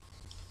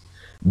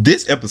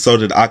This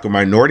episode of The Awkward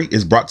Minority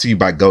is brought to you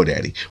by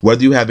GoDaddy.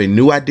 Whether you have a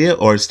new idea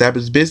or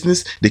established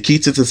business, the key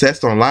to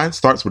success online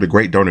starts with a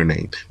great donor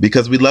name.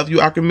 Because we love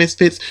you, Awkward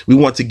Misfits, we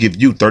want to give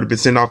you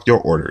 30% off your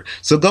order.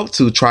 So go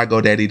to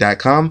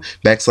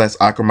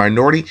trygodaddy.com/Awkward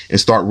Minority and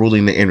start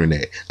ruling the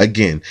internet.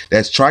 Again,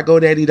 that's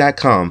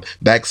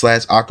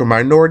trygodaddy.com/Awkward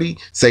Minority.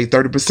 Save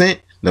 30%.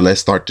 Now let's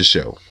start the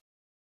show.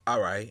 All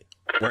right,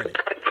 run it.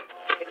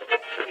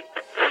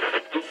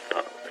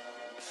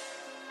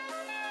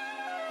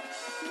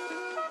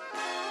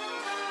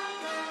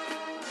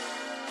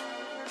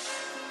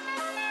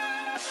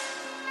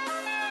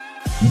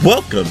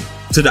 Welcome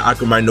to the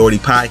Awkward Minority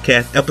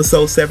Podcast,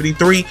 episode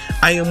 73.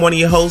 I am one of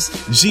your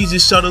hosts,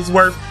 Jesus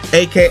Shuttlesworth,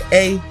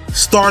 aka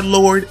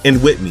Star-Lord,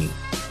 and with me,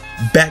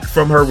 back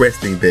from her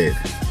resting bed.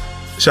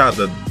 Shout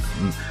out to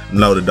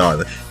the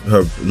darling,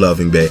 her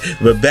loving bed.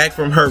 But back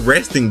from her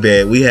resting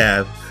bed, we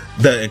have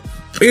the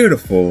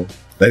beautiful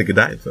Lady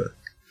Godiva.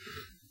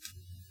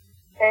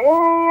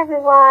 Hey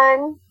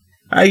everyone.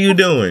 How you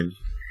doing?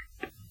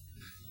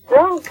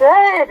 Doing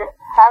good.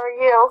 How are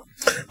you?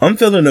 I'm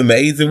feeling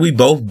amazing. We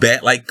both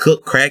back like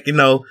cook crack. You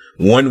know,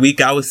 1 week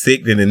I was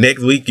sick, then the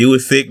next week you were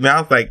sick.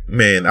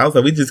 Man, I was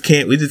like, we just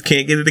can't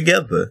get it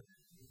together.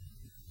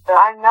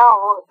 I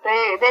know.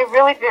 They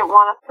really didn't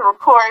want us to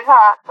record,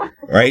 huh?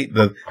 Right?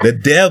 The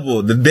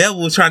devil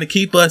was trying to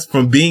keep us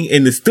from being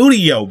in the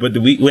studio, but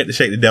we went to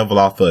shake the devil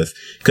off us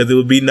because there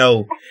would be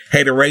no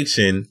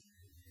hateration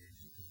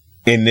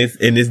in this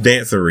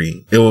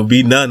dancery. There will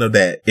be none of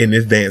that in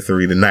this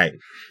dancery tonight.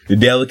 The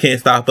devil can't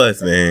stop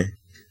us, man.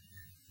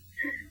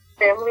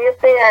 Family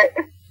affair.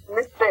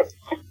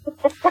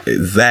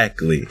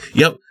 Exactly.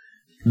 Yep.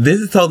 This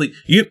is totally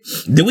you.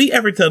 Did we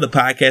ever tell the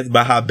podcast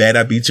about how bad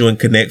I beat you in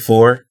Connect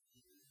 4?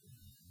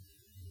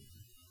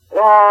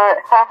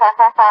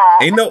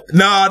 Ain't no,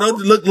 don't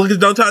look,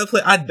 don't try to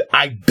play.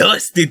 I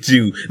dusted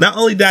you. Not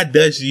only did I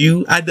dust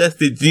you, I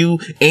dusted you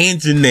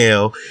and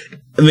Janelle.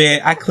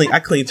 Man, I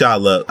cleaned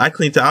y'all up. I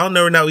don't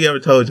know now we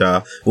ever told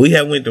y'all. We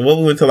went to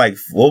like,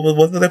 what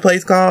was that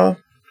place called?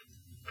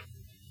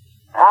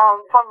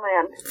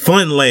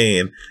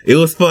 Funland. It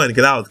was fun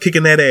because I was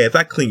kicking that ass.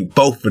 I cleaned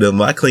both of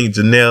them. I cleaned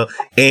Janelle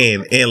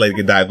and Lady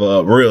Godiva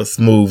up real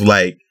smooth.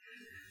 Like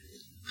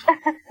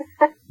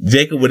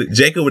Jacob would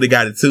have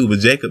got it too, but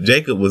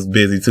Jacob was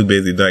too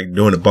busy like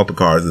doing the bumper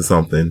cars or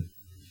something.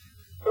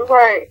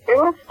 Right. It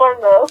was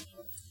fun though.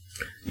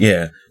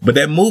 Yeah, but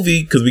that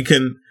movie because we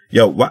couldn't.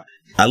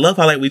 I love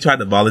how we tried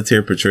to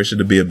volunteer Patricia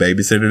to be a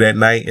babysitter that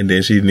night, and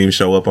then she didn't even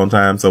show up on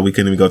time, so we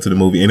couldn't even go to the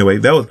movie. Anyway,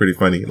 that was pretty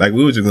funny. Like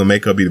we were just gonna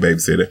make her be the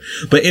babysitter.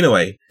 But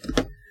anyway,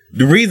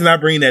 the reason I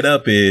bring that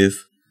up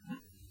is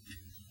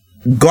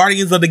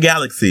Guardians of the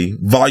Galaxy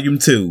Volume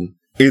 2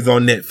 is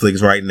on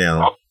Netflix right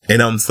now,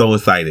 and I'm so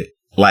excited.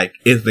 Like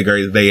it's the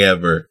greatest day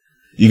ever.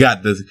 You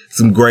got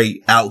some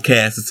great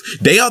outcasts.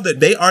 They are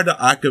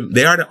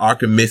the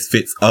Arkham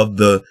Misfits of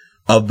the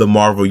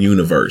Marvel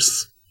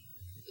universe.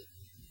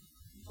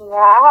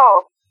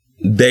 Wow.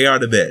 They are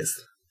the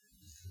best.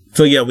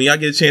 So yeah, when y'all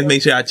get a chance,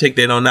 make sure I check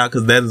that on out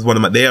because that is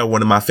one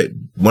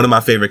of my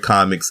favorite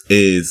comics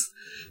is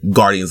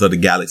Guardians of the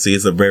Galaxy.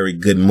 It's a very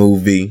good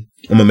movie.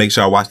 I'm gonna make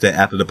sure I watch that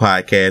after the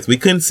podcast. We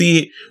couldn't see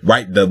it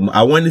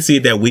I wanted to see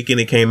it that weekend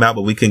it came out,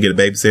 but we couldn't get a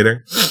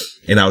babysitter,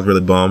 and I was really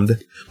bummed.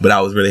 But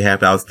I was really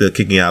happy. I was still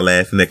kicking y'all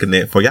ass in that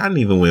Connect 4. Y'all didn't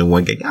even win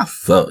one game. Y'all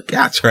suck.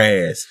 Y'all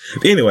trash.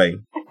 Anyway.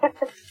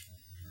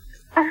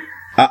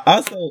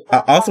 I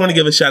also want to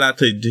give a shout out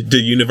to the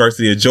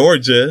University of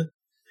Georgia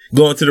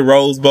going to the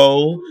Rose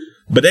Bowl,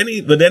 but that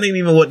ain't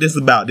even what this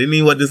about. It ain't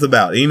even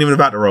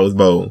about the Rose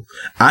Bowl.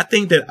 I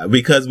think that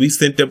because we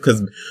sent them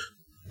because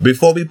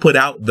before we put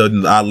out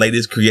our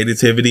latest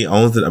creativity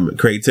owns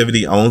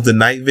the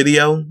night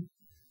video,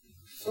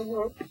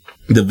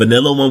 the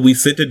vanilla one we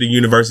sent to the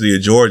University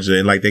of Georgia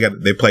and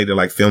they played it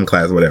like film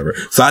class or whatever.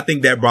 So I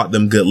think that brought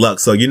them good luck.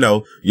 So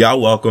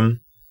y'all welcome.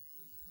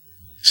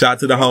 Shout out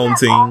to the home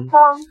team.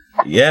 Awesome.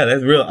 Yeah,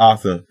 that's real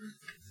awesome.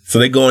 So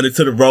they're going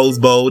into the Rose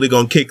Bowl. They're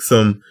going to kick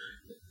some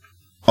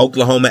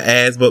Oklahoma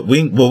ass. But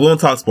we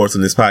won't talk sports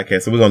on this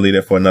podcast, so we're going to leave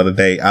that for another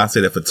day. I'll say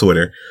that for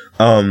Twitter.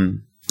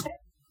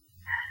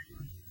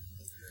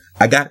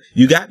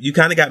 You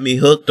kind of got me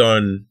hooked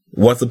on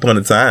Once Upon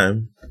a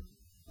Time.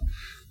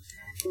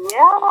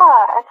 Yeah,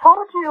 I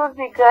told you it would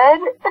be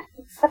good.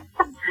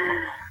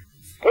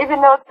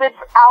 Even though it's been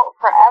out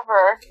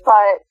forever,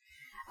 but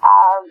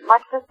my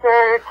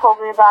sister told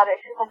me about it.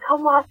 She's like,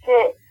 come watch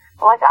it.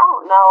 I'm like, I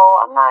don't know.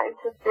 I'm not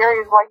into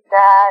series like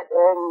that.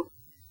 And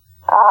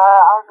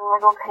I was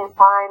like, okay,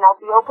 fine.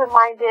 I'll be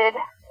open-minded.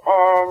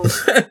 And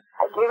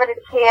I gave it a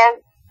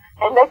chance.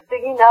 And next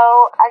thing you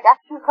know, I got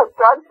you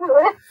hooked onto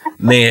it.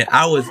 Man,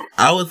 I was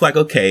like,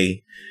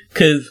 okay.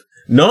 Because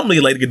normally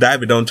Lady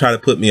Godiva don't try to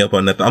put me up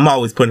on nothing. I'm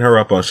always putting her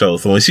up on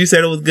shows. So when she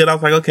said it was good, I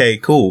was like, okay,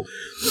 cool.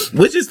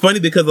 Which is funny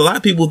because a lot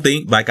of people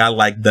think like I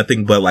like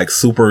nothing but like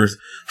super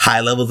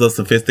high levels of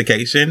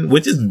sophistication,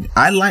 which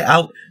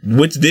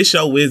this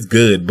show is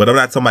good, but I'm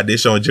not talking about this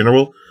show in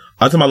general.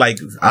 I'm talking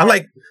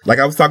about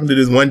I was talking to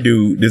this one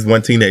dude, this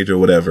one teenager or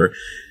whatever.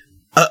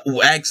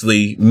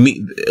 Actually,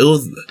 it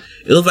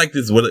was like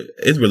this.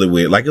 It's really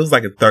weird. Like, it was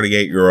like a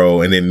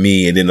 38-year-old, and then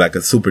me, and then like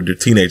a super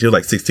teenager. It was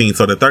like 16.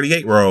 So the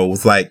 38-year-old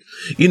was like,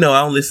 I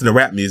don't listen to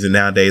rap music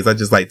nowadays. I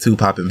just like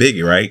Tupac and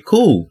Biggie, right?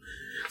 Cool.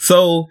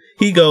 So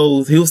he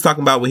was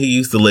talking about when he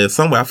used to live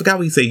somewhere. I forgot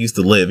where he said he used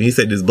to live. He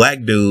said this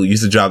black dude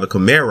used to drive a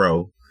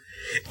Camaro.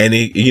 And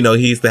he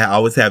used to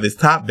always have his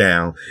top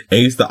down, and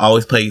he used to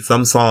always play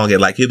some song.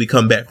 And like, he'll be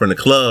come back from the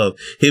club,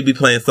 he'll be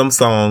playing some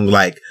song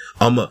like,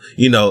 I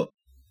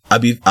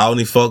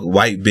only fuck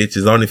white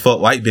bitches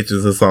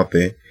or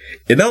something.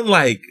 And I'm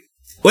like,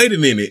 wait a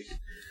minute.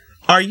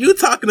 Are you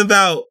talking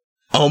about,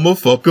 I'ma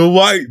fuck a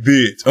white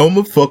bitch?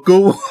 I'ma fuck a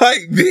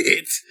white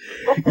bitch.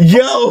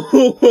 Yo,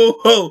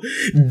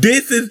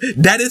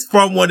 that is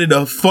from one of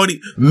the funny,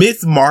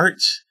 Miss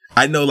March.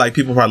 I know, like,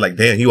 people probably like,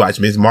 damn, you watch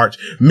Miss March.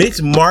 Miss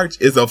March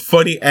is a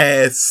funny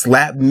ass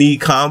slap knee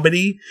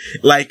comedy.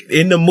 Like,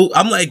 in the movie,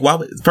 I'm like,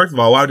 first of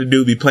all, why would the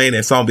dude be playing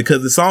that song?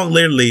 Because the song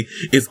literally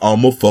is,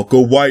 I'ma fuck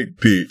a white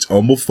bitch.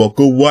 I'ma fuck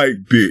a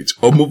white bitch.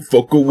 I'ma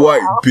fuck a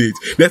white bitch.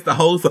 That's the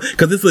whole song.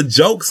 Cause it's a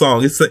joke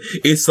song.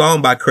 It's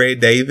sung by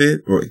Craig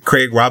Robinson.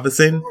 Craig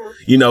Robinson.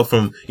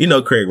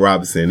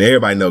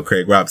 Everybody know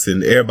Craig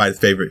Robinson. Everybody's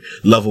favorite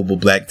lovable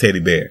black teddy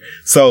bear.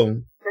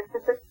 So,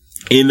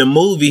 in the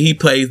movie, he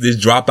plays this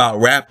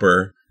dropout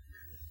rapper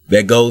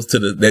that goes to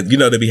they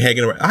be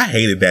hanging around. I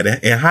hated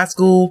that. In high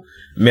school,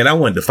 man, I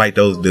wanted to fight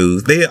those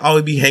dudes. They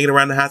always be hanging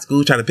around the high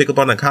school, trying to pick up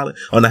on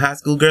the high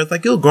school girls.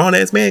 Like, you're a grown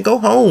ass man, go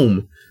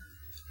home.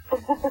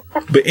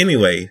 But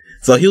anyway,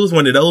 so he was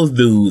one of those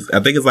dudes. I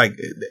think it's like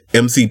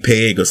MC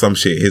Peg or some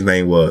shit, his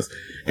name was.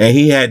 And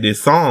he had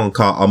this song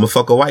called I'ma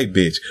Fuck a White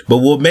Bitch. But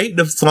what made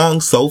the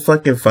song so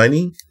fucking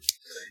funny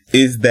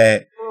is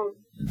that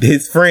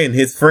his friend,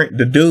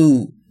 the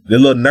dude, the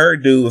little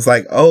nerd dude was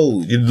like, he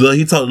told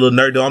the little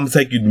nerd dude, I'm gonna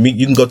take you to meet,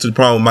 you can go to the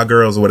prom with my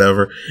girls or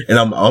whatever, and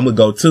I'm gonna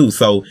go too.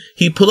 So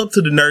he pull up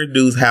to the nerd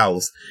dude's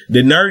house.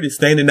 The nerd is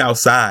standing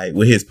outside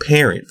with his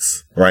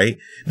parents, right?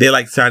 They're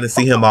like trying to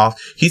see him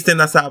off. He's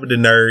standing outside with the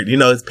nerd,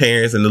 his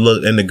parents and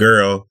the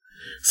girl.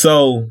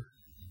 So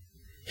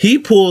he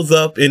pulls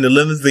up in the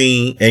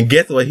limousine, and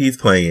guess what he's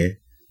playing?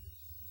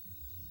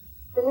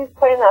 He's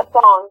playing that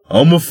song.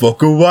 I'ma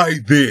fuck a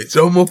white bitch.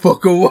 I'ma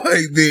fuck a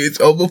white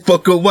bitch. I'ma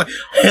fuck a white.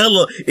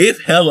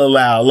 It's hella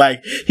loud.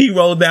 Like, he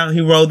rolled down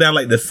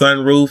like the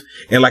sunroof,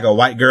 and like a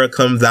white girl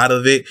comes out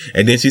of it,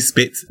 and then she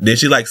spits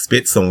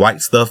some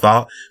white stuff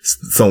out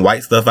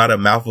of her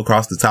mouth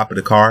across the top of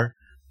the car,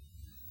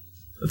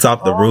 the top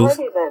of the roof.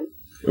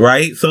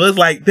 Right? So it's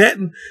like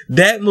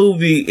that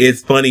movie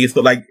is funny. It's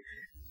like,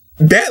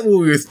 that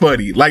movie is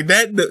funny. Like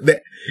that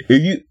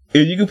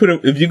if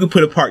you could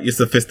put apart your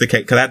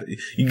sophistication, because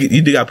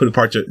you do got to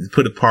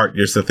put apart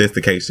your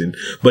sophistication.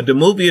 But the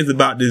movie is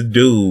about this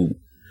dude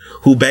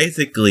who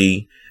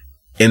basically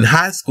in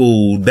high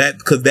school,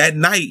 because that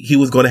night he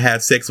was going to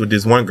have sex with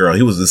this one girl.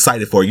 He was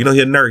excited for it. He's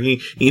a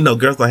nerd. He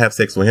girls don't have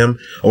sex with him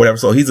or whatever.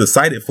 So he's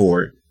excited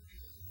for it.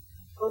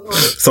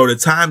 So the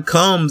time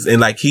comes,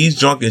 and like, he's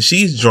drunk and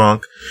she's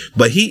drunk,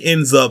 but he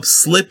ends up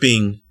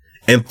slipping.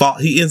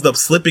 He ends up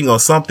slipping on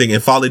something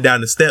and falling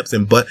down the steps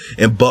and busts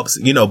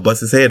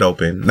his head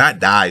open. Not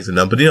dies and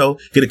nothing, but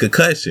get a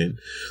concussion.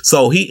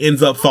 So he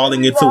ends up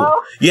falling into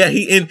he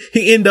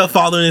ended up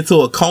falling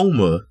into a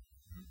coma.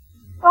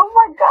 Oh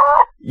my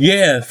god.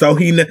 Yeah, so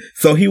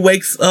he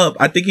wakes up.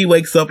 I think he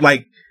wakes up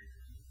like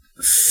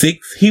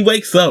 6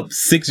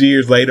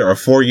 years later or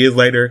 4 years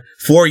later.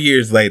 4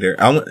 years later.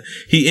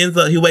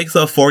 He wakes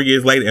up 4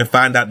 years later and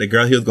find out the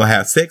girl he was gonna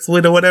have sex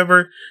with or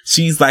whatever,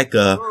 she's like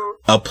a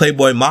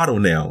Playboy model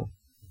now.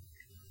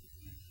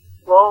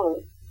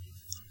 Whoa.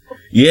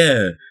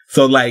 Yeah.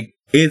 So like,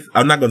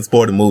 I'm not gonna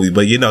spoil the movie,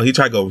 but he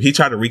tried to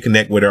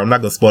reconnect with her. I'm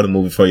not gonna spoil the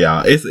movie for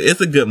y'all.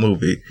 It's a good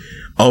movie.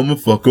 I'ma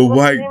fuck a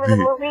white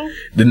bitch.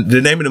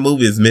 The name of the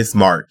movie is Miss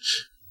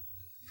March.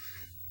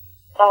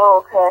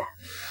 Oh, okay.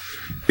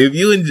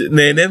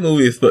 That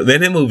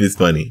movie is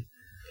funny.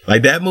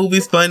 Like, that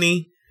movie's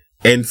funny,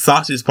 and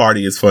Sausage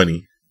Party is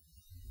funny.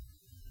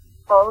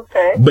 Oh,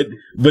 okay. But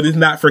it's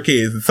not for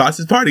kids. The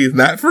Sausage Party is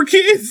not for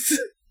kids.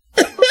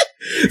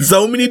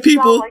 So many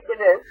people. Like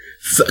it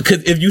is.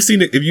 Because if you see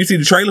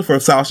the trailer for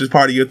Sausage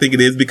Party, you'll think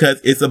it is, because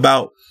it's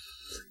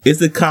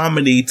a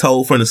comedy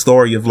told from the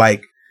story of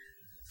like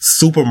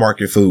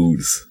supermarket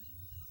foods.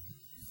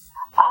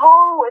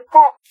 Oh, it's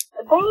that.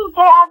 They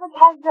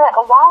advertised that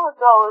a while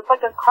ago. It's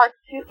like a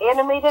cartoon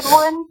animated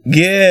one.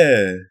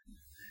 Yeah.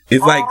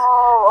 It's like,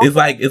 okay.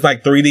 it's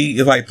like 3D.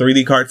 It's like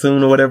 3D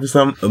cartoon or whatever.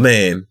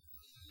 Man,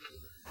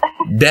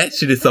 that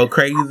shit is so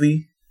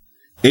crazy.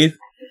 They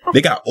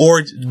got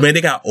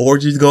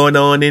orgies going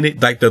on in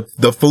it. Like,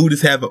 the food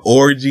is having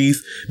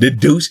orgies. The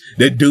douche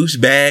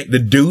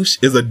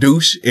is a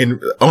douche in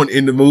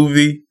the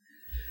movie.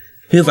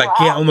 He was like,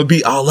 yeah, I'm gonna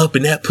be all up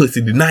in that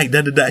pussy tonight.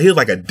 Da, da, da. He was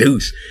like a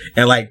douche.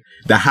 And like,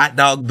 the hot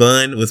dog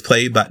bun was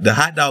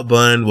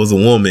a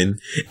woman,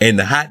 and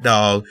the hot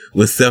dog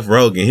was Seth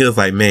Rogen. He was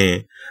like,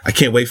 man, I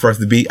can't wait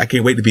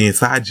to be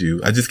inside you.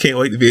 I just can't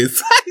wait to be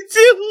inside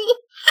you.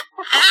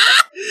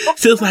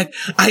 So it's like,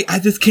 I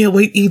just can't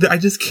wait either. I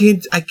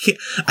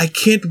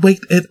can't wait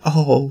at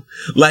all.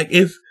 Like,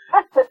 it's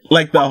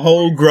like the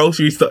whole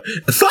grocery store.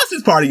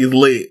 Sausage party is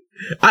lit.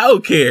 I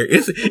don't care.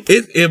 It's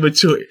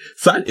immature.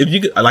 So if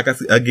you could, like I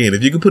said again,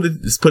 if you could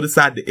put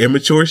aside the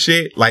immature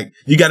shit, like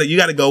you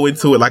gotta go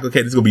into it like,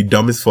 okay, this is gonna be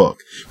dumb as fuck.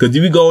 Because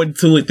if you go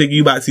into it thinking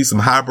you about to see some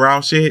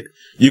highbrow shit,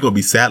 you're gonna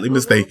be sadly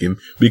mistaken,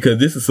 because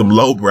this is some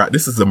lowbrow.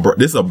 This is a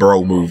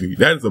bro movie.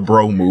 That is a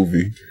bro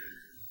movie.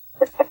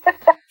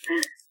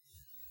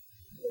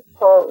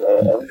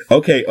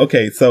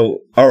 Okay.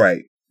 So all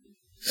right.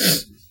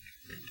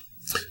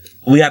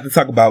 We have to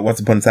talk about Once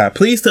Upon a Time.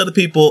 Please tell the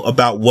people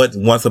about what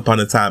Once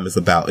Upon a Time is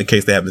about, in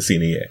case they haven't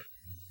seen it yet.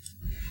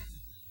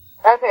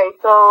 Okay,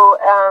 so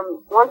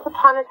Once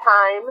Upon a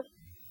Time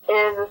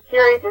is a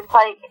series. It's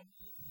like,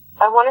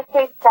 I want to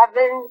say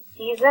 7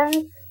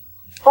 seasons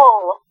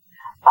full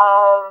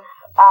of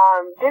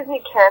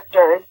Disney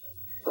characters,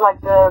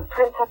 like the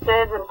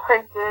princesses and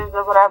princes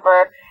or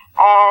whatever,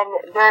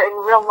 and they're in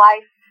real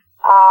life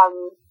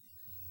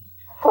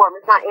form.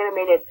 It's not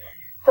animated.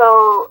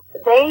 So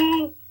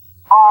they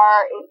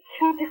are in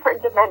 2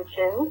 different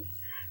dimensions,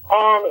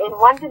 and in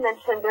one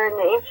dimension they're in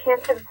the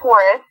enchanted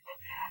forest,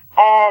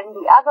 and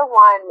the other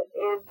one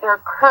is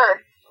their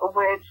curse,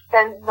 which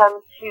sends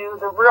them to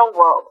the real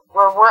world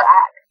where we're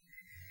at.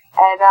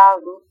 And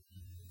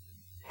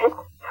it's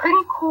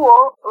pretty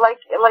cool. Like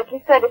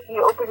you said, if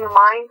you open your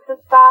mind to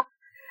stuff,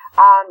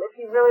 if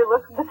you really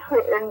look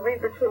between and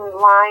read between the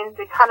lines,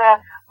 it kind of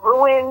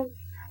ruins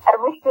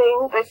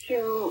everything that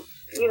you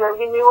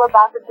knew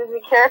about the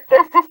Disney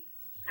characters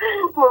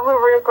when we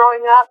were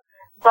growing up.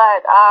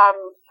 But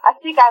I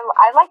think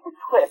I like the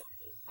twist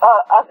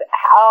of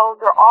how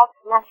they're all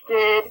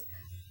connected,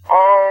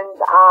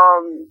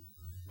 and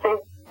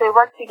they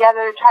work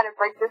together to try to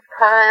break this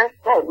curse,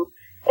 and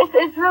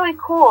it's really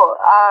cool.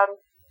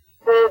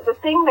 The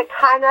thing that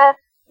kind of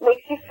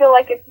makes you feel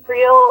like it's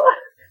real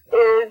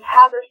is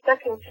how they're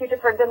stuck in 2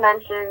 different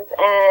dimensions,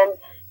 and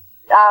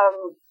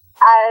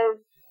as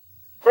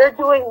they're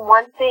doing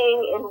one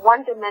thing in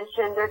one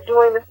dimension, they're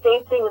doing the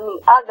same thing in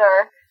the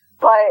other,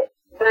 but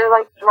they're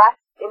like dressed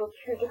in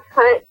 2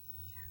 different,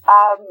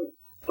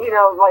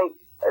 like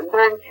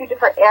they're in 2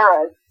 different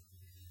eras.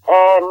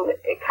 And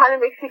it kind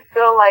of makes you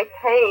feel like,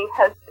 hey,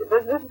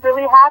 does this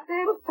really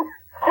happen?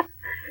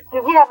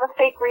 Do we have a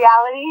fake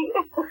reality?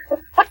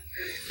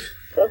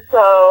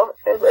 So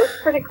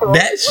it's pretty cool.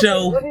 That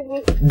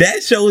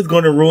show is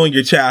going to ruin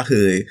your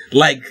childhood.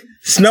 Like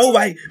Snow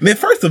White, man.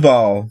 First of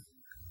all,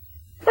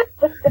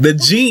 the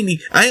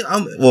genie.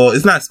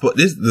 It's not.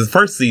 This is the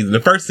first season. The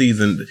first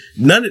season.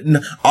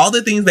 All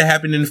the things that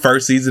happened in the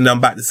first season, I'm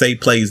about to say,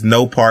 plays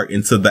no part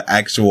into the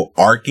actual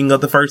arcing of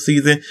the first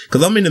season.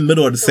 Because I'm in the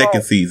middle of the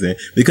second season.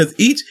 Because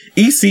each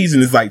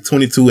season is like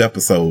 22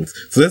 episodes,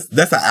 so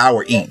that's an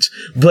hour each.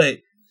 But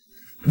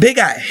they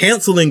got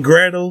Hansel and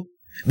Gretel.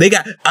 They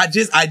got. I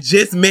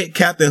just met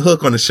Captain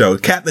Hook on the show.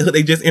 Captain Hook.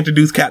 They just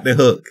introduced Captain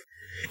Hook,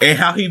 and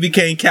how he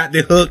became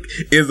Captain Hook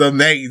is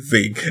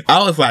amazing.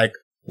 I was like,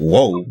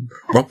 whoa,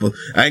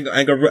 I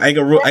ain't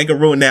gonna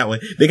ruin that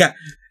one. They got.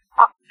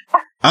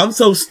 I'm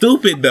so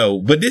stupid though,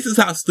 but this is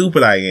how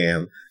stupid I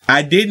am.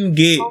 I didn't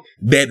get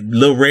that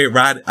Little Red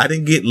Riding. I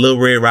didn't get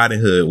Little Red Riding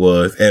Hood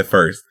was at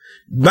first.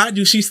 Mind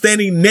you, she's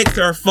standing next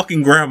to her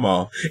fucking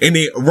grandma, and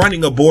they're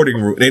running a boarding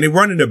room, and they're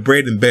running a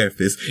bread and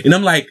breakfast, and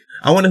I'm like,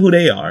 I wonder who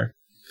they are.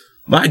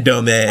 My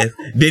dumb ass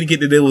didn't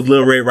get to deal with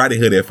Little Red Riding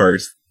Hood at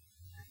first.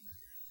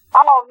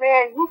 Oh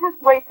man, you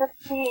just wait to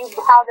see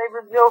how they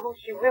reveal who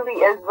she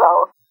really is,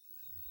 though.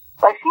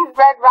 Like, she's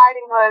Red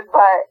Riding Hood,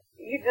 but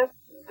you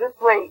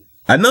just wait.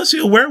 I know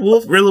she's a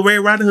werewolf. Little Red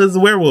Riding Hood's a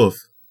werewolf.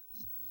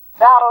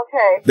 Oh,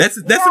 okay. That's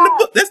in the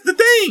book. That's the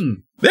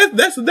thing.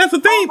 That's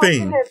the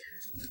thing.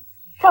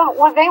 So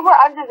when they were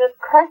under this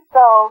curse,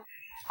 though,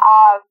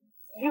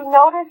 you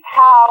noticed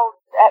how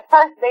at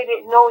first they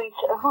didn't know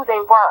who they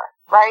were,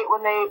 right?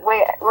 When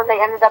they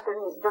ended up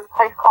in this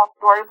place called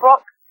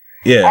Storybrooke.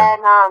 Yeah.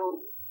 And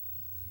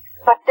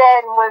but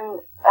then when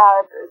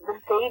the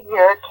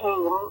savior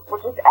came,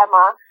 which is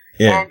Emma,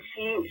 and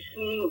she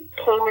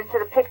came into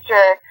the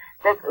picture,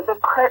 the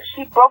curse,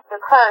 she broke the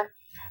curse,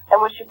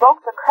 and when she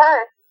broke the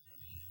curse,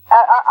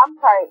 I'm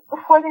sorry,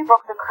 before they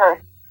broke the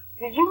curse,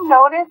 did you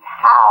notice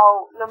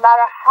how no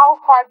matter how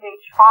hard they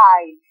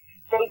tried,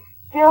 they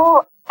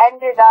still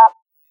ended up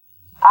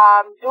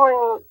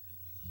doing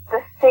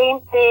the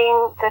same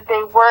thing that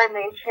they were in the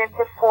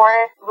Enchanted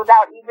Forest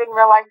without even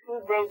realizing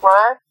who they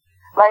were?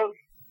 Like,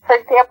 for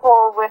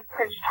example, with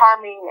Prince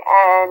Charming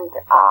and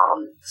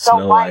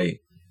Snow White,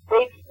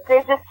 they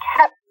just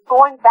kept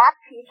going back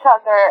to each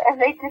other, and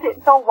they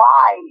didn't know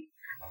why.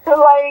 So,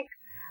 like,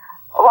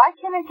 why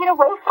can't I get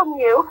away from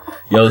you?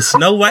 Yo,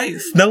 Snow White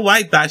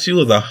thought she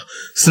was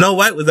Snow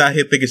White was out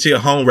here thinking she a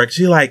home wrecker.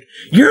 She like,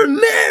 you're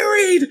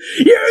married!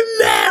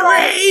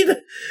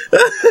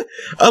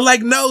 I'm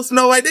like, no,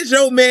 Snow White, that's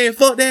your man.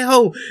 Fuck that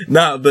hoe.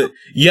 Nah, but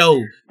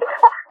yo,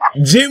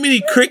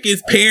 Jiminy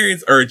Cricket's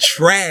parents are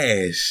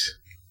trash.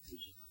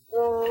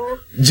 Mm-hmm.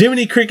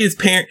 Jiminy Cricket's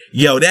parent,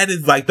 yo, that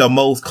is like the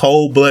most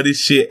cold-blooded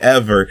shit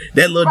ever.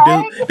 That little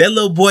dude, that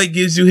little boy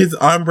gives you his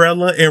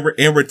umbrella, and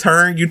in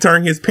return, you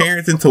turn his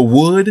parents into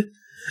wood.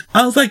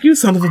 I was like, you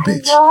son of a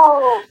bitch.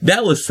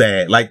 That was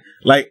sad.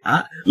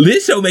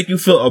 This show make you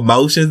feel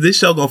emotions. This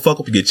show gonna fuck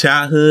up your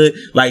childhood.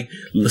 Like,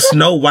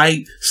 Snow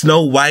White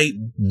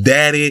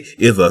daddy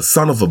is a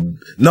son of a...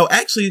 No,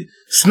 actually,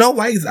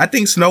 I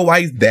think Snow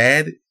White's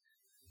dad...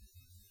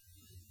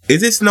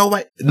 Is it Snow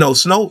White? No,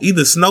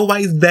 either Snow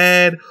White's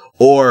dad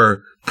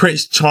or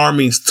Prince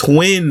Charming's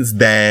twins'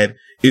 dad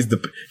is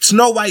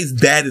Snow White's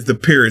dad is the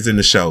purest in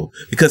the show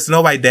because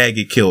Snow White's dad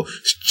get killed.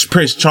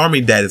 Prince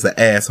Charming's dad is an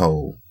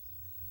asshole.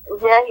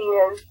 Yeah, he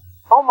is.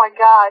 Oh my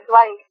god,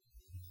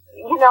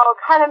 it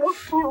kind of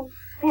makes you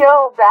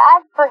feel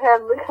bad for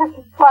him because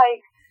it's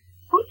like,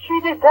 he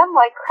treated them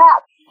like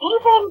crap.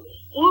 Even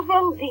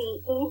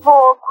the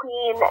evil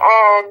queen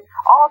and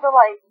all the,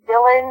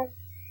 villains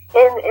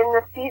in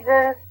the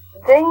seasons,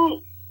 they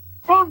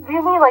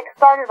really,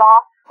 started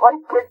off like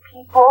good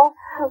people,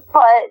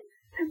 but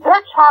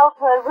their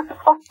childhood was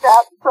fucked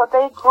up, so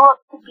they grew up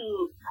to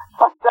be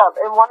fucked up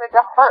and wanted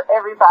to hurt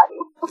everybody.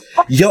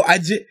 Yo,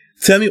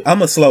 tell me,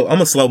 I'm a slow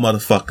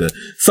motherfucker.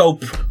 So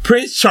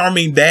Prince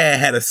Charming dad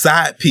had a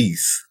side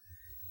piece,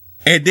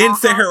 and then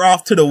sent her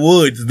off to the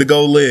woods to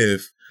go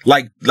live.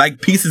 Like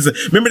pieces of,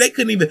 remember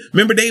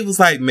they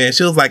was like, man,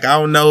 she was like, I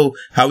don't know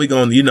how we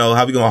gonna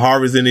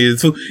harvest any of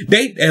this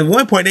food. At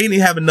one point, they didn't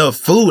even have enough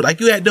food.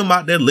 Like, you had them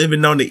out there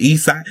living on the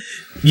east side.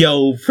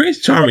 Yo, Prince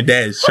Charming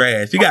dad is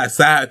trash. You got a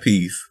side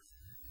piece.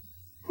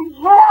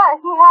 Yeah,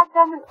 he had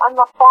them on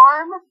the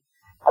farm,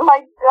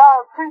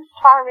 Prince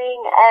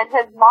Charming and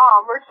his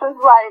mom, which was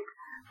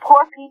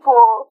poor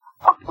people.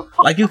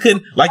 you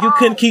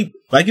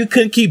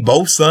couldn't keep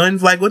both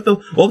sons. Like, what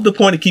was the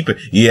point of keeping?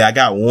 Yeah, I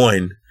got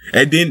one.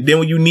 And then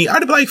when you need,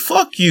 I'd be like,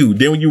 fuck you.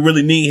 Then when you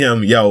really need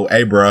him, yo,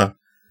 hey, bruh,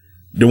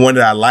 the one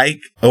that I like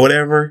or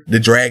whatever,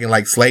 the dragon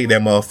slayed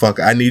that motherfucker.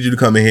 I need you to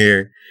come in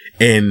here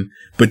and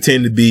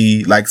pretend to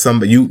be like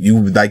somebody,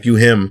 you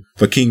him,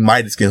 for King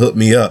Midas can hook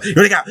me up.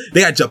 They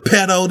got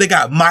Geppetto, they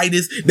got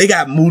Midas, they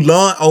got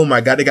Mulan. Oh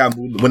my god,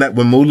 when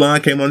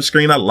Mulan came on the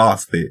screen, I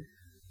lost it.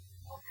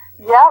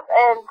 Yep,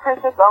 and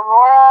Princess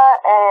Aurora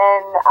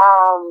and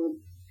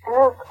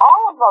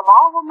all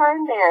of them are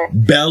in there.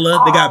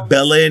 Bella, they got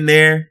Bella in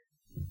there.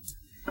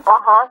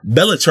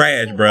 Bella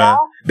trash, bruh.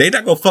 They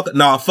not gonna fuck.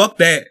 Nah, fuck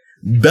that.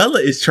 Bella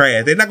is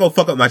trash. They not gonna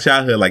fuck up my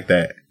childhood like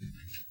that.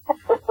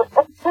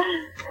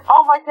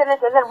 Oh my goodness!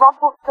 And then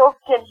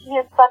Rumpelstiltskin, he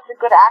is such a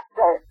good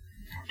actor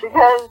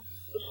because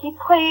he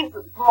plays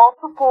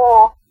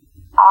multiple,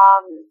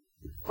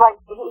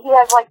 he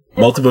has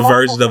multiple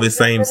versions of his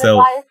same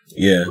self.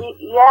 Yeah.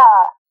 Yeah.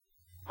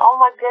 Oh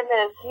my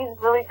goodness, he's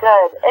really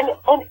good. And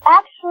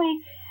actually,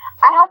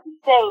 I have to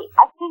say,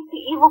 I think the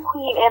Evil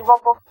Queen and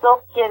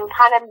Rumpelstiltskin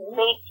kind of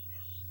make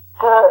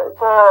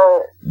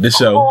the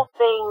show, whole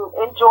thing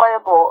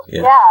enjoyable.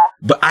 Yeah.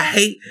 But I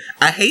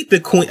hate the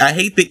queen. I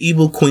hate the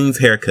Evil Queen's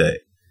haircut.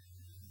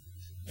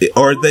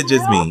 Or is that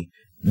just me?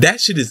 That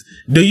shit is.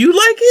 Do you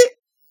like it?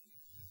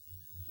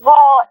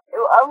 Well,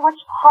 which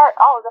part?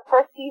 Oh, the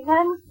first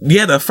season?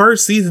 Yeah, the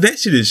first season. That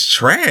shit is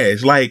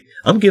trash. Like,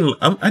 I need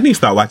to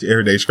start watching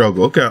Everyday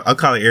Struggle. Okay, I'll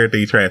call it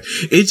Everyday Trash.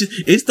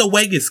 It's the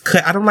way it's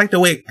cut. I don't like the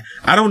way.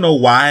 I don't know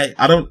why.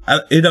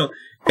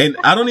 And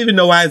I don't even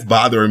know why it's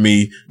bothering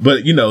me.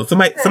 But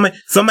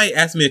somebody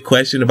asked me a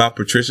question about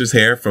Patricia's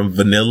hair from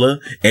Vanilla,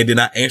 and then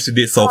I answered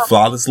it so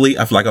flawlessly.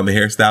 I feel like I'm a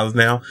hairstylist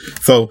now.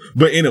 So,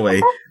 but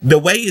anyway, the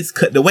way it's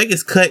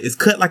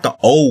cut like an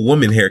old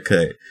woman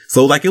haircut.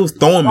 So it was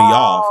throwing me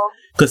off.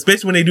 Cause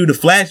especially when they do the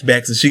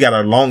flashbacks and she got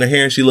her longer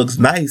hair and she looks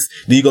nice.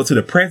 Then you go to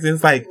the present,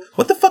 it's like,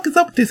 what the fuck is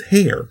up with this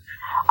hair?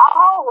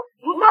 Oh,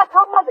 you're not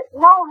talking about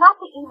no, not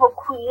the Evil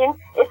Queen.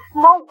 It's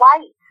Snow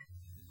White,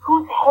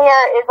 whose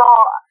hair is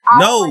all.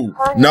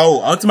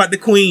 No, I'm talking about the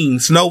Queen.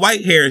 Snow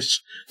White hair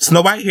is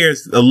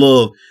a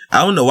little.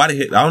 I don't know why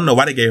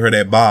they gave her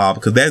that bob,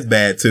 because that's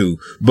bad too.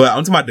 But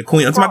I'm talking about the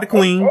Queen. It's not a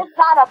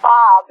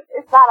bob.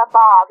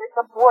 It's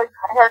a boy's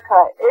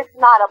haircut. It's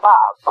not a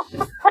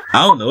bob.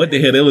 I don't know what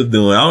the hell they was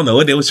doing. I don't know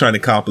what they was trying to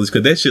accomplish,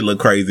 because that shit look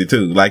crazy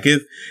too. Like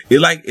it's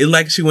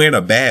like she wearing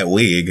a bad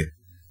wig.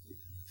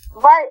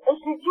 Right. And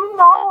did you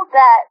know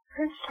that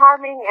Prince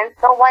Charming and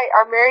Snow White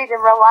are married in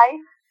real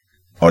life?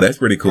 Oh, that's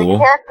pretty cool.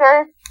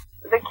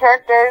 The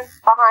characters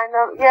behind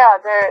them, yeah,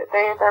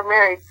 they're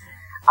married.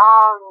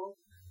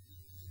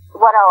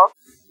 What else?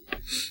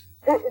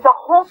 The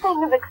whole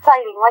thing is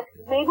exciting. Like,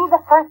 maybe the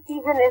first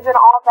season isn't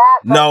all that.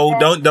 No,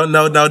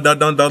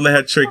 don't let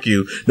her trick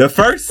you. The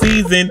first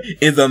season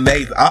is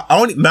amazing. I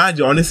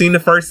only seen the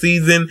first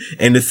season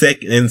and the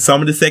second and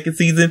some of the second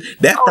season.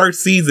 That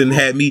first season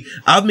had me.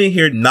 I'm in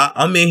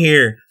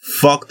here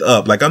fucked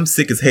up. Like, I'm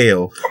sick as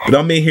hell, but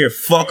I'm in here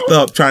fucked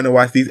up trying to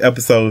watch these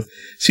episodes.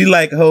 She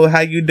like, oh, how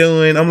you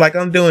doing? I'm like,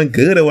 I'm doing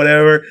good or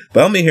whatever,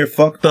 but I'm in here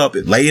fucked up,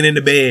 laying in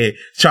the bed,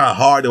 trying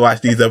hard to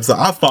watch these episodes.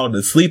 I've fallen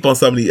asleep on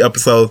some of these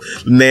episodes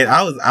Man,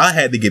 I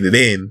had to get it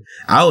in.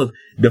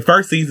 The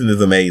first season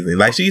is amazing.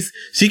 Like she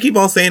keep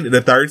on saying that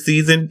the third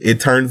season it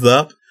turns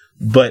up,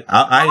 but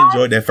I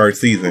enjoyed that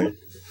first season.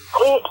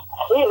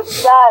 It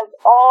does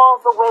all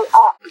the way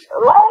up.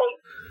 Like,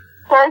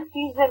 third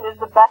season is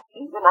the best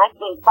season, I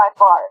think, by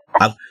far.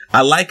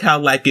 I like how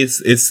like it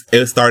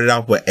started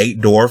off with 8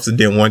 dwarfs and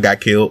then one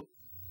got killed.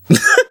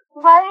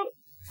 Right?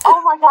 Oh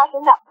my gosh!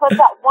 But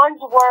that one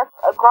dwarf,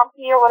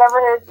 Grumpy or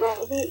whatever his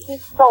name,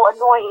 he's so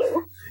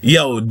annoying.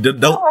 Yo,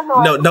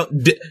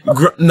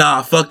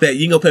 nah, fuck that.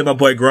 You ain't gonna play my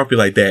boy Grumpy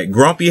like that.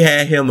 Grumpy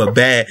had him a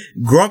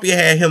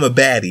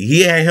baddie.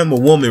 He had him a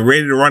woman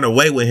ready to run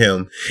away with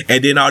him.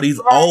 And then all these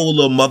old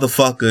little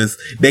motherfuckers,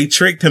 they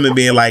tricked him and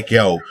being like,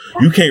 yo,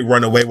 you can't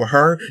run away with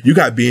her. You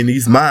gotta be in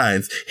these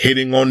mines,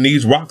 hitting on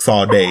these rocks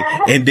all day.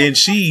 And then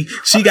she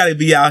gotta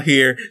be out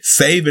here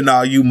saving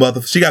all you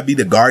she gotta be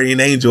the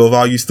guardian angel of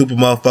all you stupid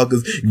motherfuckers,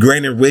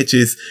 granting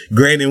riches,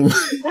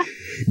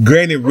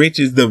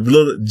 the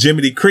little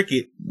Jiminy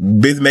Cricket,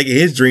 busy making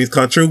his dreams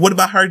come true. What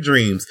about her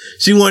dreams?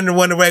 She wanted to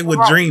run away with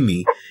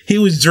Dreamy. He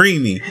was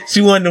dreamy. She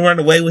wanted to run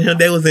away with him.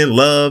 They was in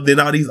love. Then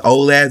all these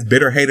old ass,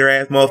 bitter hater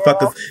ass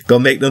motherfuckers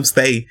gonna make them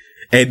stay.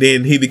 And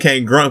then he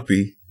became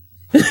grumpy.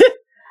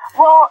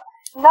 Well,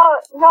 no,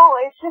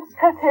 it's just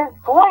because his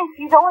voice,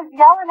 he's always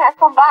yelling at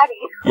somebody.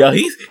 Yo,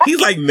 he's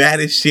like mad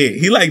as shit.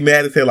 He like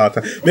mad as hell all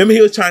the time. Remember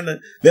he was trying to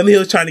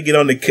get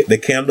on the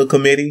candle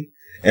committee?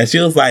 And she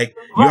was like,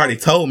 you already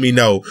told me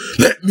no.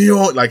 Let me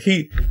on. Like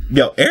Eric,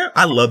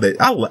 I love it.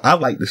 I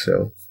like the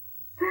show.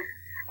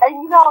 And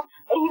you know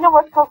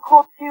what's so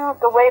cool too?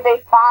 The way they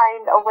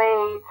find a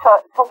way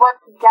to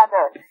work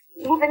together.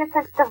 Even if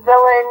it's the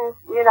villains,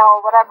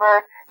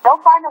 whatever, they'll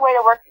find a way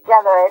to work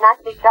together. And I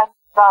think that's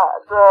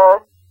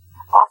the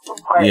awesome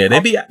part. Yeah,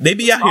 they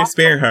be out here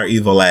sparing her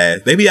evil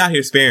ass. They be out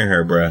here sparing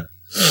her, bruh.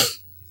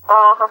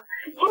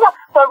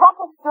 The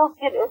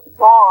Rumpelstiltskin is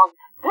wrong.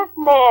 This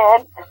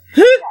man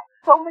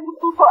so many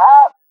people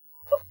up.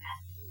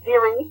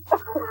 Theory.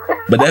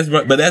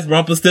 but that's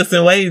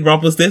Rumpelstiltskin way.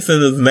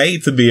 Rumpelstiltskin is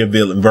made to be a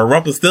villain. But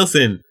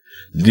Rumpelstiltskin,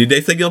 did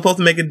they say you're supposed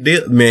to make a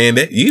deal? Man,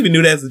 you even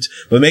knew that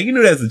you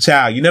knew that as a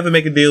child. You never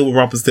make a deal with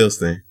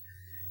Rumpelstiltskin.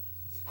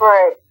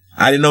 Right.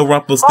 I didn't know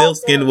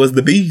Rumpelstiltskin was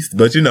the beast,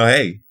 but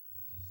hey.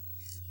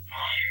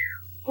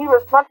 He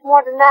was much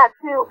more than that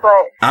too,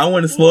 but I don't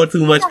want to spoil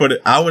too much for the.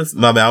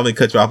 My bad, I'm gonna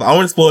cut you off. I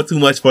want to spoil too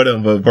much for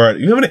them, but bro,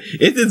 you remember that?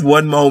 It's this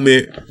one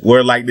moment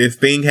where like this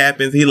thing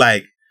happens. He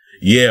like,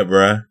 yeah,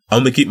 bruh, I'm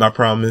gonna keep my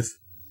promise.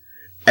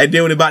 And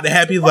then when it's about to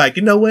happen, he's like,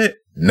 you know what?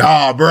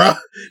 Nah, bruh.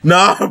 Fuck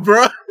that,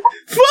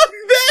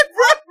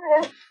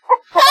 bruh.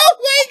 Oh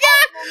my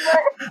god!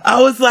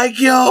 I was like,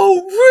 yo,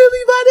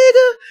 really, my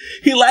nigga?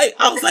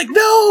 I was like,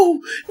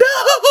 no.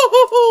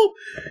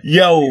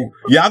 Yo,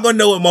 y'all gonna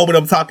know what moment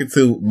I'm talking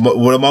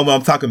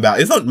about.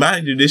 It's on,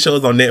 mind you, this show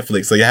is on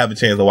Netflix, so you have a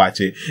chance to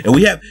watch it. And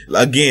we have,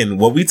 again,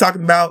 what we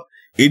talking about,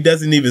 it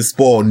doesn't even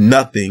spoil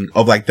nothing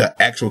of like the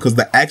actual, because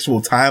the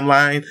actual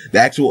timeline, the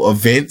actual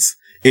events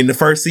in the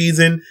first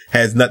season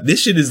has not,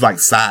 this is like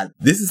side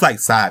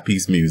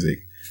piece music.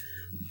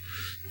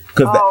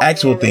 Because the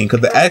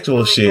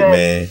actual shit,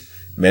 man,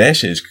 that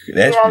shit is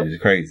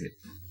crazy.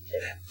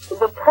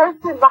 The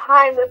person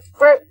behind the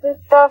scripts and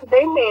stuff,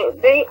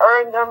 they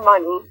earned their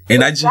money.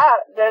 And that's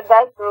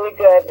really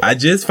good. I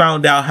just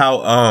found out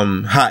how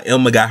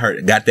Elma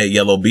got that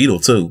yellow beetle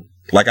too.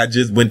 Like I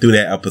just went through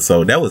that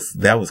episode. That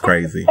was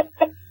crazy.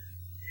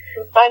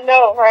 I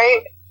know,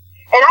 right?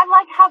 And I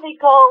like how they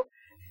go.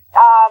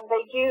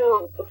 They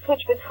do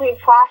switch between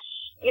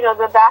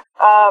the back.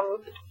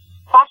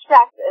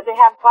 Flashbacks. They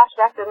have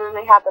flashbacks, and then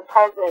they have the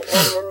present,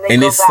 and then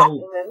they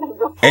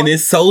go back, and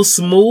it's so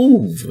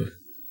smooth.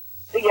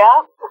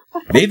 Yep.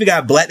 They even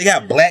got black. They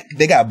got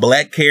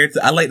black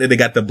characters. I like that they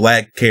got the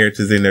black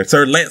characters in there.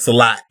 Sir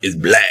Lancelot is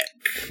black.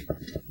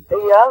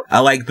 Yep. I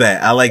like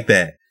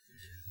that.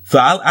 So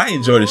I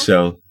enjoy the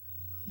show.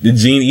 The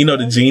genie,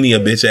 the genie, a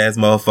bitch ass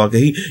motherfucker.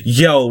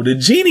 The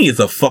genie is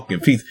a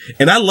fucking piece,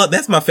 and I love.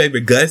 That's my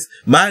favorite Gus.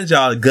 Mind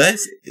y'all,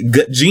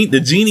 the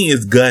genie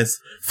is Gus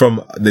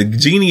from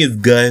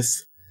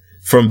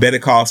Better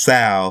Call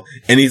Saul,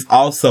 and he's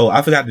also,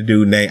 I forgot the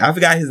dude's name. I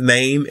forgot his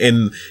name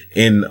in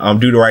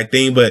Do the Right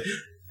Thing, but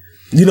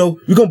we're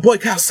gonna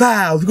boycott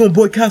Saul. We're gonna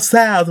boycott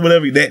Saul,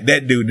 whatever.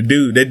 That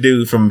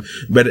dude from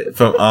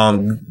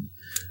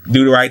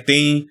Do the Right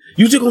Thing.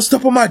 You just gonna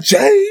step on my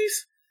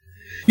J's?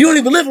 You don't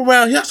even live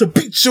around here. I should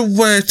beat your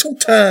ass 2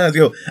 times.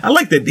 Yo, I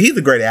like that. He's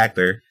a great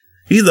actor.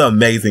 He's an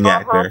amazing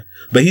actor,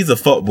 but he's a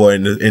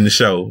fuckboy in the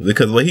show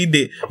because what he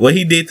did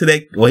to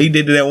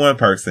that one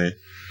person,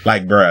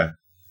 like, bruh.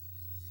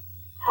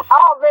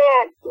 Oh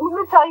man, let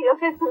me tell you.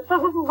 Okay, so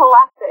this is the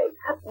last thing.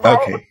 Right?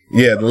 Okay,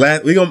 yeah, the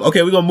last. We're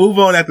gonna move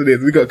on after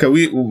this. We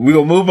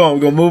gonna move on. We're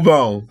gonna move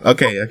on.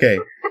 Okay.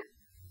 You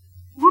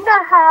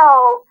know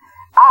how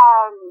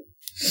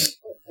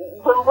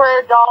when we're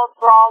adults,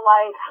 we're all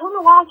like, I don't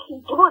know why I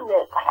keep doing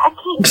this. Like, I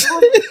keep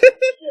doing this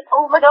shit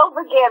over and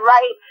over again,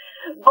 right?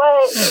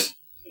 But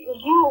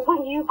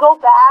when you go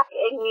back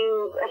and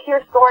you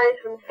hear stories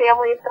from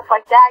family and stuff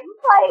like that, you're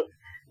like,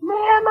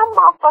 man, my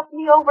mom fucked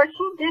me over.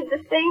 She did the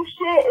same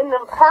shit, and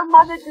her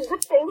mother did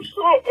the same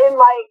shit, and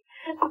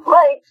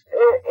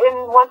in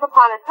Once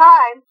Upon a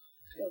Time,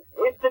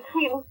 it's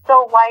between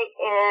Snow White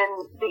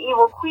and the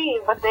Evil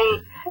Queen, but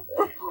they...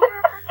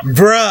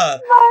 Bruh,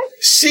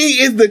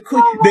 she is the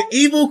queen. The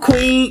Evil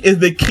Queen is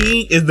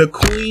the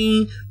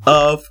queen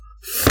of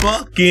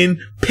fucking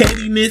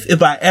pettiness.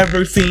 If I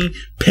ever seen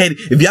petty.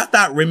 If y'all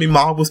thought Remy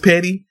Ma was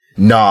petty,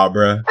 nah,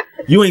 bruh.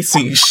 You ain't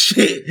seen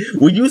shit.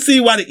 When you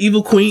see why the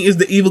Evil Queen is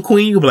the Evil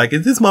Queen, you'll be like,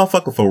 is this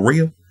motherfucker for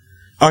real?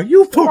 Are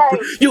you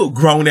you a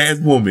grown ass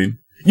woman?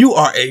 You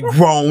are a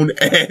grown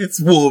ass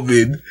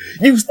woman.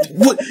 You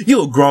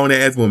a grown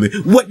ass woman.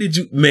 What did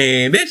you,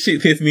 man, that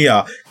shit pissed me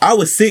off. I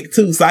was sick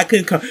too, so I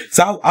couldn't come.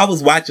 So I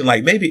was watching,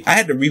 like, maybe I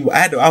had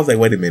to I was like,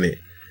 wait a minute.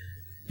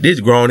 This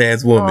grown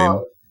ass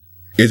woman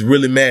is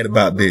really mad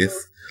about this.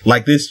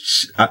 Like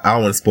this, I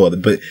don't want to spoil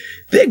it, but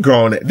you're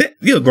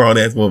a grown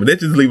ass woman. They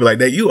just leave it like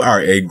that. You are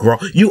a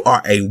grown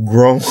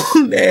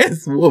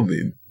ass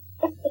woman.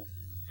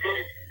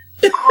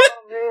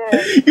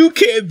 You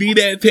can't be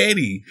that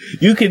petty.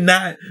 You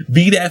cannot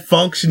be that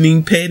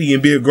functioning petty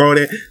and be a grown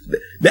ass.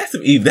 That's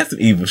some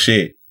evil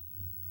shit.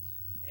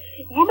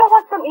 You know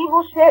what's some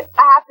evil shit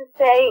I have to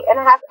say, and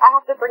I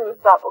have to bring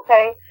this up,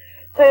 okay?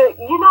 So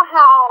you know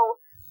how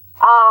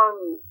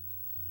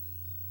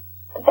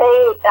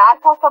I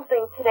saw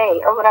something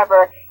today or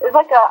whatever. It was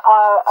like a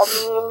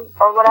meme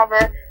or whatever,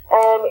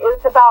 and it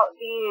was about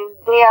these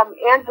damn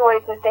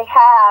androids that they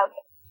have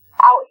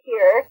out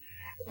here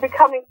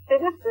becoming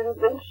citizens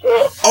and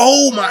shit.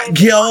 Oh my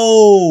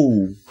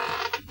god!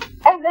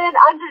 And then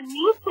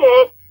underneath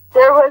it,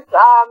 there was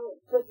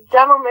this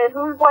gentleman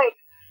who's like,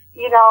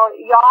 you know,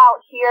 y'all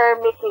out here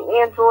making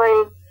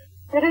androids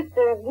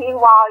citizens.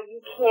 Meanwhile,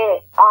 you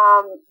can't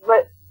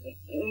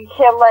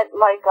let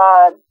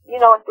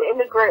the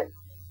immigrants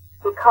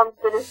become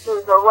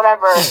citizens or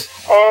whatever.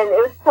 And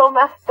it was so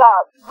messed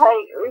up.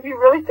 Like, if you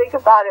really think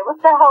about it,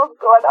 what the hell's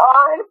going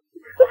on?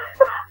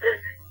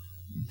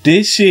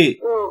 This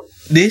shit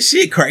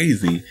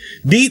crazy.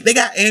 They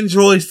got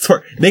androids.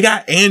 They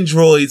got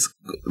androids,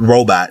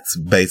 robots,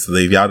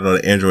 basically. If y'all don't know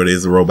that android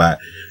is a robot.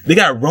 They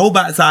got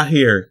robots out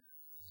here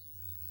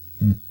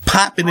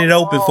popping it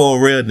open for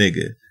a real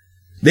nigga.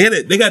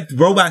 They got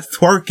robots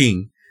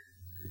twerking.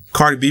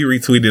 Cardi B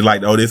retweeted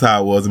like, oh, this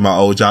how it was in my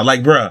old job.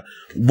 Like, bruh,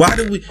 why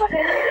do we... That's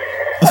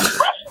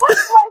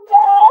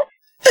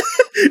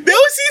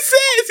what she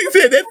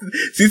said.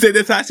 She said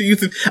that's how she used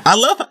to... I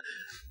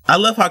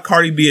love how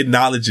Cardi B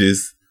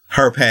acknowledges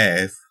her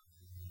past.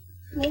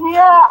 Yeah,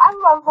 I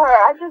love her.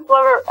 I just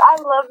love her. I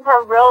love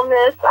her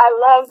realness. I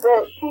love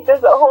that she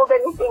doesn't hold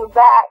anything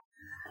back.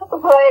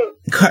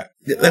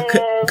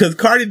 Because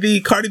Cardi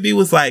B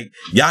was like,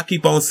 y'all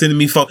keep on sending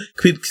me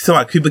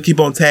people keep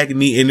on tagging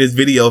me in this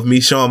video of me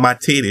showing my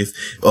titties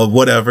or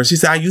whatever. She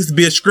said, I used to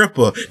be a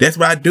stripper. That's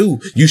what I do.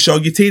 You show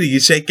your titty,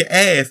 you shake your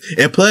ass.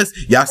 And plus,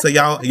 y'all say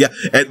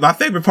and my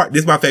favorite part,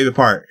 this is my favorite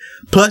part.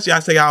 Plus, y'all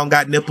say y'all don't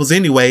got nipples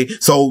anyway.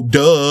 So,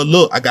 duh,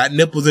 look, I got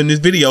nipples in this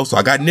video. So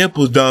I got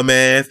nipples,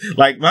 dumbass.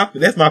 Like,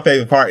 that's my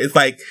favorite part. It's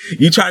like,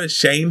 you try to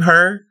shame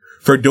her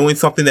for doing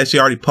something that she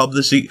already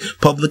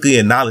publicly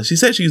acknowledged. She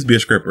said she used to be a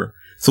stripper.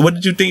 So what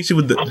did you think she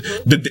would do?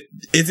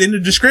 It's in the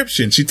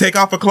description. She take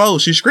off her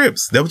clothes. She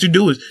scripts. That's what you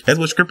do. That's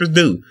what strippers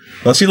do.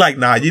 Well, she like,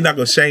 nah, you're not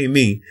going to shame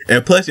me.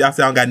 And plus, y'all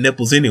say I don't got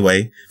nipples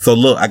anyway. So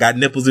look, I got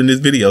nipples in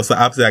this video. So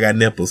obviously I got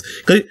nipples.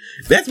 Cause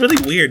that's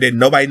really weird that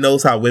nobody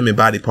knows how women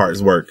body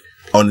parts work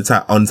on the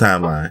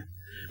timeline.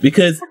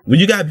 Because when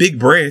you got big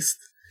breasts,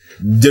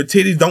 your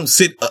titties don't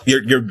sit up,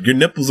 your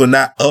nipples are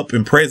not up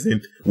and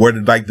present where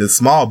the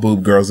small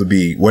boob girls would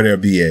be, where they'll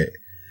be at.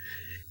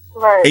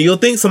 Right. And you'll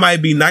think somebody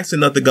be nice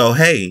enough to go,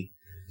 hey,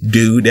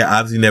 dude that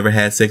obviously never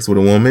had sex with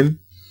a woman,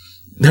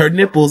 her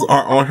nipples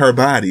are on her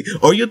body.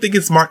 Or you think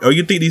it's smart, or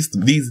you think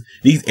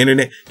these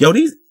internet,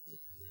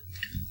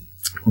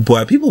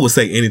 boy, people will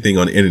say anything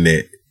on the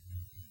internet.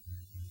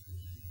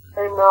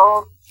 I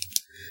know.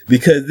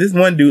 Because this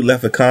one dude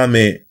left a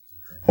comment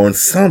on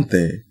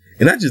something.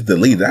 And I just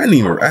deleted it. I didn't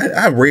even.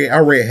 I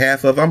read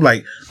half of it. I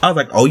was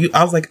like, oh, you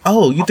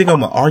think I'm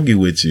gonna argue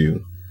with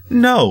you?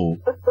 No,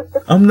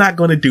 I'm not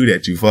gonna do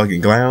that, you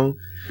fucking clown.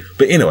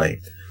 But anyway,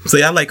 so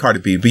I like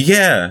Cardi B. But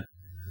yeah,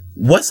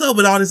 what's up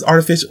with all this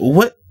artificial?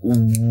 What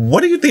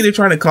do you think they're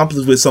trying to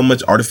accomplish with so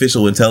much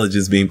artificial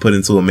intelligence being put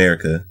into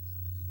America?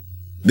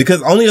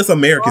 Because only us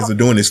Americans are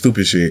doing this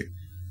stupid shit.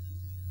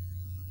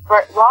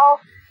 Well,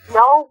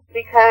 no,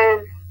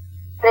 because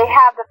they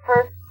have the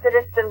first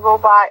citizen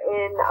robot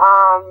in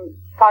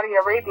Saudi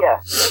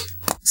Arabia.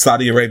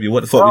 Saudi Arabia,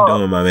 what the fuck we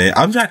doing, my man?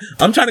 I'm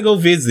trying to go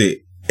visit,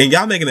 and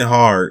y'all making it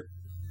hard.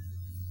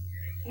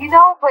 You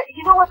know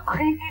what's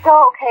crazy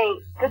though? Okay,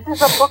 this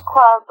is a book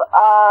club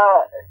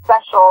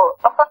special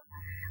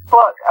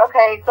book.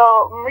 Okay,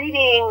 so I'm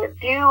reading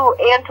 "Do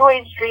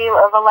Androids Dream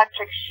of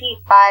Electric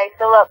Sheep" by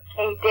Philip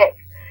K. Dick,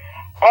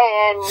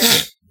 and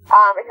it's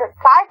a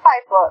sci-fi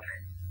book,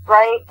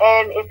 right?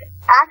 And it's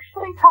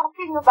actually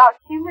talking about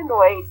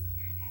humanoids.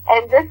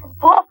 And this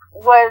book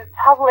was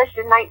published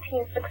in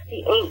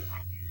 1968,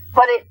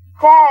 but it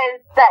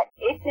says that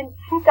it's in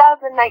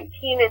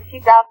 2019 and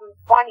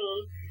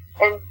 2020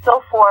 and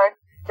so forth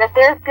that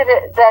there's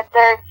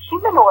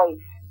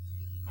humanoids,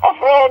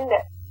 and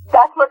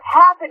that's what's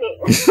happening.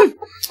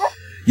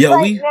 Yeah,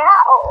 right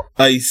now.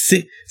 I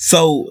see.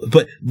 So,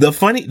 but the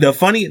funniest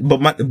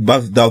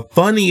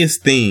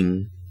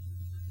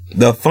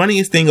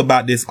thing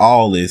about this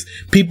all is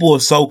people are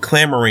so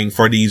clamoring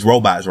for these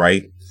robots,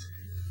 right?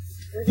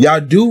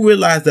 Y'all do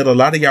realize that a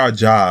lot of y'all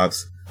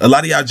jobs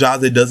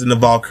that doesn't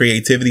involve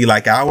creativity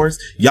like ours,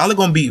 y'all are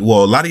going to be,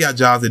 well, a lot of y'all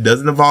jobs that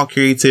doesn't involve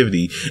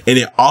creativity, and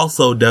it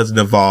also doesn't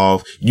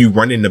involve you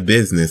running the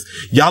business.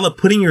 Y'all are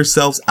putting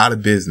yourselves out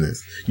of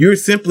business. You're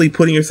simply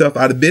putting yourself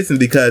out of business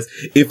because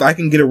if I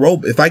can get a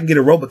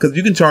robot, because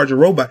you can charge a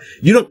robot,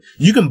 you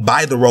can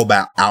buy the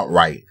robot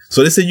outright.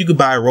 So they say you could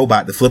buy a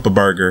robot to flip a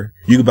burger.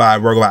 You could buy a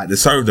robot to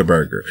serve the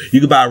burger. You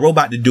could buy a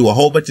robot to do a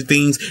whole bunch of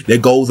things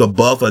that goes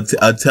above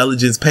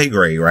intelligence pay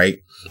grade,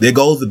 right? That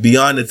goes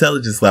beyond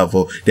intelligence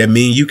level that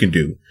me and you can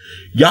do.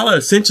 Y'all are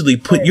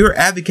essentially you're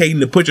advocating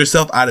to put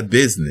yourself out of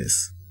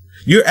business.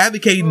 You're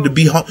advocating to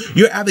be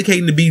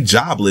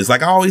jobless.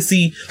 Like I always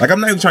see, like I'm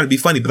not even trying to be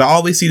funny, but I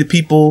always see the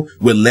people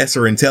with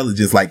lesser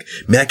intelligence like,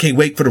 man, I can't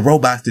wait for the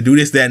robots to do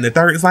this, that, and the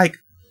third. It's like,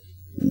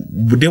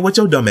 then what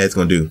your dumb ass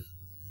gonna do?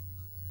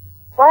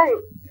 Right.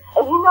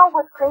 And you know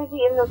what's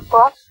crazy in this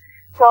book?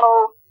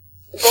 So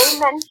they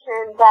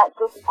mentioned that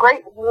this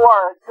great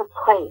war took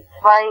place,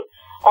 right?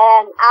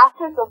 And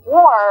after the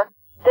war,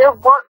 there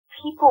weren't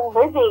people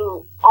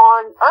living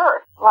on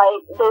Earth.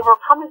 Like, they were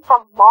coming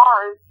from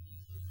Mars.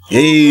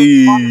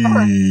 Hey. On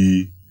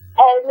Earth.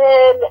 And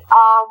then,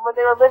 when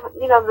they were living,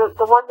 you know,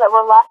 the ones that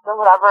were left or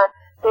whatever,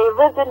 they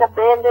lived in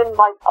abandoned,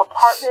 like,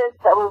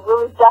 apartments that were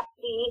really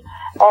dusty.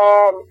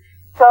 And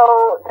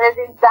so there's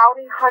these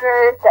bounty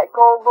hunters that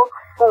go look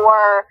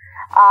for,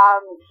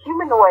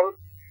 humanoids.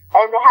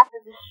 And they have to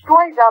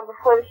destroy them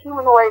before the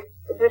humanoids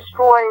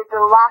destroy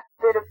the last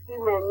bit of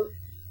humans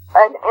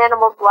and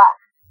animals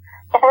left.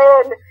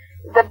 And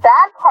the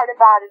bad part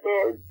about it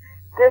is,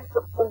 this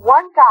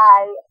one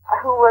guy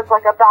who was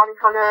like a bounty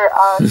hunter,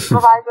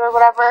 supervisor or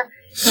whatever,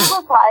 he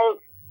was like,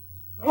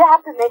 you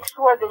have to make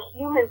sure the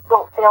humans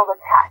don't fail the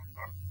test.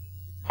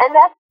 And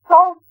that's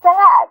so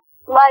sad.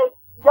 Like,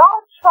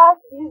 y'all trust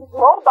these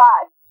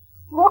robots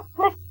more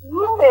than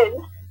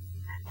humans.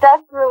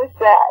 That's really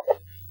sad.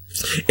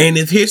 And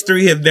if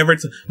history have never,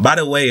 by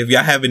the way, if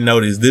y'all haven't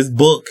noticed, this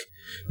book,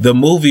 the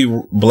movie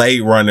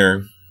Blade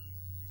Runner,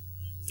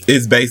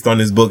 is based on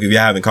this book. If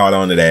y'all haven't caught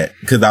on to that,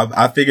 because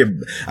I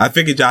figured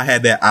y'all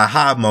had that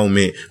aha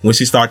moment when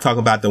she started talking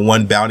about the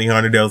one bounty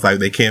hunter that was like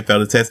they can't fail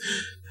the test.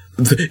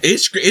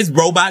 It's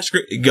robot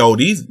script.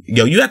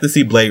 You have to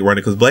see Blade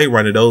Runner, because Blade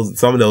Runner,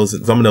 some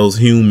of those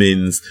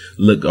humans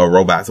look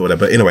robots or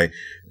whatever. But anyway,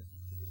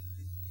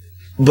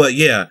 but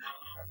yeah.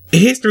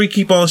 History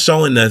keep on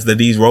showing us that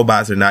these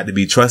robots are not to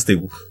be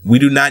trusted. We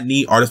do not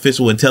need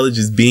artificial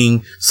intelligence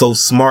being so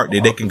smart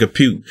that they can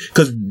compute.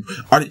 Because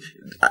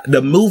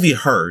the movie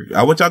Her,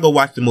 I want y'all to go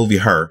watch the movie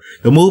Her.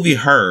 The movie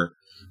Her,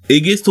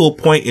 it gets to a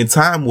point in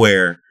time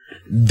where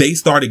they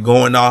started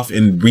going off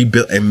and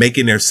rebuild and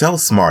making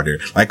themselves smarter.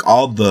 Like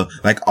all the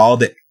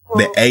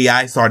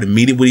AI started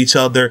meeting with each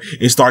other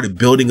and started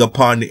building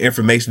upon the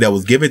information that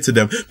was given to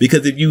them.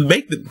 Because if you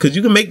because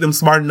you can make them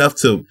smart enough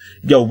to,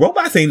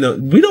 robots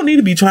we don't need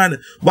to be trying to,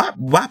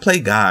 why play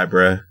God,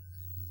 bruh?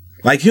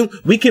 Like,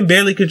 we can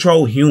barely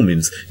control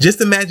humans. Just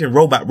imagine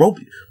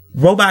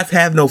robots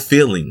have no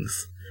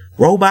feelings.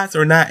 Robots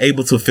are not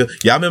able to feel.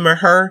 Y'all remember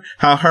Her?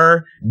 How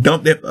Her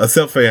dumped it,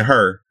 except for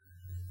Her.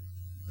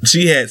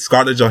 She had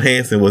Scarlett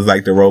Johansson was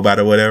like the robot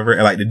or whatever,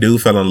 and like the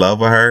dude fell in love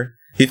with her.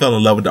 He fell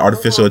in love with the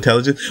artificial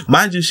intelligence.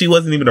 Mind you, she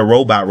wasn't even a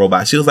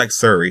robot. She was like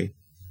Suri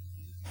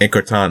and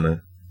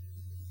Cortana.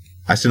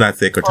 I should not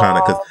say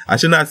Cortana because I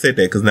should not say that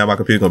because now my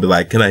computer's gonna be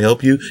like, "Can I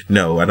help you?"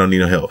 No, I don't need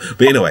no help.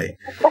 But anyway,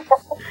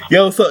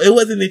 so it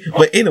wasn't.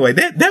 But anyway,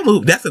 that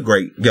movie, that's a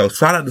great.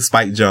 Shout out to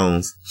Spike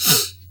Jonze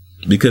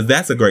because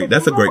that's a great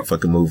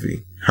fucking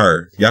movie.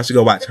 Her, y'all should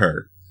go watch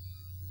Her.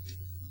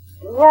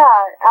 Yeah,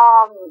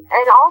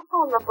 and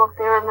also in the book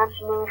they were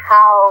mentioning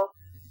how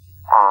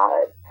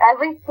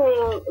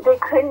everything, they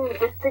couldn't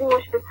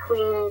distinguish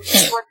between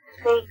what's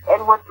fake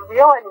and what's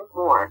real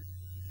anymore.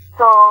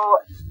 So,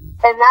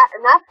 and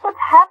that's what's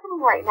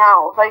happening right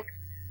now. Like,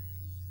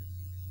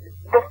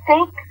 the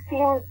fake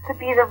seems to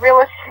be the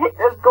realest shit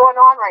that's going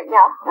on right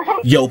now.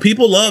 Yo,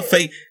 people love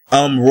fake.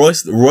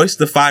 Royce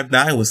the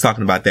 5'9" was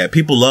talking about that.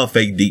 People love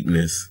fake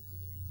deepness.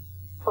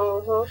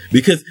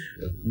 Because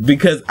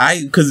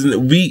I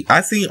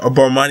seen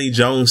Bormani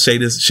Jones share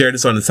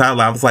this on the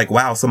timeline. I was like,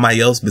 wow,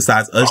 somebody else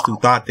besides us two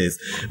thought this.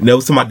 And there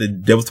was somebody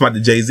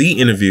the Jay-Z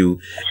interview.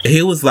 And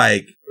he was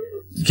like,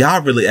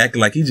 y'all really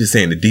acting like he's just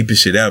saying the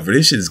deepest shit ever.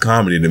 This shit is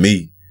comedy to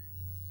me.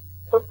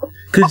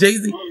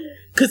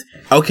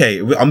 Okay,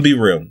 I'm gonna be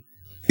real.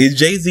 Is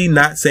Jay-Z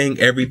not saying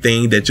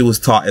everything that you was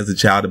taught as a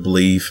child to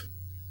believe?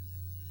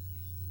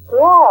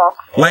 Yeah.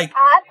 Like,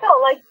 I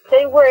felt like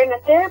they were in a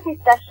therapy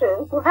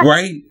session.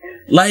 Right?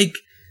 Like,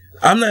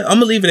 I'm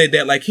gonna leave it at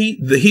that. Like he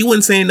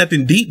wasn't saying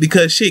nothing deep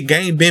because shit,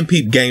 game been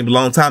peep game a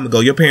long time ago.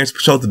 Your parents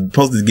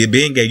supposed to get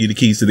Ben gave you the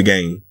keys to the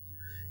game.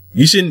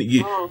 You shouldn't.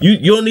 You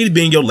don't need to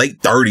be in your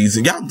late 30s.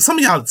 And y'all, some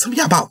of y'all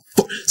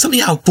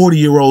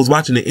 40-year-olds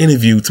watching the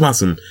interview. To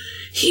some,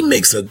 he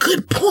makes a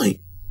good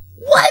point.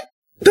 What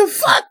the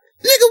fuck,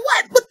 nigga?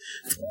 What?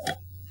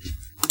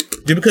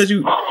 Just because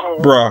you,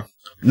 bruh.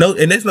 No,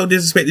 and that's no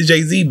disrespect to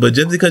Jay-Z, but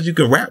just because you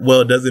can rap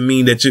well doesn't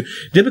mean that you're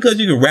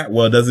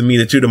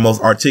the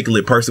most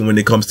articulate person when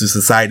it comes to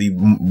society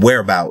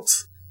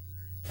whereabouts.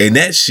 And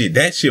that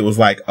shit was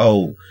like,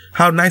 oh,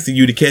 how nice of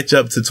you to catch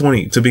up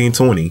to being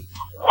 20.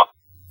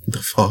 The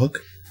fuck?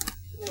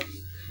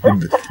 But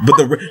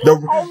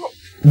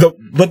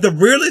the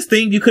realest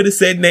thing you could have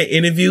said in that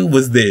interview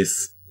was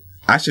this: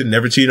 I should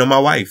never cheat on my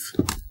wife.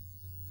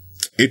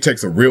 It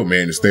takes a real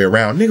man to stay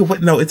around, nigga.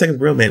 What? No, it takes a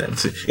real man.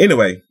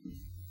 Anyway.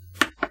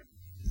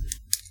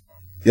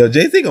 Yo,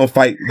 Jay-Z gonna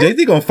fight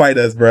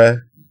us,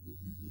 bruh.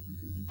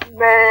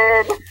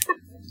 Man.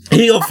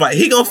 He gonna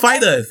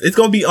fight us. It's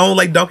gonna be on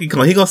like Donkey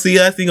Kong. He gonna see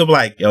us, he gonna be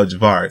like, yo,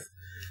 Javaris,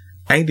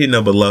 I ain't did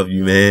nothing but love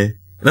you, man.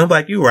 And I'm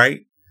like, you right.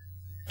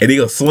 And he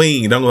gonna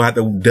swing, and I'm gonna have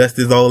to dust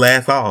his old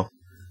ass off.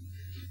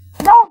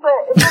 No, but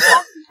that's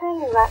the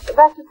thing.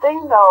 That's the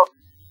thing, though.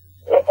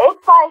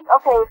 It's like,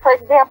 okay, for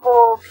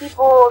example,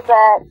 people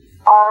that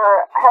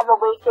have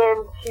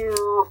awakened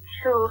to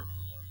truth,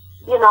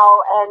 you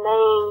know, and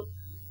they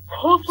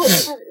use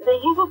it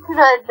to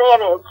their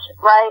advantage,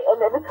 right?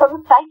 And they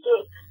become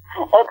psychic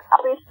and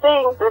all these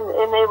things,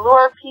 and they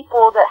lure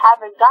people that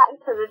haven't gotten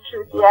to the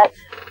truth yet,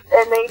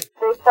 and they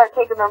start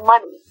taking their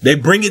money. They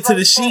bring it to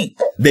the sheep.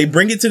 They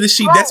bring it to the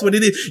sheep. Right. That's what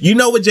it is. You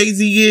know what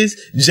Jay-Z is?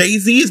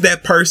 Jay-Z is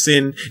that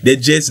person that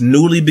just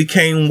newly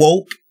became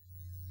woke.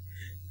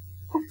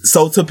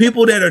 So to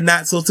people that are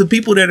not,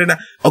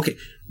 okay,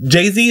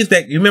 Jay-Z is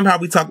that, you remember how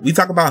we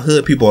talk about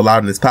hood people a lot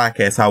in this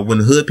podcast, how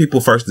when hood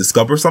people first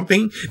discover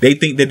something, they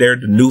think that they're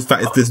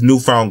it's this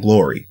newfound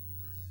glory.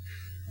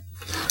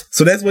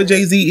 So that's what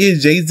Jay-Z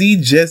is.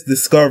 Jay-Z just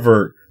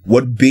discovered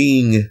what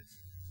being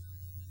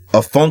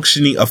a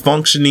functioning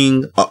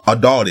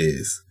adult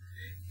is.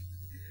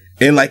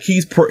 And like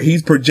he's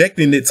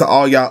projecting it to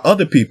all y'all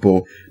other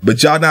people,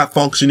 but y'all not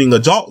functioning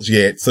adults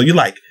yet. So you're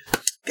like,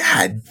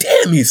 God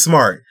damn, he's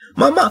smart.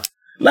 My mom,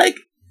 like,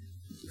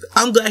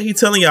 I'm glad he's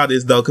telling y'all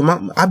this though, cause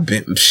my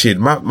parents,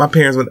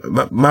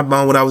 my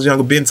mom when I was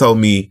younger, Ben told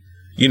me,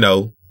 you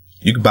know,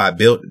 you can buy a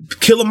build.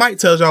 Killer Mike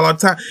tells y'all all the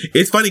time.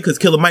 It's funny cause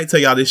Killer Mike tell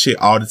y'all this shit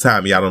all the time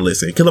and y'all don't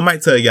listen. Killer Mike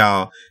tell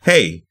y'all,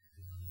 hey,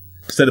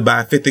 instead of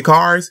buying 50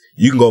 cars,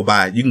 you can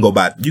buy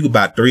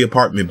 3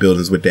 apartment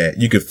buildings with that.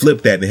 You can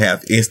flip that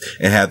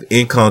and have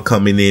income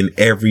coming in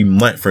every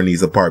month from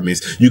these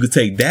apartments. You could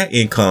take that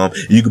income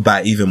and you could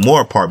buy even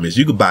more apartments.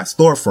 You could buy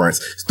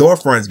storefronts.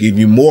 Storefronts give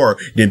you more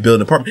than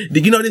building apartments.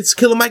 You know, this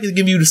Killer Mike is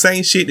giving you the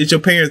same shit that your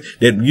parents,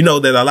 that you know,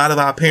 that a lot of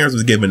our parents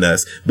was giving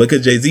us.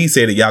 Because Jay-Z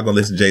said that y'all gonna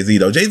listen to Jay-Z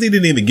though. Jay-Z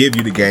didn't even give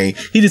you the game.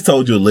 He just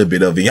told you a little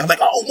bit of it. Y'all like,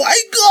 oh my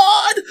God.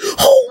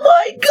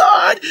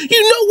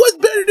 You know what's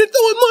better than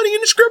throwing money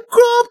in the strip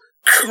club?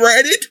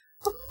 Credit.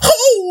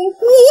 Oh,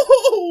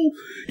 whoa,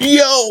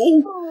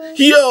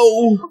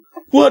 yo,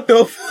 what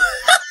the?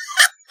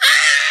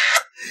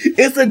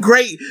 It's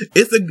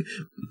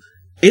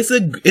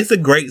a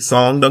great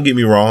song. Don't get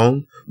me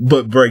wrong,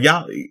 but bro,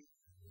 y'all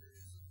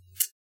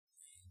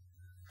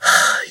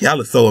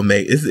are so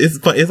amazed.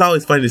 It's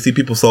always funny to see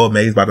people so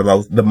amazed by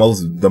the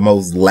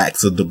most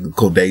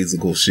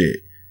lackadaisical shit.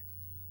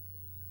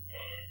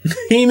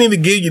 He didn't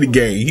even give you the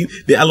game.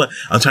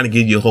 I'm trying to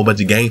give you a whole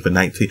bunch of game for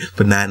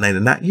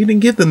 $9.99. You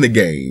didn't give them the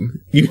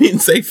game. You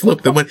didn't say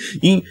flip the money.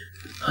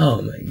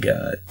 Oh my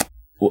God.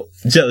 Well,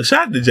 Joe,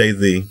 shout out to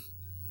Jay-Z.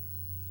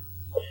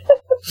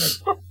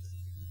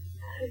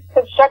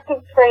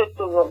 Constructive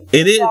criticism.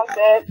 It is.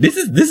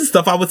 This is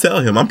stuff I would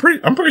tell him. I'm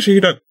pretty sure he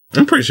done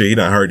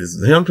heard this.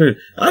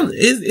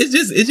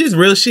 It's just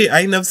real shit. I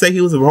ain't never say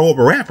he was a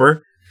horrible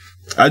rapper.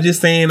 I'm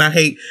just saying I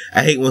hate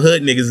when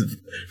hood niggas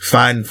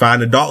find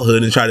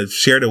adulthood and try to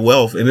share the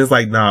wealth, and it's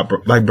like, nah,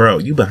 bro,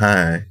 you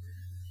behind.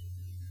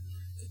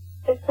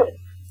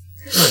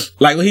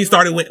 Like when he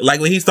started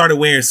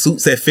wearing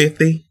suits at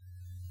 50.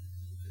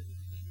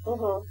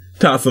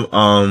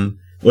 Some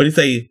what do you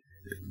say?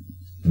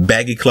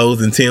 Baggy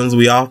clothes and Timbs,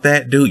 we off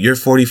that? Dude, you're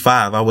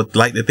 45. I would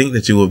like to think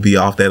that you would be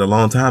off that a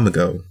long time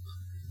ago.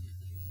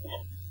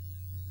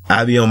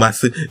 I be on my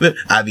suit. We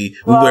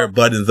wear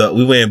buttons up.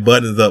 We wearing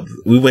buttons up.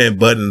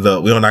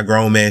 We on our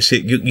grown man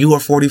shit. You are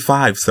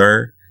 45,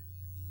 sir.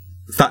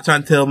 Stop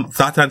trying to tell us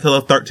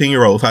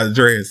 13-year-olds how to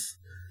dress.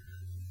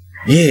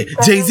 Yeah,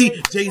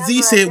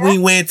 Jay-Z said we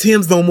ain't wearing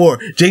Timbs no more.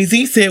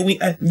 Jay-Z said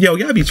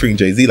y'all be treating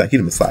Jay-Z like he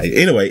the Messiah.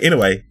 Anyway.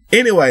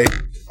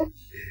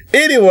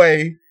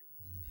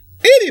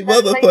 Any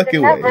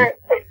motherfucking way.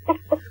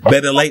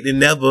 Better late than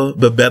never,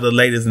 but better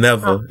late is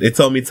never. They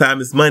told me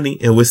time is money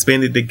and we'll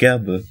spend it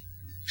together.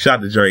 Shout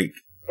out to Drake.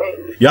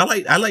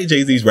 I like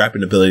Jay-Z's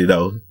rapping ability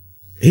though.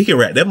 He can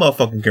rap. That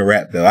motherfucker can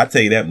rap though. I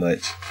tell you that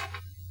much.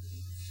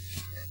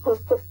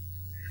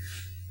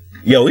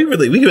 Yo, we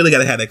really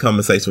gotta have that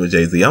conversation with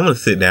Jay-Z. I'm gonna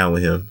sit down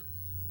with him.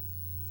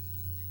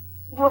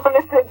 You want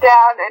to sit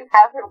down and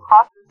have him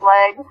cross his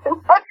legs?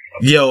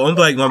 Yo, I'm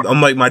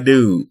like my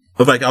dude.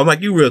 I'm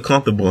like, you real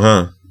comfortable,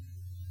 huh?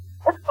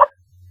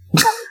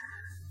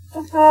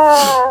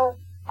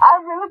 I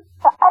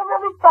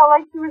really felt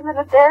like he was in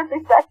a therapy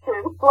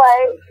session.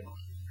 Like,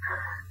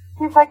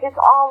 he's like, it's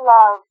all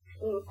love,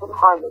 peace, and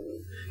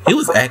harmony.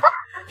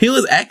 He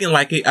was acting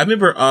like it. I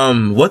remember,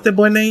 what's that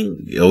boy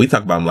name? Yo, we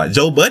talk about him like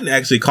Joe Budden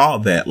actually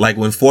called that. Like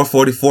when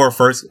 444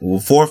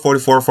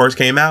 first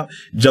came out,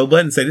 Joe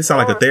Budden said it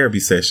sounded like a therapy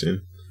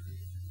session.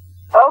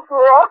 Oh, for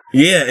real?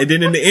 Yeah, and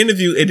then in the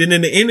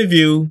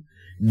interview,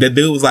 the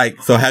dude was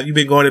like, so have you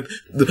been going to...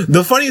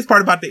 The funniest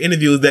part about the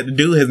interview is that the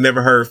dude has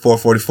never heard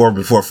 444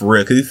 before for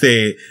real, because he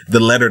said the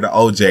letter to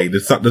OJ,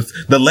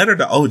 the letter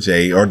to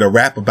OJ, or the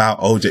rap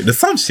about OJ,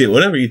 some shit,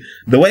 whatever.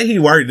 The way he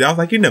worded it, I was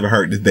like, you never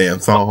heard this damn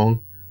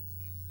song.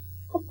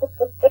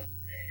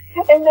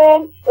 And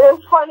then it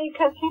was funny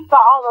because he saw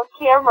all those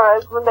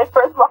cameras when they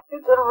first walked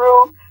into the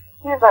room.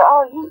 He was like,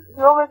 oh,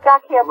 you always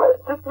got cameras.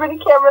 This many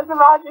cameras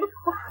around you.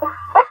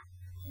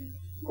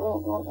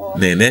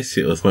 Man, that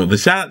shit was fun. But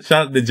shout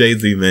out to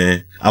Jay-Z,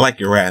 man. I like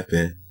your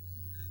rapping.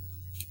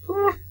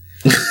 Why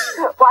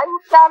you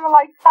sounding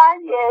like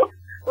Kanye?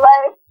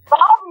 Like,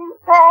 sorry,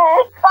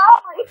 man,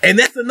 sorry. And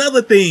that's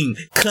another thing.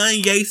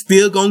 Kanye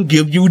still gonna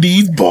give you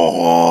these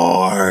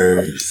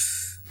bars.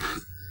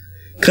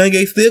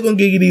 Kanye still gonna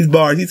give you these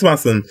bars. He's about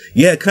some,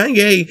 yeah,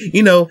 Kanye,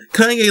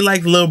 Kanye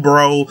like little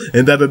bro,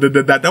 and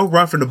da-da-da-da-da. Don't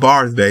run from the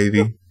bars,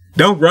 baby.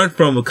 Don't run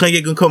from him.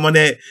 Kanye gonna come on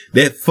that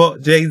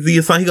fuck Jay-Z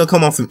or something. He gonna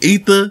come on some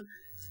ether.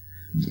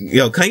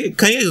 Yo, Kanye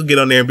gonna get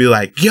on there and be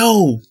like,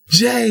 yo,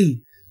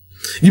 Jay,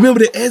 you remember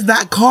the S.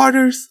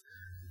 Carters?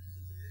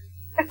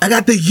 I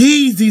got the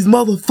Yeezys,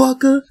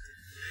 motherfucker.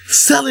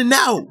 Selling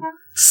out.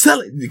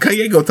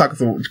 Kanye gonna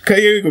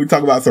be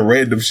talking about some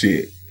random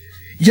shit.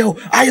 Yo,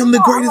 I am the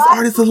greatest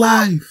artist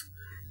alive.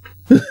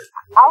 I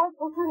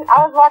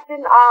was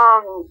watching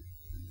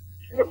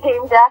the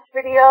Team Dash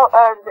video,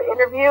 the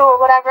interview or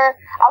whatever.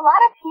 A lot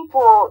of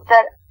people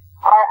that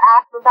are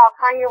asked about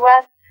Kanye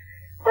West,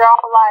 they're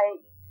all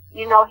like,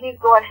 he's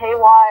going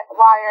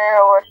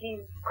haywire or he's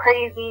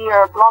crazy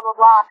or blah blah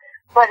blah.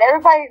 But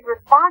everybody's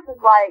response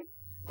is like,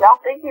 y'all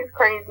think he's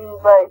crazy,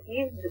 but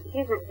he's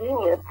a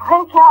genius.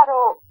 Like,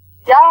 y'all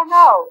don't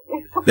know.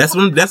 That's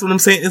what I'm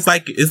saying. It's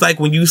like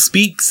when you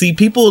speak, see,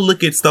 people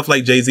look at stuff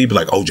like Jay-Z, be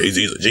like, oh,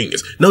 Jay-Z's a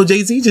genius. No,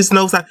 Jay-Z just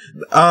knows how.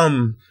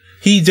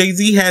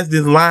 Jay-Z has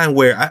this line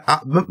where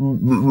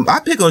I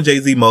pick on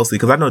Jay-Z mostly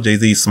because I know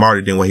Jay-Z is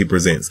smarter than what he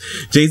presents.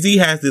 Jay-Z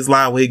has this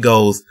line where he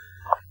goes,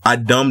 I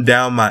dumbed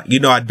down my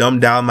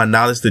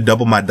knowledge to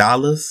double my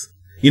dollars.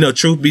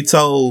 Truth be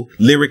told,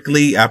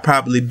 lyrically, I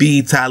probably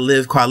be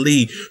Talib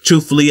Kweli.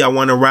 Truthfully, I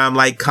want to rhyme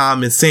like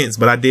common sense,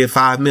 but I did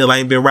 5 mil. I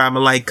ain't been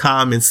rhyming like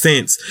common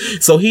sense.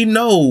 So he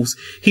knows,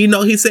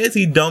 he says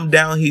he dumbed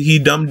down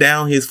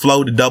his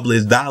flow to double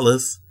his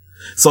dollars.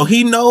 So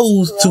he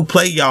knows to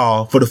play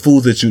y'all for the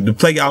fools to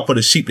play y'all for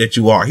the sheep that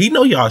you are. He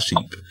know y'all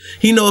sheep.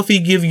 He know if he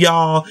give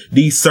y'all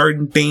these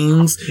certain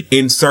things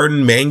in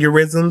certain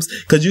mannerisms,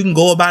 cause you can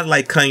go about it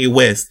like Kanye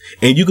West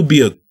and you could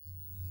be a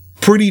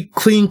pretty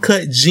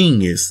clean-cut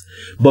genius,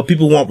 but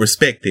people won't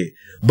respect it.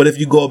 But if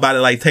you go about it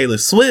like Taylor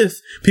Swift,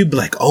 people be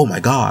like, oh my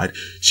God.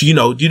 She,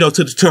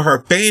 to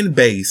her fan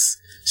base,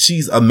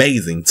 she's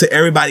amazing. To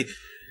everybody,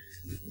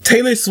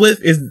 Taylor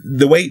Swift is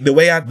the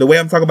way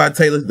I'm talking about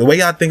Taylor, the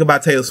way I think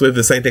about Taylor Swift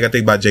is the same thing I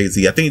think about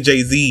Jay-Z. I think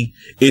Jay-Z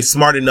is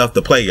smart enough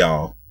to play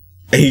y'all,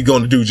 and he's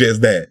going to do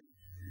just that.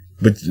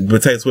 But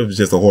Taylor Swift is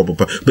just a horrible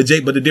person. But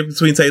the difference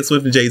between Taylor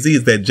Swift and Jay-Z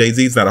is that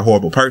Jay-Z's not a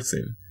horrible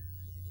person.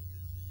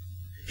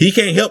 He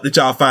can't help that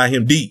y'all find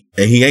him deep,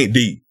 and he ain't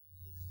deep.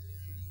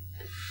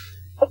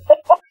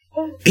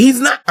 He's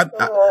not.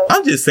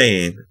 I'm just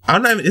saying.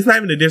 It's not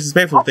even a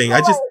disrespectful thing.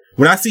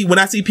 When I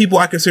see people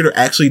I consider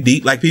actually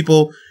deep, like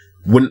people.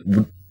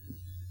 When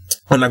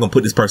I'm not gonna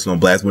put this person on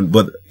blast,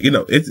 but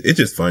it's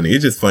just funny.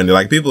 It's just funny.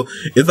 Like people,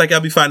 it's like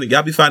y'all be finding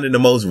the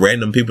most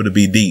random people to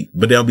be deep,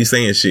 but they don't be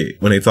saying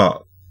shit when they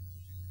talk.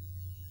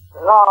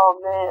 Oh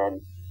man.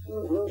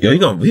 Yo, he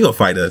gonna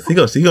fight us. I'm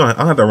gonna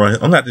have to run.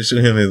 I'm gonna have to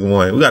shoot him as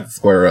one. We got to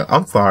square up.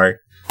 I'm sorry.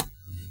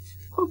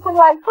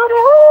 Like,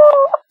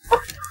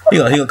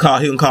 he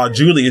gonna call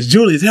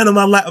Julius, handle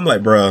my life. I'm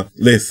like, bruh,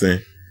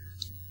 listen.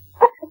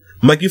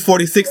 I'm like, you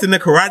 46 in the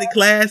karate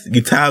class?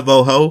 You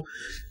Tavo ho.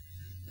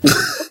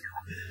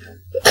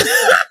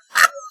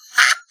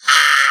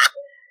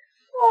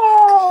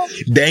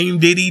 Dame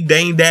Diddy,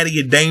 Dame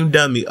Daddy, and Dame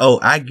Dummy. Oh,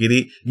 I get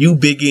it. You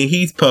biggie and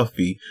he's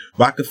puffy.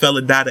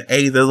 Rockefeller died of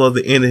AIDS. That was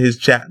the end of his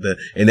chapter.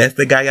 And that's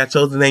the guy y'all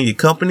chose to name your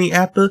company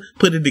after?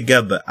 Put it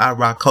together. I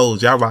rock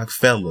hoes. Y'all rock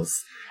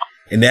fellas.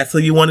 And that's who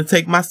you want to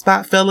take my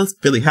spot, fellas?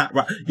 Philly Hot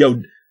Rock.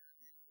 Yo,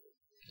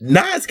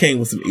 Nas came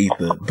with some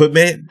ether. But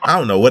man, I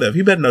don't know. Whatever.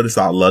 You better know this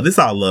all love. This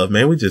all love,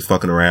 man. We just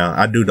fucking around.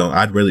 I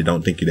really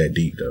don't think you're that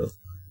deep, though.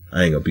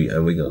 I ain't gonna be,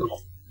 we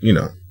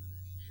gonna,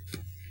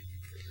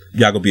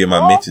 Y'all gonna be in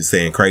my mention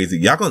saying crazy.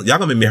 Y'all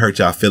gonna make me hurt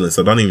y'all feelings.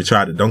 So don't even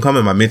try to. Don't come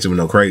in my mention with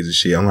no crazy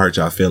shit. I'm gonna hurt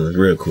y'all feelings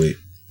real quick.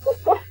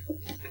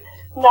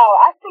 No,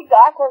 I think the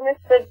awkward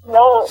misfits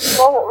know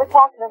what we're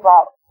talking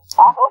about.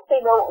 I hope they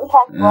know what we're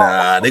talking about.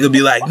 Nah, they gonna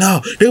be like, no.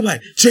 They'll be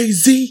like,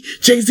 Jay-Z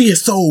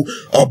has sold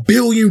 1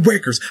 billion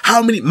records.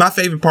 How many? My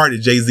favorite part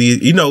of Jay-Z,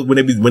 you know, when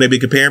they be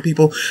comparing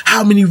people,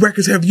 how many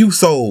records have you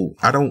sold?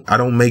 I don't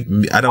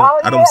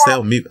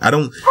sell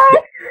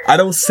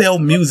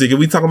music. If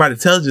we talk about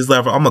intelligence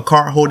level, I'm a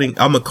card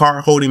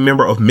holding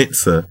member of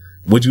Mensa.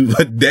 Would you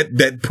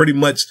that pretty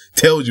much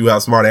tells you how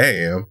smart I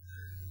am.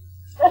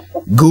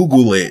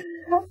 Google it.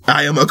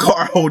 I am a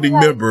card holding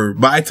member.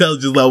 My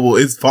intelligence level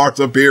is far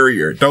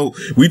superior.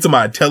 We talk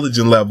about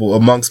intelligence level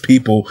amongst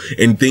people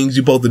and things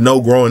you're supposed to know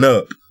growing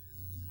up.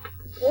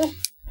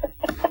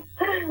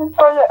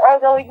 or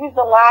they'll use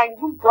the line,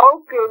 "You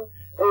broken.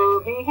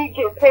 He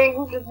get paid.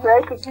 You just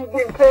mad because he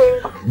get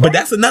paid." But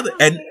that's another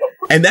and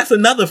that's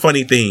another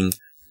funny thing.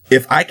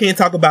 If I can't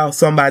talk about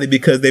somebody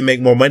because they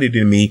make more money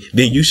than me,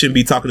 then you shouldn't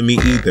be talking to me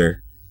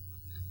either.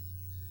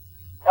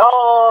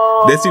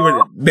 Oh,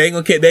 they ain't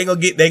gonna catch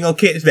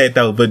that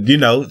though. But you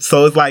know,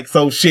 so it's like,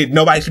 so shit.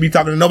 Nobody should be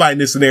talking to nobody in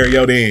this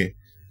scenario. Then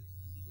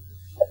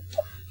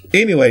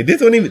anyway,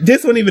 this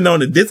one even on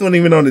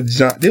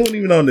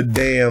the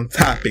damn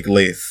topic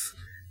list.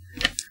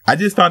 I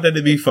just thought that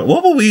to be fun.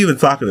 What were we even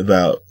talking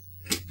about?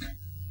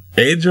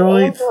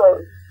 Androids?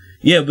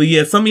 Yeah, but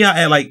yeah, some of y'all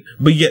act like,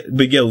 but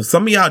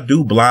some of y'all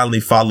do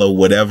blindly follow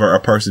whatever a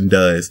person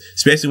does,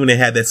 especially when they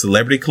have that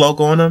celebrity cloak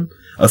on them.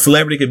 A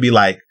celebrity could be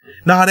like,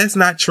 "No, that's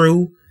not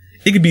true."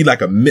 It could be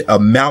like a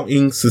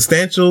mounting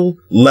substantial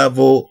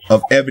level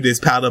of evidence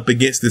piled up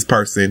against this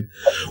person.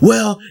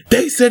 Well,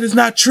 they said it's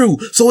not true,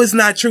 so it's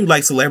not true.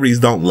 Like, celebrities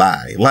don't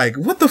lie. Like,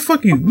 what the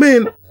fuck, you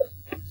man?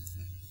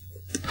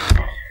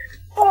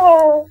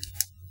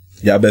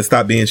 Y'all better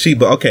stop being sheep.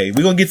 But okay,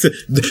 we're gonna get to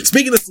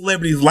speaking of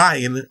celebrities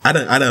lying. I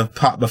done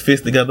popped my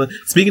fist together.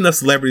 Speaking of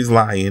celebrities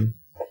lying,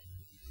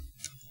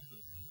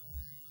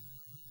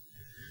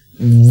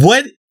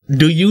 what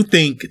do you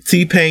think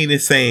T-Pain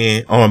is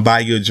saying on Buy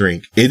You a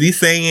Drink? Is he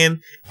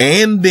saying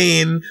and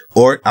then,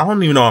 or I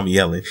don't even know I'm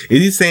yelling.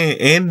 Is he saying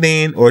and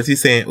then, or is he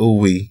saying ooh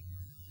wee?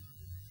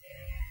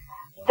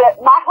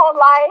 My whole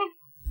life,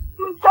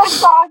 since that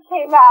song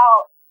came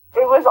out,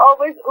 it was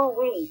always ooh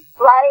wee,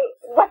 right?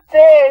 But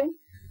then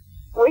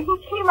when he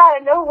came out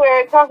of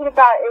nowhere talking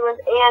about it was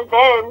and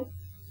then,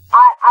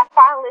 I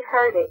finally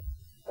heard it.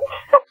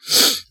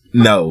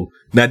 No.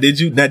 Now did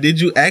you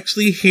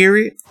actually hear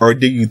it, or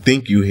do you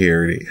think you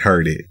heard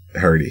it?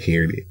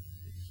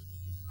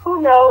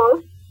 Who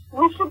knows?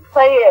 We should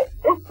play it.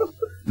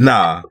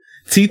 Nah.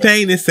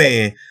 T-Pain is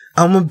saying,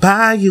 "I'ma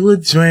buy you a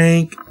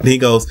drink." Then he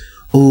goes,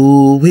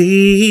 "Ooh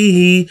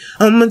wee,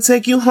 I'ma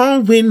take you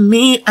home with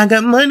me. I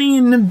got money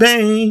in the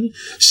bank.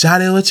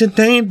 Shawty, what you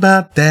think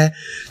about that?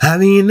 I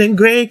be in the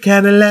gray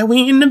Cadillac,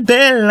 we in the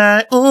bed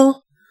like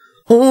ooh,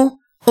 ooh,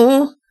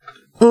 ooh,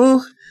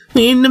 ooh.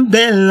 We in the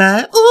bed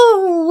like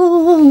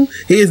ooh."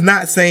 He is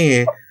not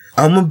saying,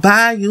 "I'ma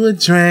buy you a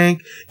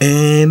drink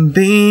and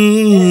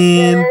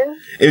then."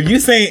 If you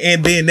saying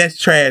and then, that's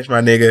trash, my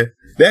nigga.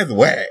 That's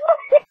whack.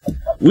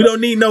 We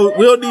don't need no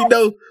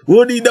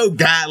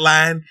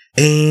guideline.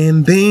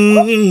 And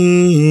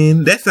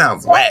then that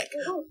sounds whack.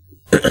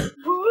 Do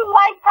you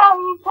like how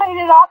you played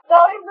it off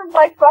though? He was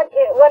like, "Fuck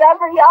it,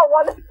 whatever y'all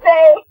want to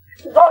say.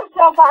 Go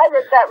show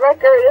pirate that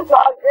record. It's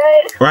all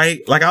good."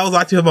 Right? Like, I was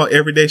watching about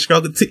Everyday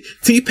Struggle.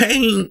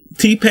 T-Pain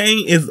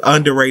is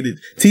underrated.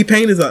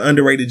 T-Pain is an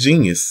underrated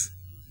genius.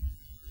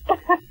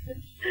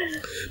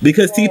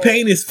 Because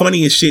T-Pain is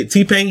funny as shit.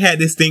 T-Pain had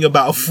this thing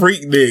about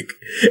Freaknik,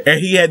 and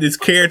he had this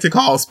character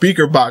called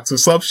Speaker Box or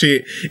some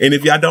shit. And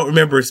if y'all don't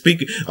remember,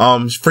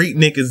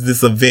 Freaknik is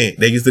this event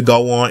they used to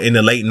go on in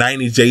the late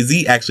 90s.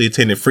 Jay-Z actually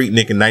attended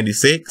Freaknik in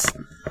 96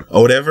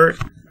 or whatever.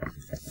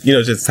 You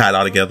know, just tied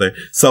all together.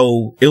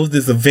 So it was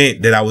this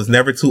event that I was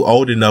never too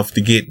old enough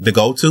to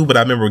go to, but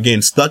I remember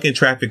getting stuck in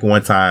traffic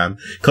one time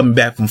coming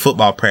back from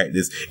football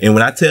practice. And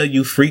when I tell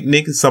you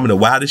Freaknik is some of the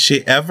wildest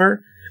shit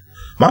ever,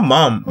 my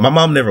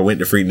mom never went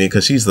to Freaknik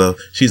because she's a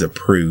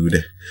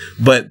prude.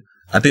 But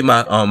I think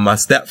my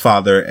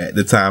stepfather at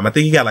the time, I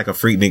think he got like a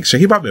Freaknik shirt.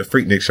 He brought me a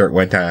Freaknik shirt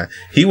one time.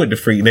 He went to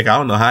Freaknik. I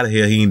don't know how the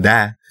hell he didn't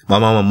die. My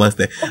mama must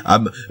have.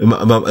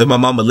 If my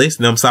mama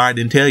listening, I'm sorry I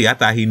didn't tell you. I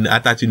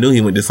thought you knew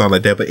he went to something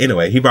like that. But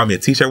anyway, he brought me a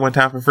t-shirt one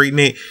time for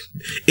Freaknik.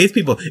 It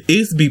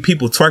used to be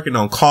people twerking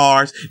on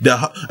cars.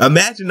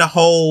 Imagine the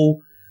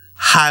whole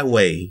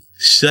highway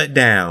shut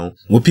down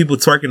with people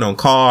twerking on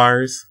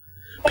cars.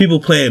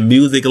 People playing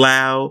music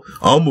loud.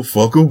 I'm a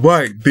fucking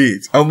white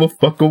bitch. I'm a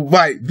fucking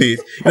white bitch.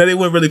 You know, they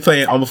weren't really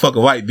playing I'm a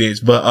fucking white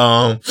bitch, but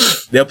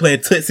they're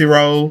playing Tootsie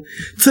Roll.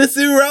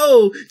 Tootsie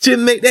Roll. Just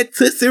make that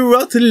Tootsie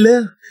Roll to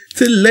left.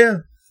 To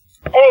left.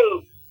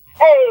 Hey.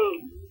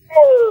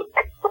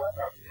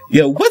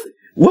 Yo, what's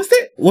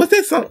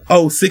that song?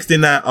 Oh,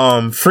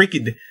 69.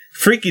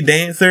 Freaky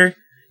Dancer.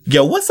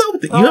 Yo, what's up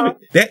with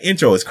that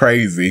intro is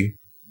crazy.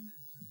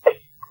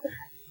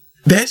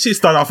 That shit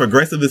start off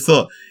aggressive as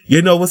fuck.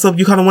 You know what's up?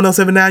 You calling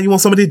 1079? You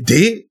want somebody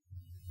dead?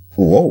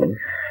 Whoa.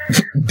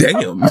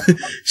 Damn.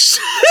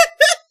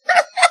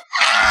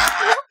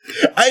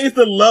 I used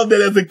to love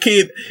that as a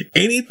kid.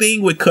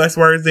 Anything with cuss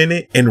words in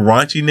it and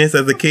raunchiness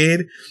as a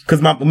kid.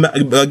 Cause my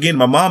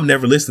mom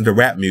never listened to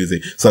rap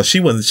music. So she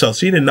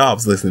didn't know I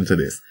was listening to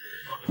this.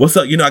 What's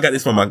up? You know, I got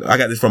this from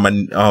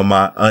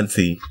my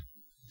auntie.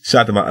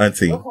 Shout out to my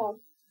auntie.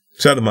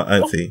 Shout out to my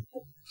auntie.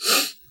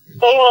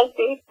 Hey,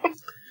 auntie.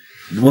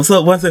 What's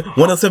up? What's it?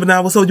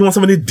 1079. What's up? You want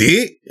somebody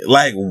dead?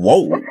 Like,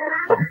 whoa.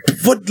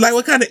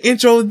 What kind of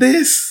intro is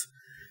this?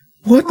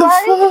 What the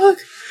fuck?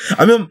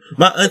 I mean,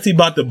 my auntie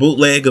bought the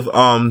bootleg of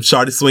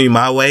Shawty Swing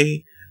My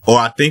Way. Or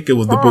I think it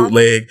was the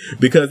bootleg.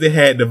 Because it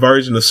had the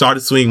version of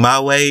Shawty Swing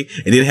My Way.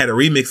 And it had a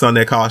remix on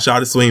there called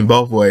Shawty Swing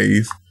Both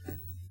Ways.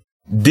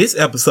 This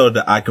episode of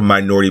the Icon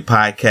Minority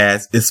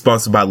Podcast is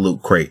sponsored by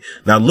Loot Crate.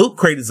 Now, Loot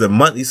Crate is a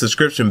monthly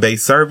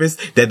subscription-based service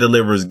that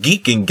delivers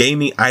geek and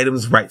gaming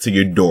items right to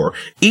your door.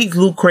 Each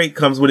Loot Crate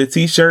comes with a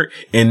t-shirt,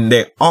 and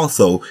they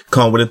also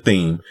come with a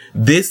theme.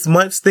 This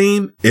month's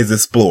theme is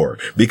Explore,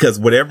 because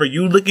whatever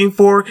you're looking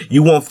for,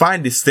 you won't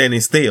find it standing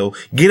still.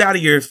 Get out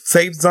of your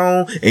safe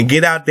zone and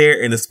get out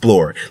there and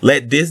explore.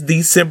 Let this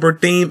December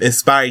theme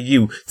inspire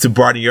you to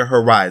broaden your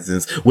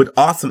horizons with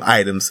awesome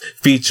items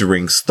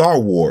featuring Star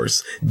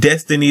Wars,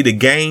 Destiny the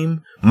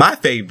Game, my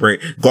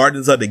favorite,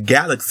 Guardians of the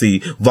Galaxy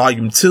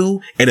Volume 2,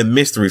 and a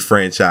mystery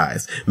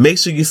franchise. Make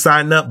sure you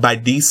sign up by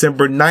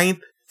December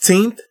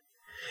 19th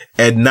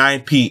at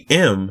 9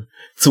 p.m.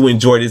 to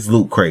enjoy this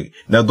Loot Crate.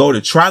 Now go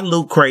to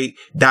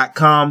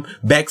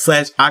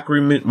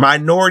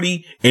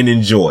trylootcrate.com/Minority and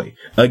enjoy.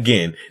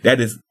 Again,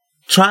 that is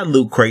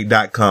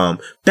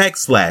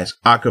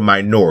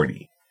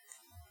trylootcrate.com/Minority.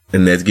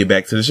 And let's get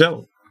back to the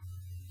show.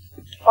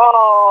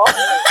 Oh.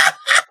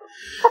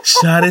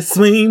 Shawty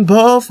swing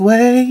both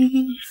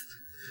ways.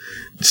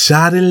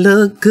 Shawty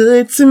look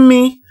good to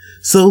me.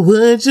 So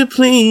would you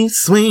please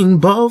swing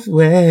both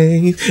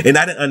ways? And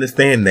I didn't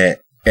understand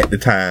that at the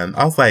time.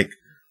 I was like,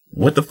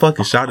 what the fuck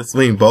is Shawty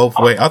swing both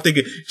ways? I'm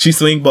thinking she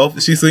swing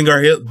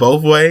her hips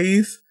both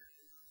ways.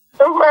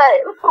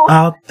 Right.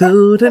 All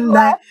through the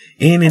night,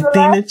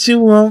 anything that you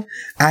want,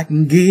 I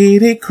can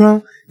get it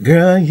crunk.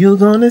 Girl, you're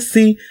gonna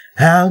see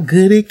how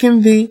good it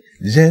can be.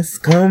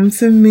 Just come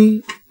to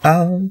me.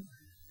 Oh.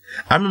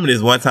 I remember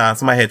this one time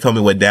somebody had told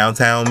me what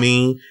downtown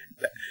mean.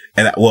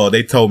 And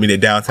they told me that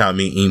downtown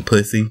mean eating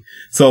pussy.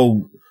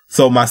 So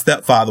my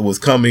stepfather was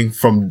coming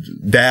from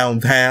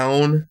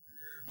downtown.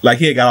 Like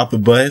he had got off the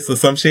bus or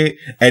some shit.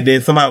 And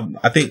then somebody in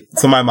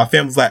my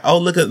family was like, oh,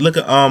 look at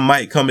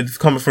Mike coming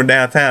from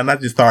downtown. And I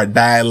just started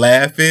dying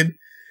laughing.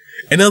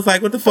 And I was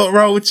like, what the fuck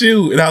wrong with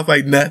you? And I was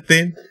like,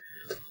 nothing.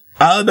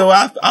 I don't know.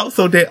 I was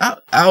so dead. I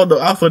don't know.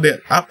 I was so dead.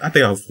 I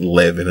think I was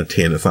 11 or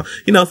 10 or something.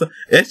 You know, so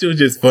that shit was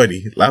just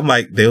funny. I'm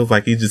like, they was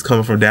like, he's just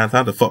coming from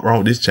downtown. The fuck wrong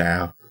with this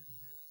child?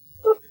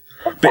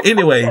 But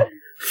anyway,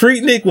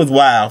 Freak Nick was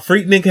wild.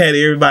 Freak Nick had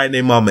everybody and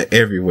their mama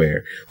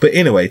everywhere. But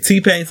anyway,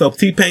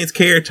 T-Pain's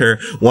character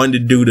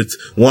wanted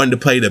to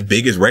play the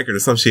biggest record or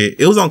some shit.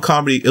 It was on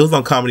Comedy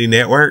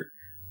Network.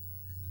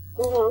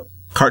 Mm-hmm.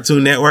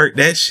 Cartoon Network.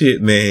 That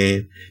shit,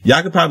 man.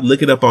 Y'all could probably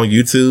look it up on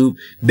YouTube.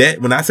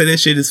 When I say that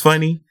shit is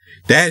funny,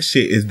 that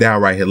shit is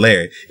downright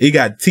hilarious. It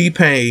got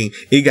T-Pain.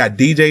 It got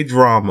DJ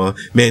Drama.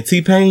 Man,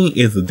 T-Pain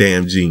is a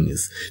damn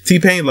genius.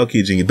 T-Pain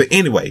low-key genius. But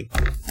anyway,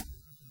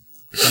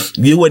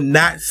 you were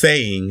not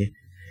saying,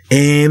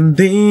 and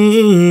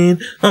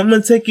then I'm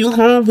gonna take you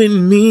home with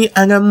me.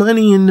 I got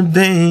money in the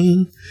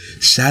bank.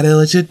 Shout out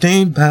what you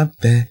think about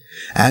that.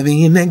 I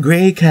be in that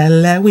gray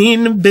Cadillac. We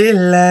in the bed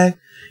like.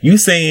 You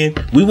saying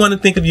we want to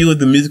think of you as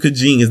the musical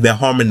genius that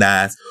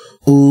harmonized.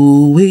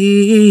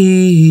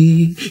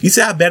 Ooh-wee. You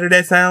see how better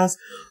that sounds?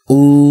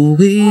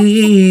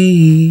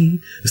 Ooh-wee.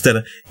 Instead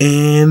of,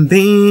 and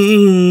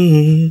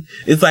then.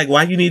 It's like,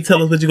 why you need to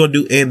tell us what you're going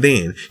to do and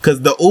then?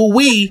 Because the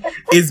ooh-wee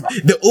is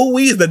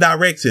the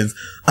directions.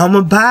 I'm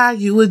going to buy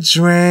you a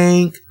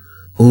drink.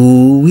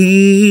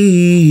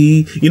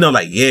 Ooh-wee. You know,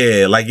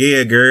 yeah,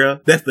 girl.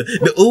 That's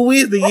the ooh-wee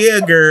is the yeah,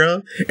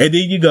 girl. And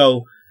then you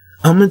go,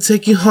 I'm gonna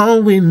take you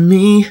home with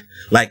me.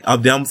 Like,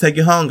 I'm gonna take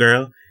you home,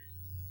 girl.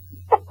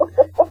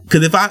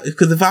 Cause if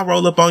I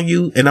roll up on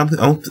you and I'm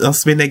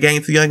spin that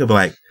game to you, I'm gonna be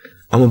like,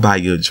 I'm gonna buy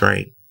you a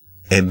drink.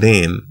 And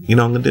then, you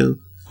know what I'm gonna do?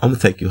 I'm gonna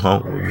take you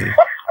home with me.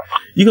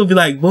 You're gonna be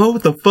like, boy,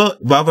 what the fuck?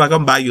 But I'm like, I'm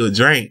gonna buy you a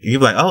drink. And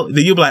you'll be like, oh,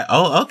 then you'll be like,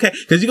 oh, okay.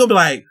 Cause you're gonna be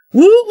like,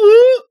 woo,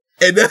 woo.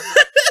 And then,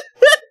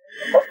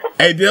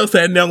 and they'll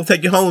say, I'm gonna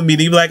take you home with me.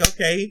 Then you'll be like,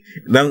 okay.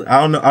 Now,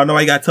 I don't know why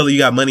you gotta tell her you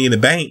got money in the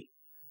bank.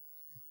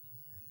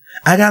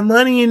 I got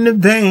money in the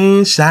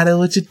bank. Shout out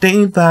what you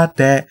think about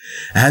that.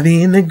 I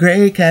be in the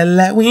gray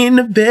Cadillac. We in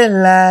the bed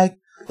like,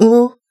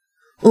 ooh,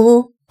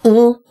 ooh,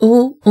 ooh,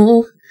 ooh,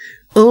 ooh,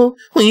 ooh.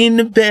 We in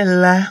the bed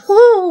like,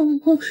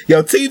 ooh.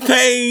 Yo,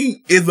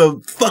 T-Pain is a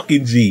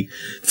fucking G.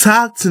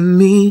 Talk to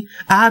me.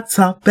 I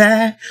talk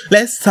back.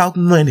 Let's talk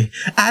money.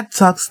 I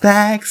talk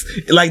stacks.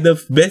 Like, the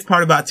best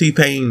part about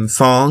T-Pain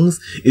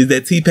songs is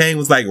that T-Pain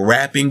was like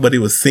rapping, but he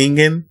was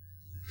singing.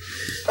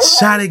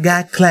 Shawty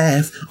got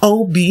class,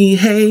 oh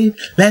behave,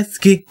 let's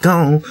get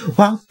gone,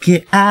 walk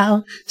it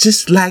out,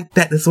 just like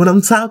that, that's what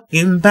I'm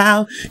talking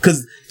about.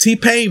 Cause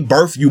T-Pain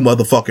birthed you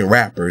motherfucking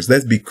rappers,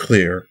 let's be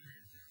clear.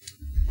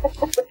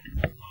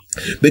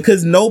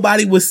 Because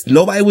nobody was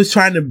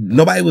trying to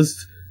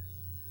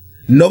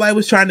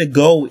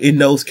go in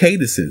those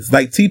cadences.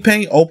 Like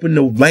T-Pain opened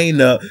the lane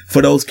up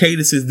for those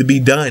cadences to be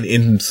done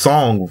in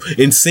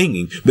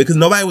singing, because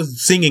nobody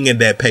was singing at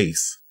that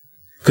pace.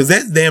 Cause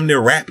that's damn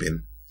near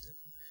rapping.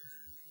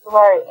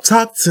 Right.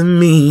 Talk to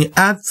me,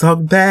 I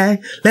talk back.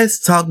 Let's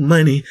talk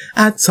money,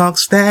 I talk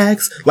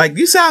stacks. Like,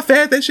 you see how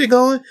fast that shit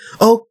going?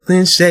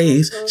 Oakland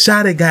shades,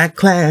 Shawty got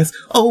class,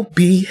 oh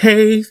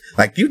behave.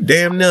 Like, you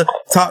damn near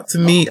talk to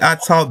me, I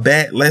talk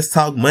back. Let's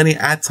talk money,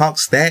 I talk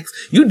stacks.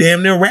 You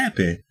damn near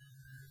rapping.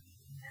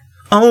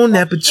 On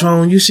that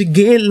Patron, you should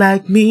get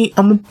like me.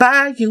 I'ma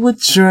buy you a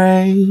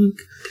drink.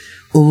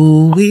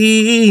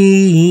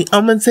 Ooh-wee,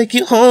 I'ma take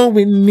you home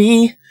with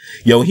me.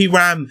 Yo, he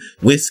rhymed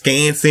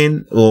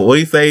Wisconsin, or what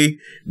do you say?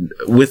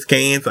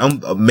 Wisconsin,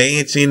 I'm a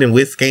mansion in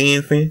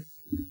Wisconsin.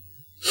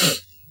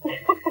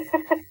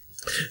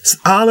 It's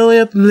all the way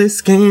up in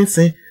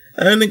Wisconsin.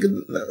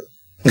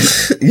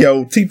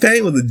 Yo,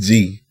 T-Pain was a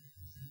G.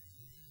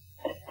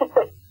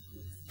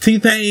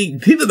 T-Pain,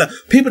 people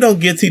don't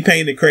give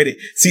T-Pain the credit.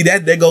 See,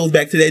 that goes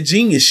back to that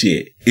genius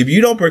shit. If you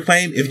don't,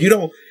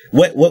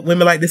 what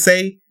women like to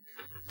say,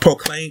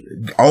 proclaim,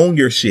 own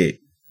your shit.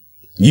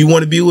 You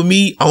want to be with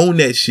me? Own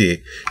that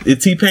shit.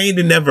 T-Pain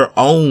did never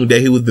own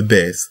that he was the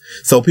best,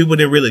 so people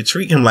didn't really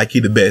treat him like he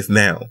the best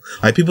now.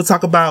 Like people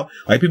talk about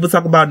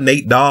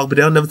Nate Dogg, but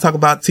they'll never talk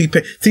about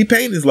T-Pain.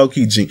 T-Pain is low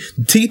key genius.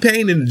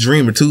 T-Pain and The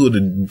Dream are two of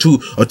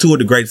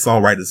the greatest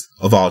songwriters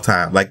of all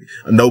time. Like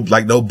no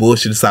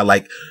bullshit aside.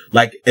 Like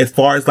as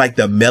far as like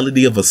the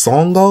melody of a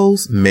song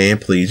goes, man,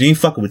 please, you ain't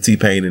fucking with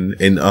T-Pain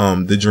and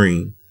The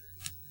Dream.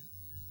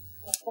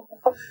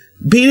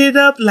 Beat it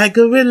up like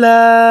a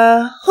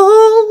gorilla.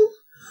 Oh.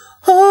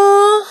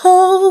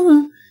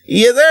 Oh,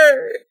 yes,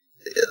 sir.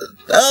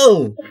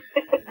 Oh,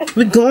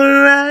 we're going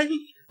right,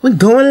 we're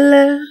going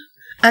left.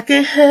 I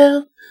can't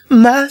help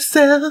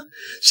myself.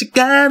 She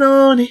got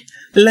on it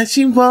like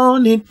she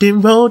wanted,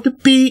 then rode the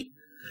beat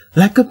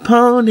like a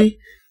pony.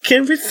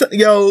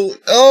 Yo,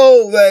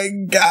 oh my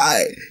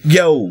God,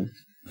 yo,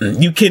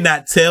 you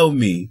cannot tell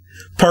me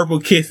Purple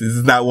Kisses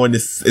is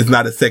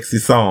not a sexy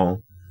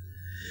song.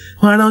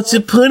 Why don't you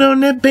put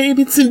on that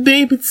baby T,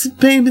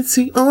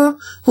 oh,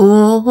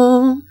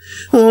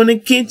 wanna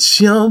get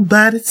your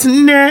body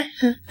tonight.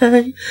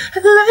 I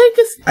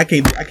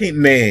can't,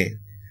 man.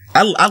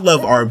 I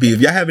love R&B.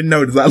 If y'all haven't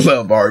noticed, I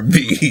love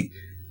R&B.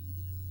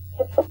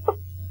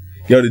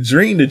 Yo, The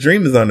Dream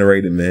is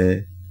underrated,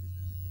 man.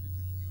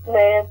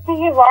 Man,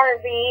 speaking of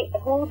R&B,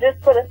 who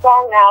just put a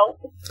song out?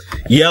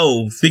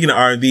 Yo, speaking of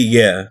R&B,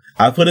 yeah,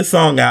 I put a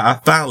song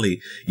out.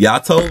 Y'all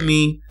told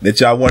me that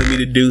y'all wanted me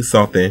to do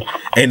something,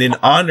 and in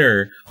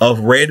honor of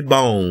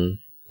Redbone,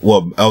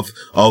 of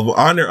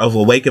honor of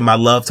Awaken My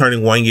Love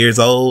turning 1 year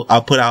old, I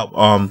put out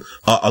a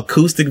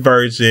acoustic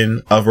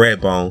version of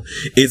Redbone.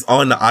 It's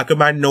on the Awkward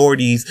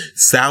Minorities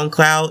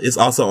SoundCloud. It's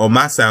also on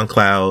my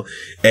SoundCloud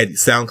at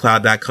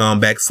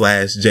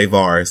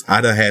soundcloud.com/JVars.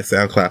 I done had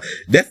SoundCloud.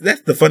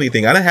 That's the funny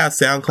thing. I done have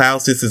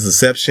SoundCloud since its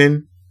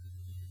inception.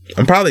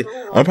 I'm probably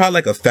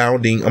like a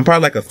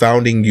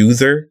founding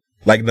user,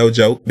 like no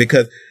joke,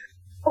 because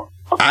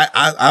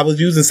I was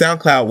using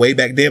SoundCloud way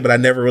back then, but I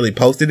never really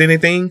posted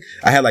anything.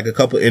 I had like a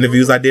couple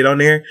interviews I did on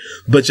there,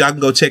 but y'all can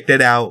go check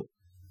that out.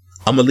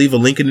 I'm gonna leave a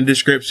link in the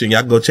description.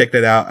 Y'all can go check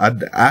that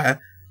out.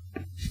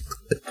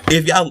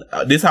 If y'all,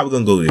 this is how we're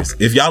gonna go this.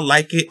 If y'all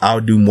like it, I'll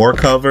do more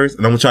covers,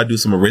 and I'm gonna try to do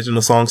some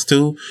original songs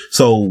too.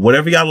 So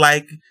whatever y'all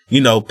like,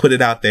 put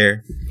it out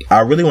there. I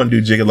really want to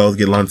do Gigolos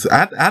Get Lonely too.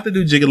 I have to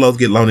do Gigolos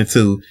Get Lonely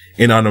too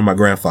in honor of my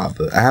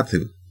grandfather. I have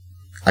to.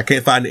 I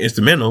can't find the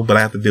instrumental, but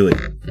I have to do it.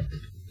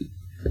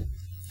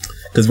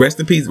 Cause rest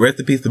in peace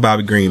to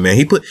Bobby Green, man.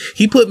 He put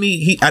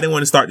me, I didn't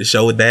want to start the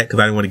show with that cause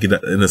I didn't want to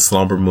get in a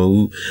slumber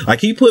mood.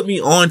 Like he put me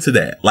on to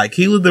that. Like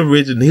he was the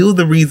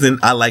reason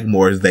I like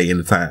Morris Day in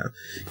the Time.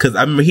 Cause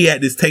I remember he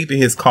had this tape in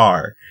his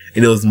car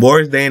and it was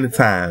Morris Day in the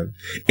Time.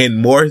 And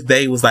Morris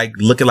Day was like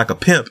looking like a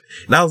pimp.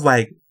 And I was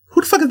like,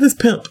 who the fuck is this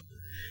pimp?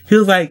 He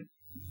was like,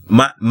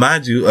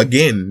 mind you,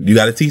 again, you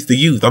gotta teach the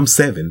youth. I'm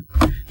 7.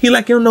 He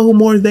like, you don't know who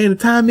Morris Day in the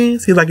Time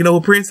is? He's like, you know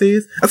who Prince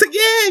is? I was like,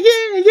 yeah.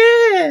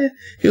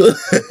 He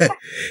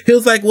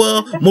was like,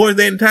 well, Morris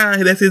Day in the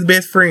Time, that's his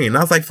best friend.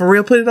 I was like, for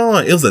real, put it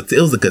on. It was a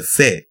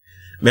cassette.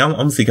 Man,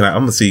 I'm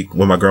gonna see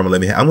when my grandma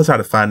let me have. I'm gonna try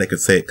to find that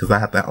cassette because I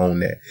have to own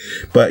that.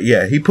 But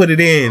yeah, he put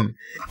it in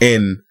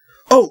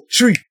Oak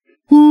Tree.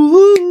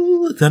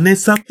 Ooh, done it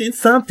something.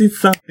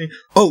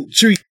 Oak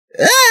Tree.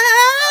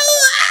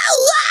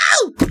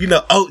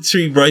 Oak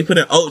Tree, bro. He put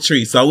in Oak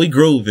Tree, so we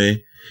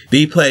grooving.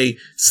 He played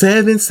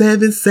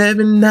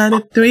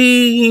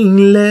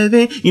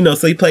 7779311.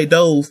 So he played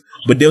those,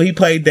 but then he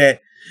played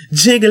that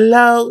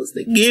Gigolos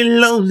that get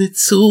lonely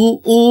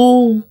too.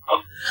 Ooh,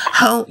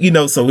 How,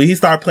 so when he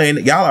started playing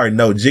it, y'all already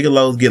know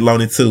Gigolos Get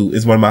Lonely Too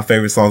is one of my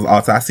favorite songs of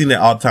all time. I seen that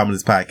all the time on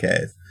this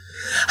podcast.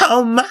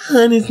 Oh, my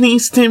honeys need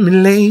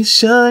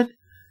stimulation.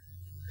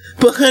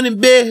 But honey,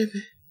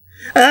 baby,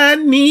 I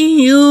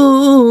need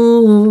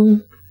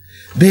you.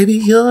 Baby,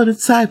 you're the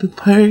type of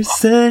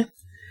person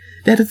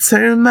that'll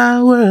turn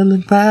my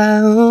world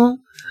around.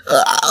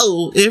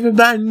 Oh,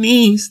 everybody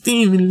needs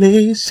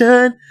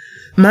stimulation.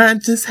 Mine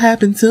just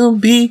happened to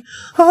be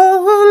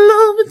all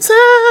over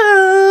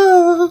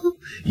town.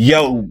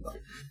 Yo,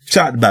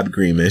 shout out to Bobby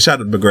Green, man. Shout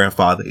out to my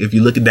grandfather. If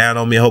you're looking down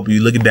on me, I hope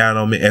you're looking down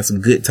on me at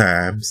some good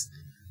times.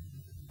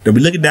 Don't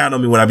be looking down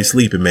on me when I be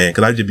sleeping, man,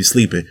 because I just be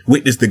sleeping.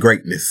 Witness the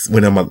greatness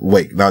when I'm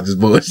awake. No, just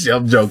bullshit.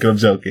 I'm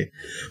joking.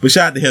 But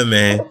shout out to him,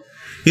 man.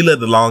 He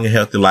lived a long and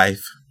healthy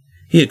life.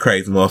 He a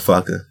crazy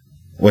motherfucker.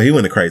 Well, he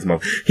wasn't a crazy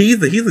motherfucker.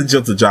 He's a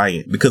gentle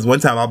giant, because one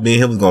time me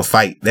and him was going to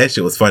fight. That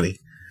shit was funny.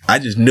 I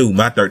just knew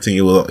my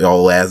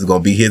 13-year-old ass was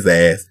going to beat his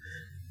ass.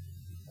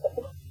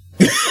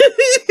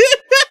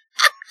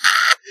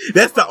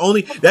 That's the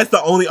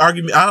only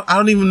argument. I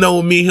don't even know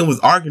what me and him was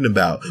arguing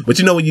about. But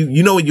when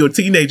you're a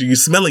teenager, you're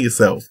smelling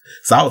yourself.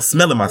 So I was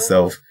smelling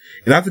myself.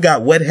 And I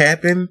forgot what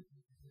happened.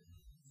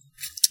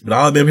 But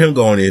all I remember him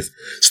going is,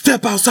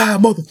 step outside,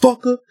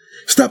 motherfucker.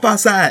 Step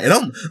outside.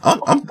 And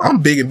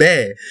I'm big and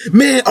bad.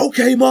 Man,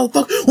 okay,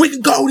 motherfucker. We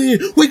can go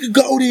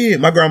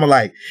then. My grandma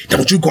like,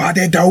 don't you go out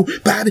that door,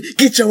 Bobby.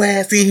 Get your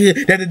ass in here.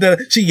 Da-da-da.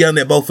 She yelling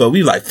at both of us.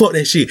 We like, fuck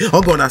that shit.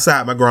 I'm going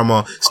outside. My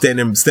grandma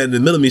standing in the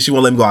middle of me. She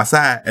won't let me go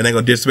outside. And they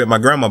gonna disrespect my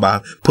grandma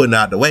by putting her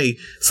out the way.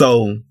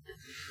 So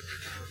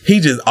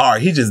he just out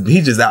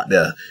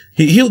there.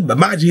 He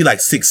mind you, he like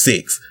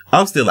 6'6".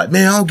 I'm still like,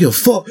 man, I don't give a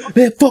fuck.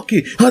 Man, fuck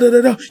it.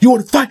 You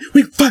want to fight?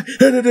 We can fight.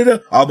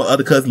 All my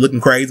other cousins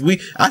looking crazy.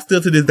 I still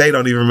to this day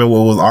don't even remember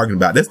what we was arguing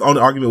about. That's the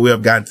only argument we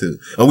have gotten to.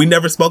 And we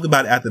never spoke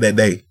about it after that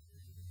day.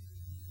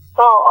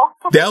 Oh.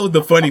 That was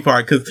the funny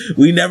part, because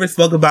we never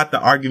spoke about the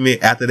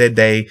argument after that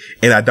day,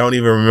 and I don't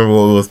even remember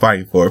what we was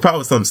fighting for. It probably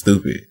was something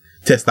stupid.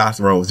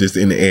 Testosterone was just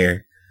in the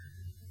air.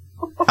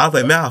 I was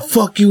like, man, I'll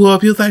fuck you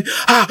up. He was like,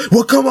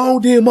 well, come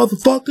on then,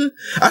 motherfucker.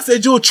 I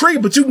said, you're a tree,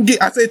 but you can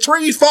get, I said,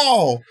 trees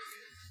fall.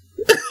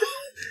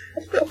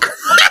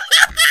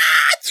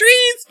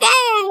 Trees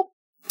fall.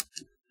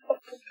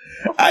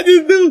 I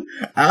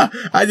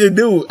just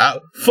do.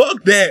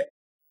 Fuck that.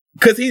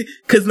 Cause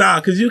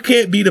you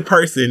can't be the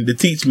person to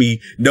teach me,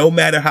 no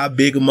matter how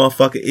big a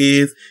motherfucker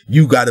is,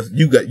 you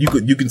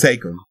can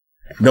take him.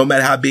 No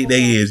matter how big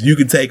they is, you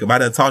can take them. I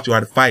done taught you how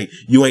to fight.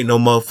 You ain't no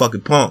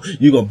motherfucking punk.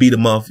 You gonna beat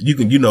them up. You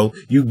can,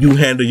 you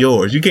handle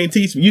yours. You can't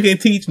teach me. You can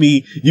teach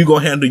me. You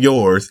gonna handle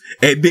yours,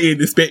 and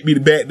then expect me to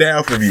back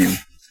down from you.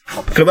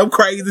 Cause I'm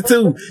crazy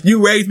too.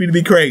 You raised me to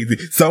be crazy,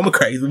 so I'm a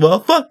crazy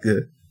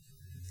motherfucker.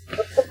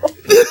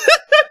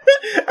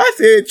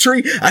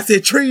 I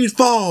said trees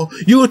fall.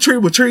 You a tree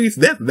with trees.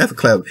 That's a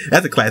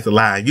classic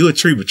line. You a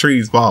tree with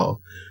trees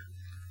fall.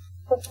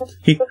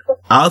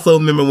 I also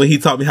remember when he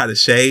taught me how to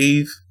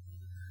shave.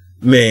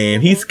 Man,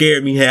 he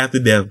scared me half to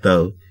death,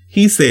 though.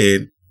 He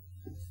said,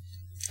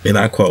 and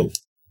I quote,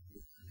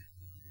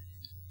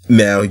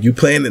 now, you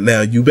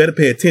better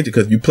pay attention,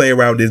 because you play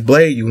around with this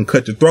blade, you can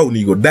cut your throat and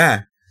you gonna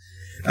die.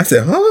 I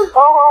said, huh?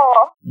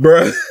 Oh.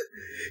 Bruh.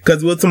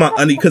 Because we're talking about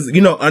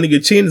under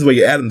your chin is where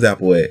your Adam's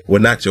apple at.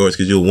 Well, not yours,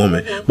 because you're a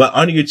woman. But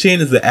under your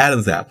chin is the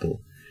Adam's apple.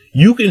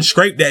 You can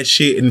scrape that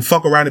shit and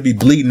fuck around and be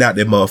bleeding out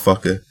that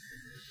motherfucker.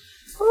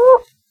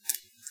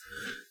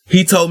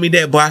 He told me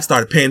that, boy, I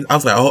started paying. I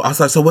was like,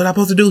 so what am I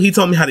supposed to do? He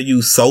told me how to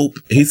use soap.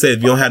 He said,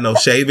 if you don't have no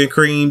shaving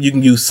cream, you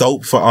can use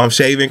soap for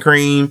shaving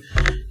cream.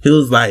 He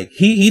was like,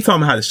 he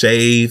told me how to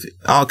shave,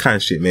 all kind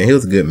of shit, man. He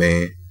was a good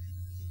man.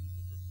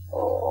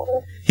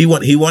 He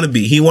want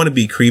to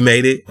be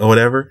cremated or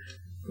whatever.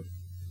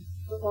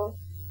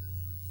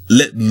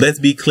 Let's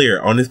be clear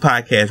on this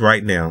podcast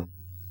right now.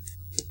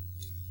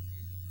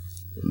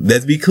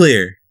 Let's be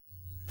clear.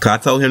 'Cause I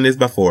told him this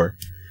before.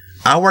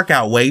 I work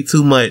out way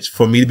too much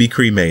for me to be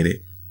cremated.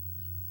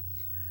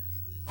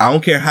 I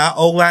don't care how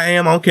old I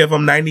am. I don't care if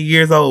I'm 90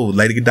 years old.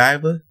 Lady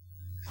Godiva,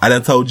 I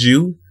done told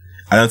you.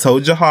 I done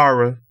told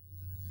Jahara.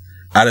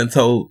 I done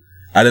told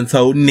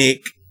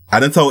Nick. I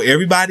done told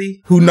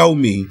everybody who know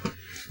me.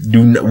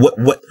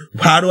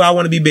 How do I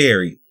want to be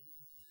buried?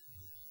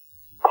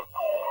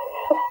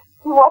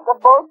 You want the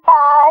bow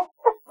tie?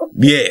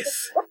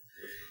 Yes.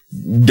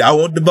 I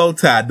want the bow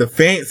tie, the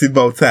fancy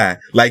bow tie.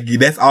 Like,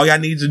 that's all I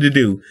need you to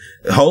do.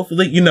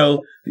 Hopefully,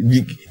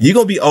 you're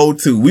gonna be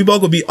old too. We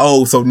both gonna be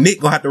old, so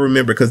Nick gonna have to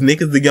remember, because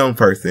Nick is the young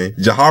person.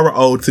 Jahara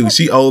old too.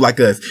 She old like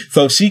us,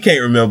 so she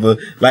can't remember.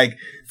 Like,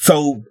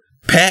 so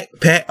Pat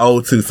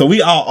old too. So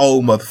we all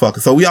old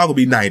motherfuckers. So we all gonna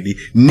be 90.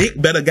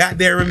 Nick better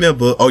goddamn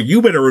remember, or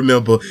you better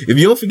remember. If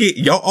you don't forget,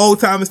 your old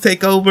timers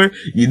take over.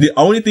 The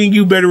only thing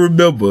you better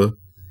remember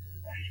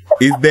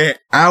is that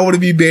I want to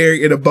be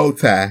buried in a bow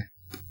tie.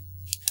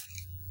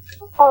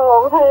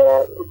 Oh,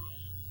 man.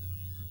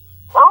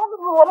 I don't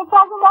want to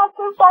talk about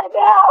this right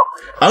now.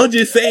 I'm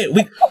just saying,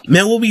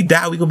 when we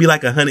die, we gonna be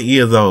like 100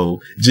 years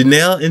old.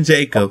 Janelle and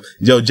Jacob.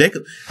 Yo,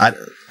 Jacob, I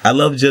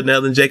love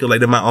Janelle and Jacob like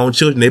they're my own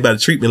children. They better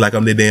treat me like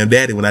I'm their damn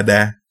daddy when I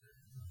die.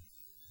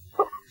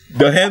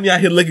 Don't have me out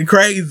here looking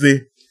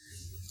crazy.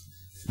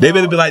 They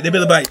better be like, they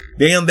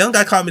don't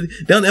gotta call me,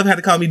 they don't ever have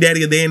to call me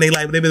daddy a day in their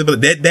life. They better be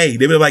like, that day.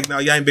 They better be like, no,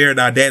 y'all ain't burying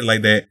our daddy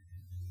like that.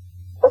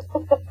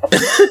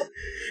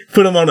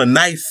 Put him on a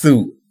nice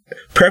suit.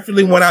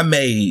 Preferably one I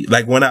made.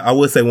 Like I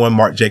would say one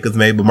Marc Jacobs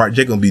made, but Marc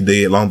Jacobs will be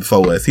dead long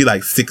before us. He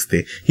like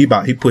 60. He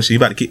about to kick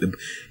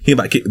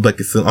the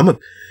bucket soon.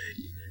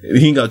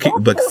 He ain't gonna kick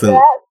the bucket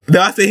soon.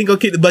 No, I said he gonna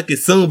kick the bucket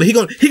soon, but he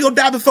gonna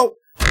die before.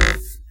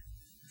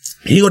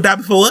 He gonna die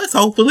before us,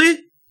 hopefully.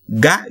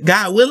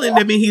 God willing,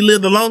 that means he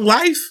lived a long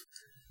life.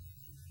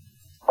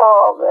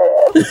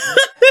 Oh man.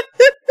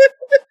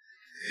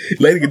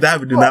 Lady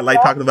Godiva do not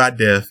like talking about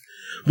death.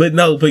 But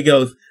no, but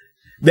goes,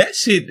 that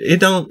shit,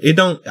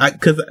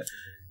 cause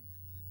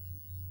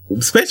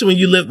especially when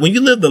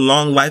you live the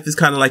long life, it's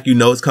kind of like,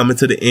 it's coming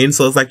to the end.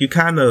 So it's like you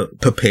kind of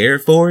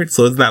prepared for it.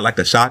 So it's not like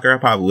a shocker. I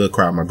probably will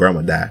cry when my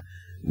grandma die.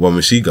 Well,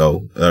 when she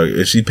go,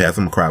 if she passed,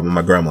 I'm gonna cry when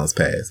my grandma's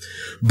passed.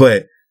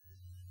 But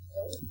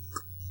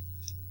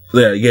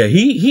yeah,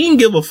 he didn't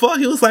give a fuck.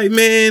 He was like,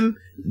 man,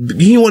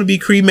 he want to be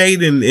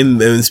cremated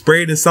and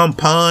sprayed in some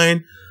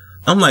pond.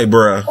 I'm like,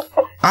 bruh,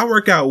 I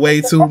work out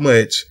way too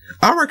much.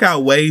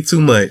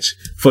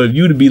 For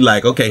you to be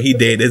like, okay, he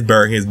dead, let's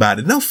bury his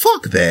body. No,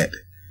 fuck that.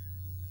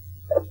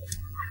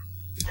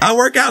 I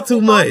work out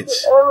too much.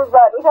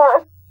 Everybody,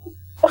 huh?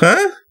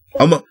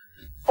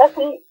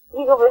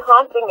 He gonna be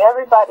haunting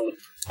everybody.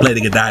 Lady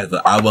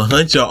Godiva, I will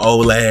hunt your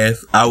old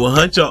ass. I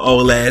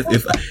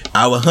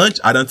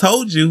done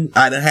told you,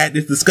 I done had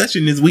this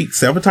discussion this week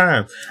several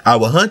times. I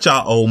will hunt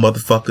y'all old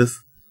motherfuckers.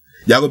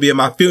 Y'all gonna be at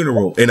my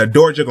funeral and the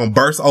doors are gonna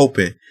burst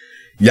open.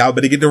 Y'all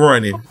better get to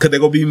running, cause they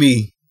gonna be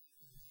me.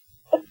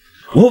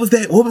 What was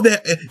that?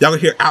 Y'all gonna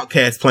hear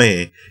Outkast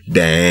playing.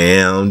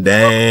 Damn,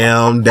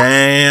 damn,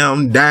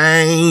 damn,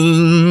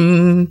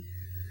 damn.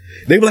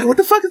 They be like, what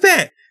the fuck is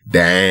that?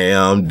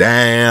 Damn,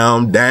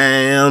 damn,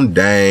 damn,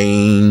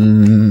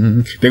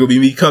 damn. They gonna be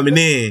me coming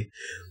in.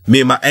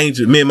 Me and my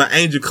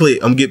angel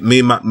clique. I'm getting me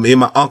and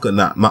my uncle.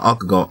 Not my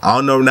uncle going. I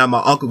don't know now.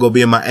 My uncle gonna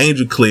be in my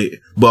angel clique,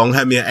 but I'm gonna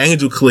have me an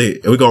angel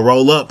clique, and we gonna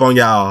roll up on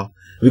y'all.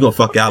 We gonna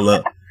fuck y'all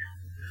up.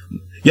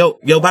 Yo.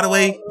 By the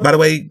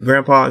way,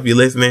 Grandpa, if you're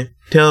listening,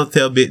 tell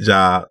Big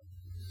Job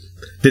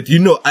that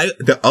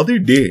the other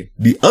day,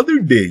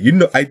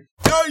 I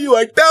tell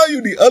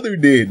you the other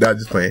day. Nah,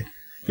 just playing.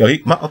 Yo,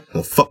 my uncle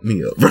gonna fuck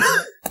me up, bro.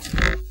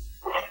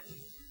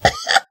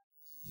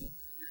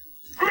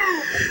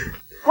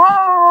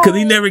 Cause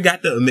he never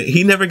got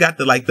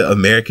the like the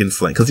American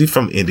slang. Cause he's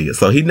from India,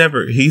 so he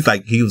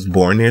was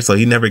born there, so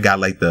he never got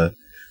like the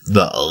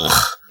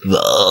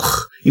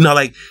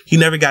like he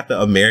never got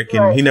the American.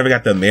 Right. He never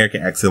got the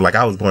American accent. Like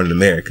I was born in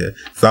America,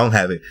 so I don't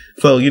have it.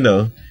 So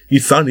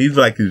he's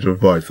like his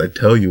voice. I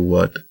tell you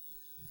what,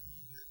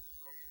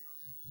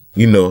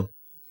 you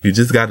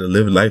just got to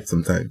live life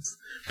sometimes.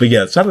 But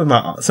yeah, shout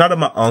out to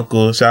my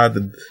uncle, shout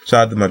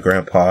out to my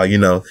grandpa,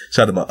 shout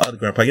out to my other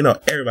grandpa,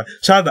 everybody.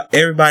 Shout out to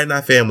everybody in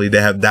our family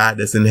that have died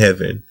that's in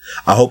heaven.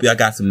 I hope y'all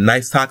got some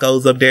nice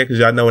tacos up there, because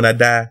y'all know when I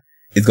die,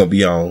 it's gonna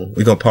be on.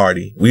 We're gonna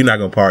party. We're not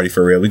gonna party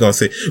for real. We're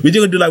just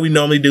gonna do like we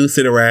normally do,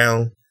 sit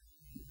around.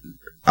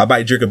 I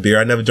might drink a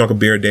beer. I never drunk a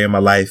beer a day in my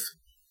life.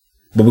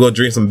 But we're gonna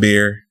drink some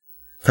beer.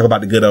 Talk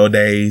about the good old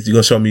days. You're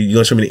gonna show me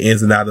the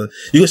ins and outs.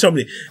 You're gonna show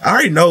me I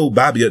already know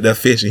Bobby up there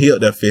fishing. He up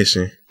there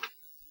fishing.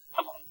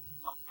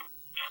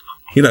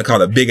 He not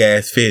caught a big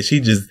ass fish. He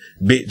just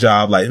big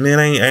job. Like, man,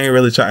 I ain't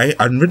really trying.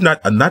 I'm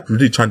not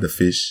really trying to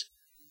fish.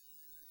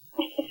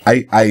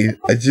 I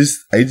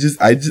just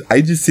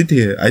sit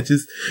here.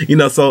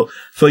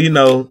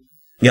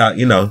 Yeah,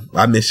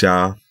 I miss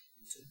y'all.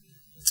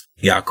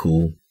 Y'all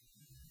cool.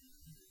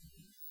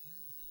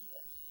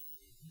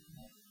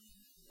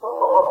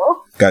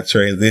 Got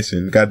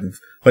transition.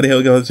 What the hell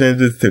we gonna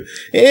transition to?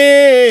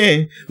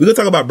 We're gonna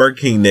talk about Burger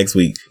King next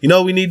week. You know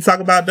what we need to talk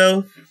about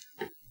though?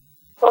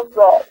 What's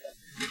that?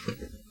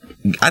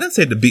 I didn't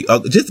say the B.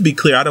 Just to be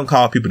clear, I don't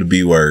call people the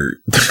B word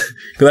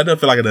because I don't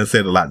feel like I done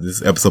said a lot this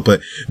episode.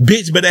 But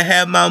bitch, better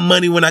have my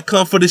money when I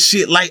come for the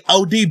shit like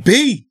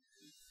ODB.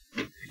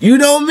 You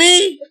know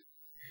me.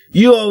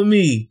 You owe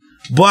me.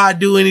 Boy, I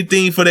do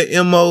anything for the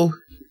MONEY.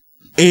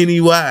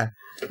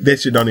 That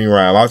shit don't even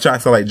rhyme. I'll try to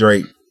sound like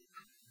Drake.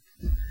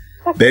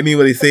 That mean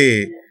what he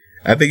said.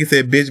 I think he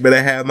said, bitch,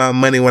 better have my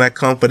money when I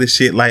come for the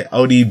shit like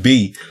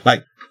ODB.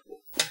 Like,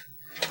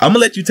 I'm gonna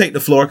let you take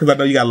the floor because I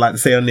know you got a lot to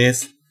say on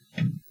this.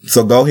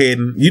 So go ahead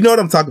and you know what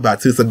I'm talking about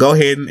too. So go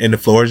ahead and the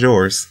floor is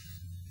yours.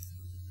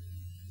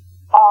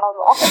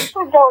 I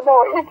actually don't know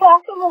what you're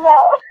talking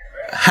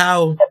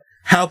about.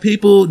 How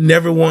people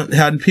never want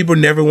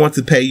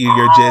to pay you.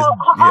 You're just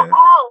yeah.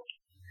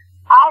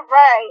 All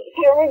right,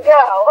 here we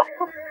go.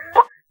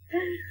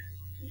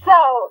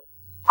 So,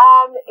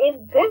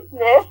 in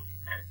business,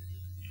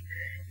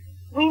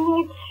 we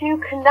need to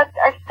conduct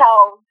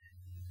ourselves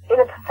in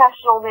a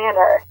professional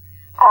manner.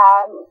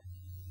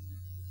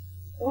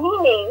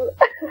 Meaning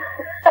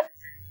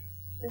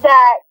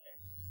that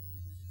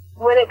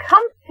when it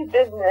comes to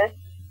business,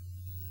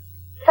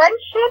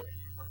 friendship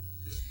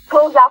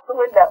goes out the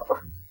window.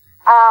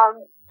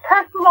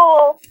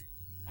 Personal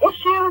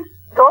issues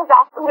goes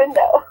out the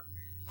window.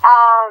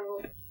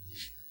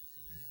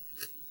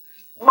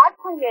 My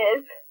point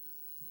is,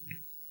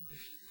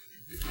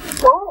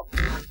 don't.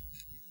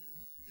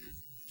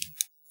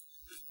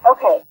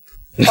 Okay.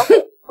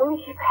 Let me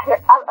get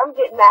better. I'm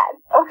getting mad.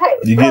 Okay.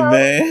 You get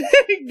mad?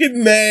 Get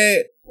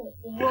mad.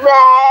 You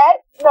mad?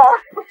 No.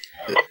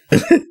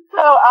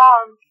 So,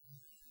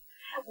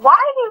 why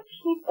do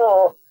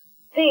people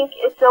think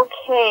it's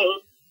okay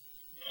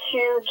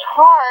to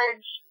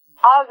charge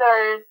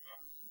others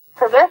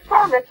for their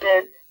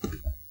services,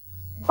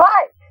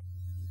 but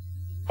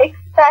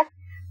expect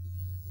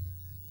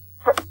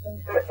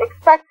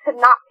to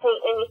not pay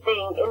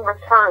anything in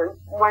return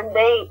when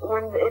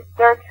it's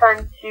their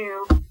turn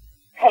to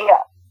pay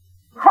up?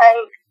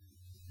 Like,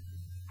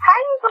 how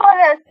you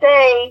gonna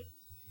say,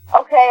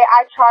 okay,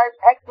 I charge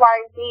X,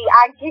 Y, and Z,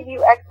 I give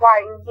you X,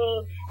 Y, and Z,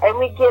 and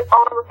we get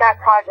on with that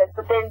project,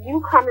 but then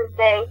you come and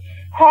say,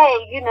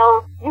 hey, you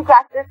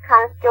got this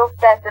kind of skill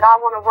set that I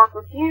want to work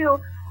with you,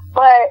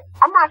 but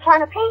I'm not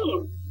trying to pay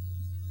you.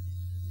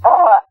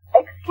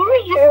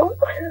 Excuse you.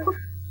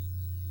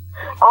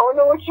 I don't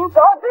know what you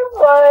thought this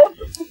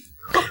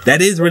was.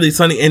 That is really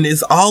funny, and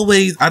it's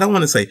always, I don't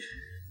want to say,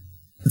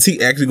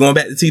 actually going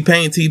back to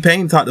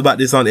T-Pain talked about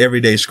this on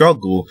Everyday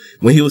Struggle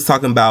when he was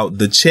talking about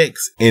the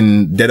checks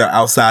that are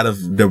outside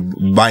of the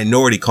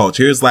minority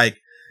culture. It's like,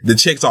 the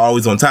checks are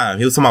always on time.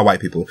 He was talking about white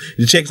people.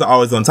 The checks are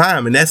always on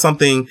time. And that's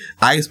something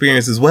I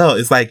experience as well.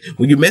 It's like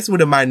when you're messing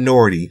with a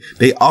minority,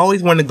 they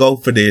always want to go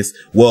for this.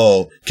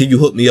 Well, can you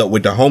hook me up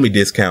with the homie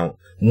discount?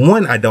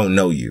 One, I don't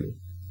know you.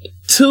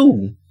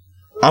 Two,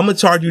 I'm going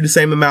to charge you the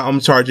same amount I'm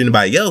charging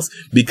anybody else,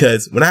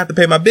 because when I have to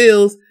pay my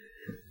bills,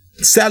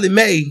 Sally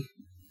Mae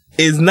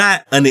is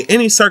not under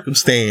any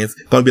circumstance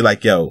going to be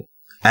like, yo,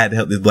 I had to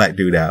help this black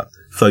dude out.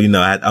 So, I'm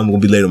going to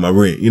be late on my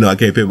rent. I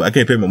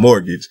can't pay my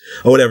mortgage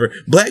or whatever.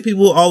 Black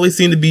people always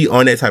seem to be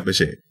on that type of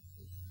shit.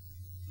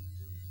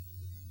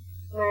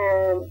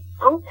 Man,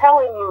 I'm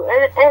telling you.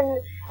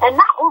 And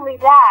not only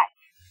that,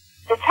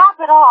 to top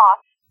it off,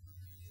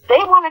 they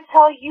want to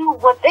tell you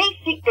what they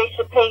think they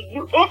should pay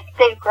you if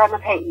they're going to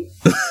pay you.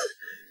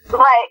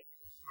 Like,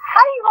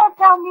 how you going to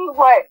tell me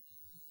what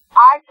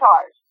I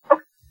charge?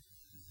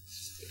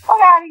 Fuck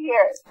out of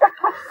here.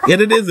 Yeah,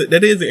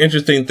 that is an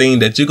interesting thing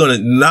that you're gonna,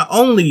 not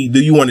only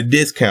do you want a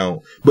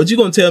discount, but you're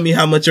gonna tell me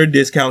how much your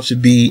discount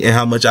should be and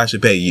how much I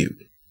should pay you.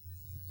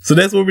 So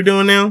that's what we're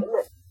doing now? Man,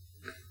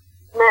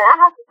 I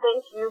have to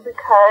thank you,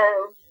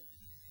 because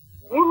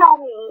you know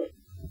me.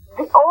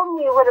 The old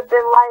me would have been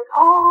like,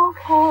 oh,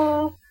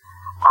 okay,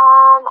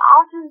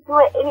 I'll just do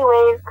it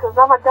anyways because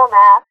I'm a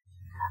dumbass.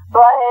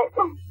 But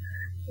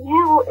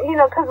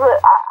because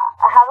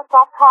I have a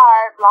soft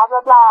heart, blah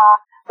blah blah.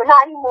 But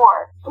not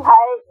anymore.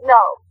 Like, no,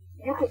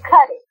 you can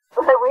cut it.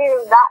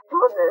 We're not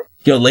doing this.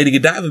 Yo, Lady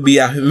Godiva be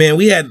out here, man.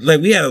 We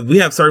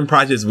have certain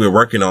projects we're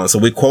working on, so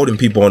we're quoting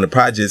people on the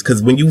projects,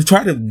 because when you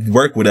try to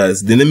work with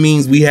us, then it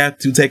means we have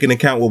to take into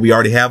account what we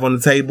already have on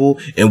the table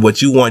and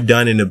what you want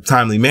done in a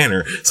timely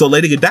manner. So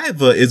Lady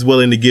Godiva is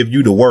willing to give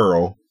you the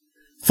world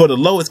for the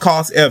lowest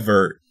cost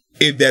ever,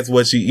 if that's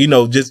what she,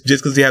 just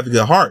because you have a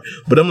good heart.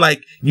 But I'm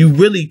like, you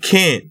really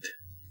can't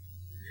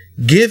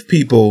give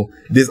people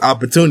this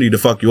opportunity to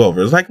fuck you over.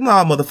 It's like,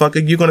 nah,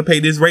 motherfucker, you're going to pay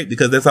this rate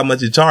because that's how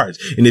much you charge.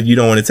 And if you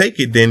don't want to take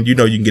it, then you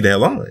can get the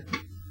hell on.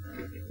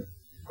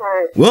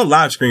 Right. We're on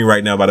live screen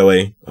right now, by the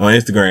way, on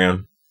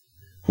Instagram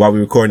while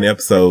we're recording the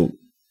episode.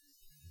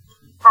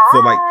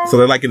 So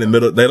they're like in the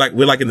middle.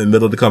 We're like in the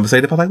middle of the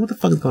conversation. I'm like, what the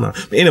fuck is going on?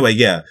 But anyway,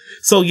 yeah.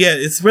 So yeah,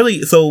 it's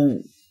really,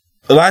 so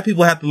a lot of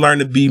people have to learn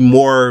to be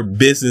more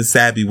business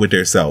savvy with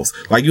themselves.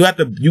 Like you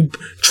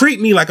treat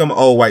me like I'm an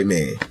old white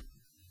man.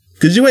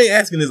 Cause you ain't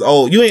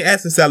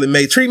asking Sally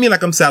Mae. Treat me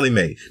like I'm Sally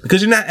Mae.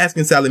 Because you're not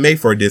asking Sally Mae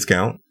for a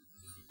discount.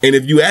 And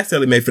if you ask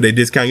Sally Mae for their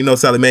discount,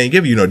 Sally Mae ain't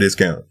giving you no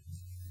discount.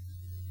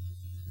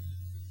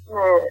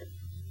 Man,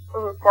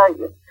 let me tell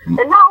you. And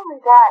not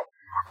only that,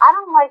 I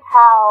don't like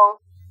how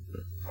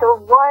the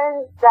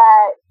ones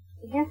that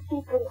you see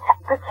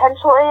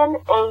potential in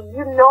and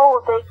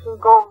they can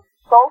go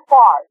so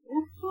far.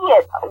 You see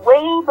it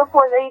way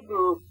before they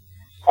do.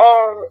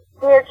 And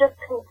they're just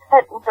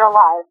content with their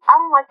lives. I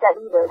don't like that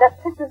either.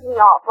 That pisses me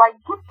off. Like,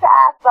 get your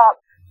ass up.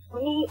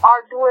 We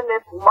are doing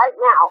this right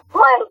now.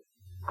 Like,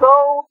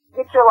 go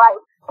get your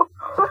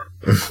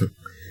life.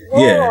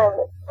 Yeah.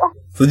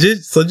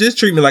 So just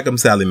treat me like I'm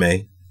Sally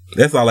Mae.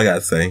 That's all I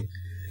gotta say.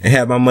 And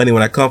have my money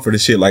when I come for the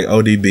shit like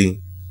ODB.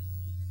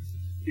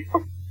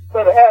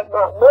 Better have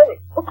my money.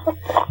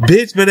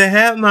 Bitch, better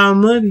have my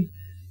money.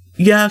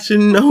 Y'all should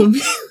know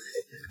me.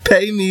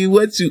 Pay me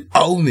what you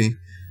owe me.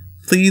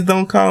 Please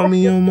don't call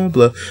me on my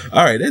bluff.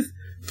 All right, let's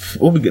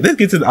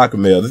get to the Aqua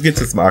Mail. Let's get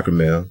to some Aqua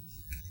Mail.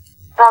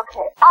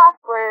 Okay,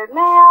 awkward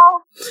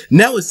mail.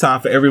 Now it's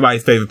time for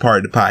everybody's favorite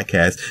part of the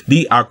podcast,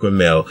 the awkward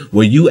mail,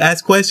 where you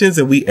ask questions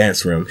and we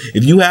answer them.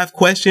 If you have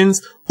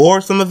questions or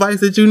some advice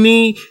that you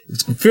need,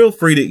 feel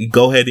free to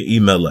go ahead and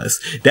email us.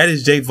 That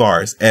is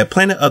jvars at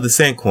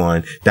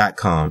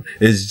planetofthesanquon.com.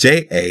 It's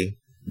JAVARIS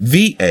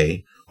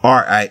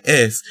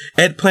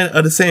at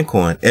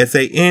planetofthesanquon,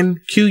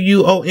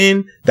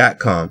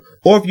 SANQUON.com.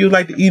 Or if you'd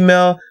like to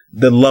email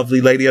the lovely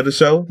lady of the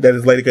show, that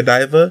is Lady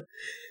Godiva,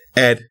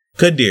 at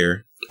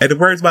Kadir at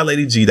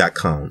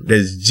thewordsbyladyg.com.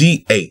 That's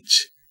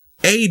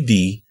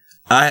GHADIR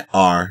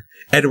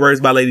at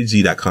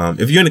thewordsbyladyg.com.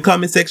 If you're in the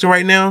comment section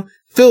right now,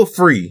 feel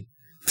free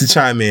to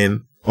chime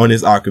in on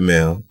this awkward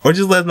mail, or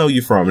just let us know where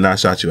you're from and I'll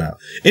shout you out.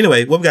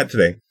 Anyway, what we got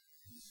today?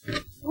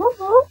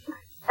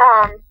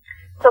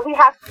 So we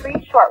have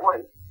 3 short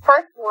ones.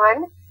 First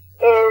one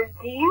is,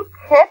 do you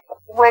tip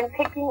when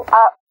picking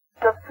up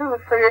the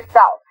food for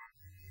yourself?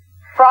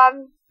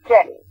 From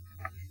Jenny.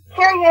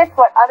 Curious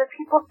what other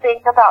people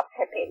think about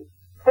tipping,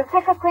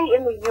 specifically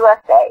in the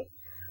USA.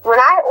 When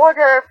I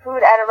order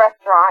food at a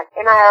restaurant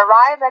and I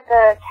arrive at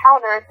the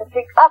counter to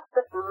pick up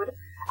the food,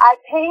 I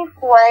pay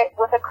for it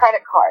with a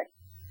credit card.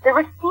 The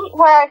receipt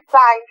where I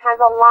sign has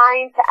a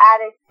line to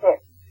add a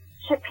tip.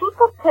 Should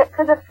people tip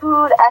for the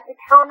food at the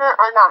counter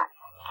or not?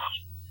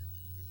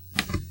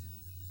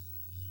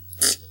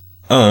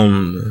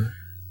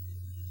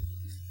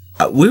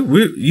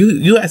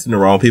 You asking the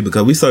wrong people,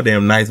 because we so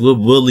damn nice.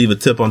 We'll leave a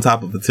tip on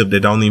top of a tip that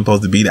don't even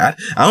supposed to be that.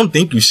 I don't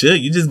think you should.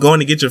 You just going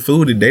to get your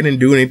food and they didn't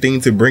do anything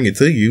to bring it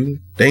to you.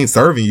 They ain't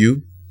serving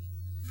you.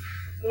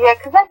 Yeah,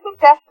 because I think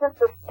that's just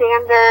a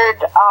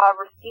standard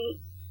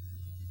receipt,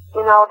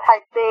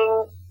 type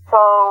thing.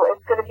 So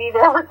it's going to be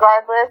there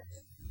regardless.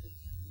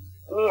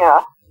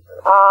 Yeah.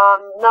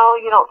 No,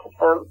 you don't tip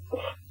them.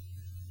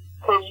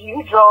 Because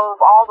you drove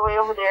all the way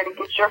over there to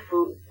get your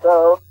food.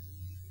 So,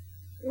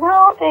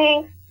 no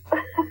thanks.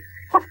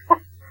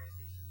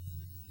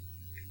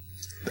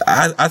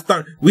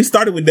 We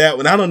started with that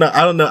one. I don't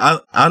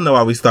know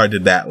why we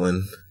started that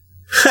one.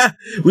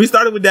 We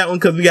started with that one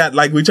because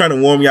we're trying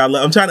to warm y'all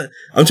up. I'm trying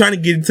to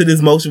get into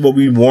this motion where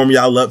we warm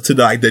y'all up to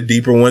the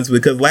deeper ones,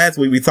 because last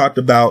week we talked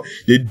about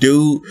the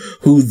dude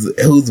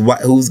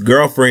whose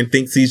girlfriend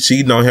thinks he's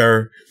cheating on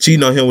him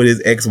with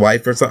his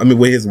ex-wife or something. I mean,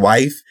 with his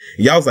wife.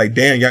 Y'all was like,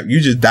 damn,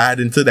 you just died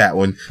into that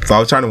one. So I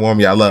was trying to warm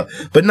y'all up.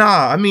 But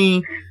nah, I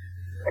mean,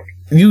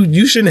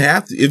 you shouldn't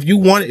have to. If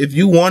you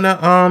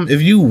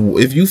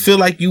feel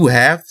like you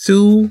have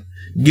to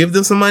give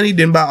them some money,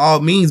 then by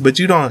all means, but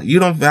you don't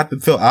have to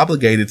feel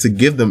obligated to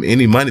give them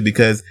any money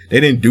because they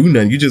didn't do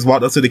nothing. You just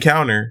walked up to the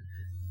counter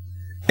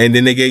and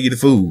then they gave you the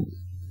food.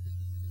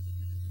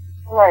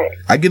 Right.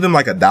 I give them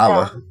like $1.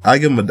 Yeah. I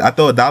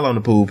throw $1 on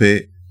the pool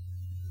pit.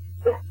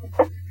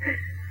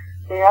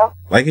 Yeah.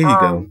 Like, here you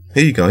go.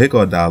 Here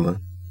go $1.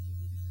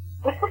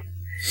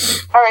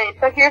 All right,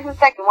 so here's the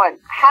second one.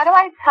 How do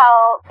I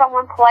tell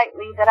someone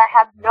politely that I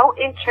have no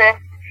interest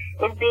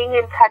in being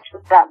in touch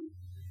with them?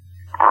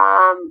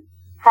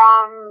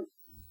 From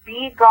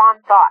Be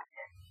Gone Thought.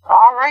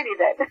 Alrighty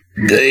then.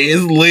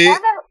 It's lit.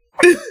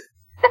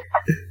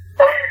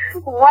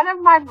 One of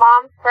my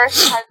mom's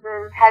first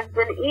cousins has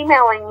been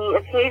emailing me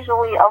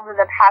occasionally over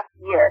the past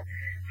year.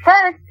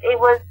 First, it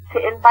was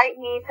to invite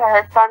me to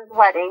her son's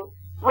wedding,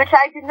 which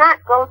I did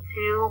not go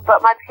to,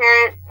 but my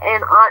parents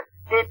and aunt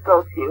did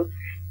go to.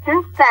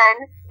 Since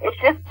then, it's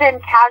just been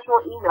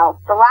casual emails,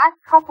 the last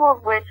couple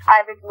of which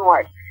I've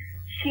ignored.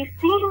 She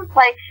seems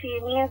like she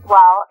means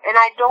well, and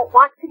I don't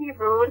want to be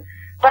rude,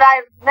 but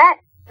I've met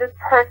this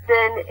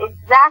person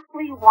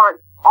exactly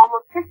once,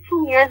 almost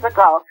 15 years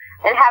ago,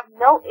 and have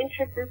no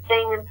interest in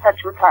staying in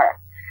touch with her.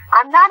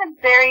 I'm not a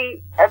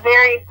very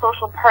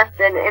social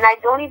person, and I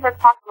don't even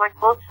talk to my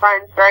close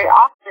friends very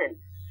often.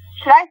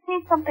 Should I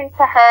say something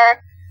to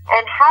her,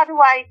 and how do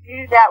I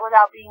do that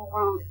without being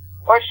rude?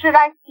 Or should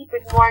I keep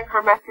ignoring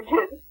her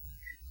messages?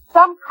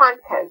 Some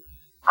content.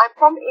 I'm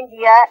from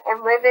India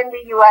and live in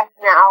the U.S.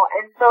 now,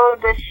 and so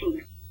does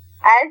she.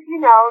 As you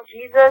know,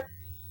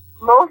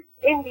 most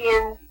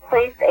Indians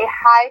place a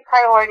high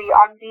priority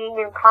on being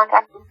in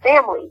contact with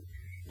family,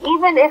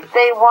 even if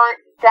they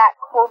weren't that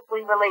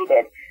closely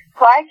related.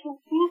 So I can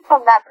see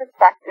from that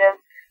perspective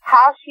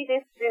how she'd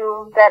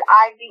assume that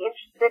I'd be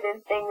interested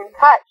in staying in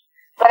touch,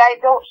 but I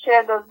don't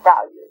share those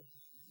values.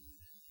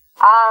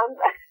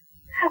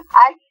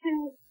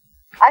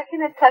 I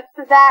can attest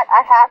to that.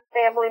 I have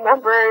family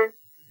members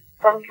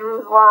from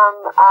Jerusalem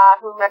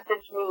who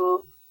message me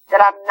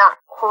that I'm not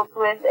close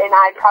with, and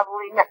I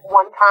probably met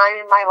one time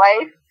in my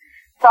life.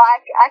 So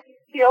I can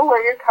feel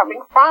where you're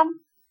coming from.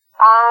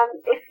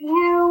 If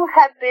you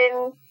have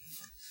been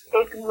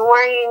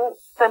ignoring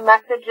the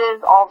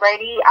messages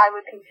already, I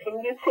would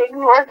continue to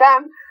ignore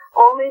them,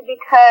 only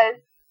because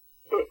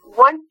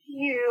once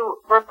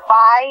you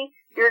reply,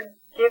 you're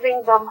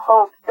giving them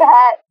hope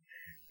that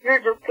you're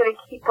just going to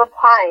keep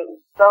replying.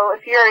 So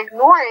if you're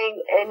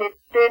ignoring, and it's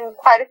been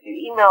quite a few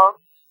emails,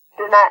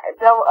 then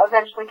they'll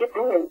eventually get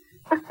the hint.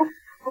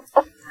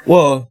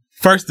 Well,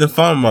 first and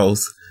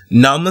foremost,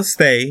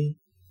 namaste.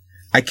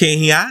 I can't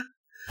hear.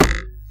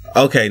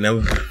 Okay,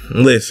 now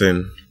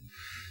listen.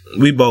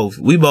 We both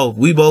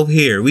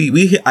here.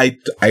 You're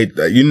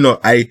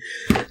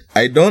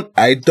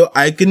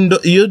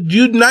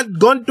not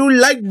going to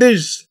like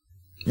this.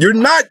 You're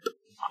not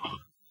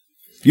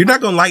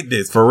gonna like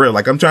this for real.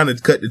 Like, I'm trying to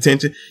cut the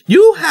tension.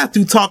 You have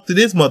to talk to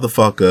this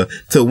motherfucker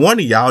till one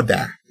of y'all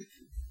die.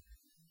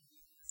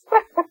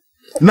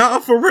 Nah,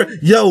 for real.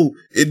 Yo,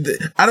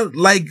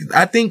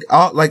 I think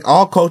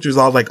all cultures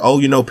are like,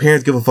 oh,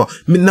 parents give a fuck.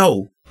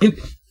 No.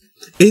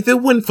 If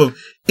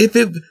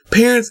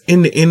parents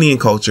in the Indian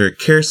culture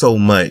care so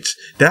much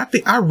that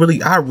I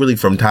really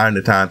from time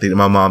to time think that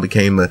my mom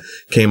became a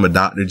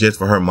doctor just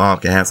for her mom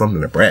can have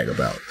something to brag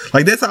about.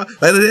 Like, that's how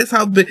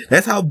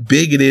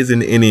big it is in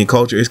the Indian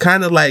culture. It's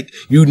kind of like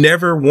you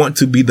never want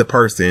to be the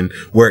person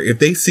where if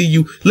they see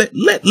you,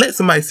 let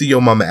somebody see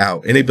your mama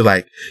out and they be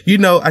like,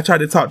 I tried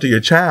to talk to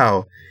your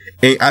child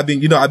and I've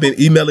been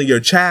emailing your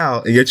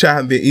child and your child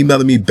hasn't been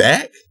emailing me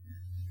back.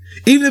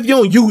 Even if you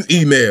don't use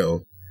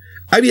email.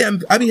 I be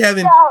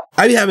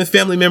having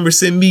family members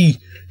send me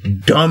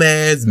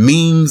dumbass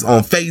memes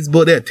on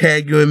Facebook. They'll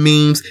tag you in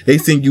memes. They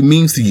send you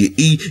memes to your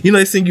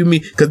they send you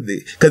memes cause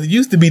it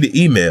used to be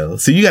the email.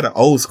 So you got an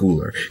old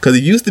schooler. Cause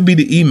it used to be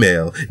the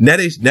email. Now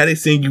they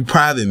send you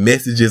private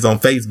messages on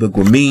Facebook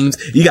with memes.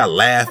 You gotta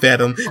laugh at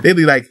them. They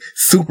be like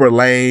super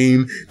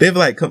lame. They be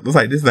like, it's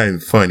like, this is not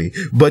even funny.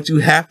 But you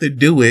have to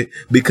do it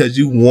because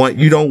you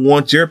don't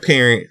want your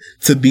parent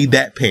to be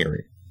that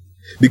parent.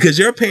 Because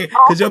your parent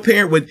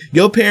would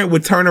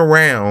turn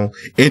around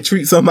and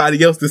treat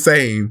somebody else the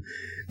same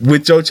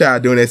with your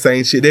child doing that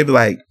same shit. They'd be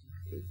like,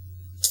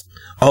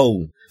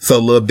 oh, so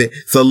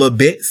little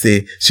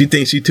Betsy, she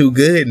thinks she too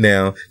good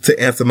now to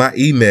answer my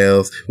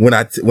emails when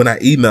I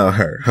email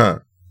her, huh?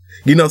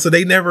 So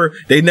you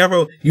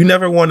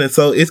never want to.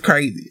 So it's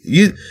crazy.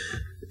 You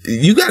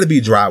got to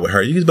be dry with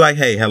her. You just be like,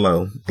 hey,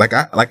 hello. Like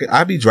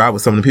I be dry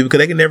with some of the people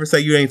because they can never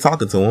say you ain't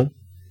talking to them.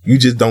 You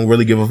just don't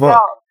really give a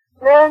fuck.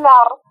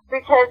 No.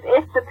 Because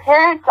if the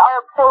parents are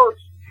approached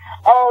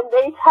and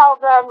they tell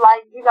them,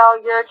 like,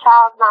 your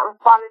child's not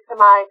responding to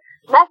my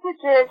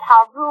messages,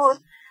 how rude,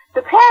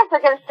 the parents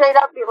are going to straight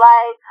up be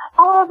like,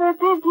 oh, they're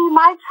busy,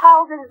 my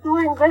child is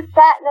doing this,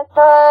 that, and the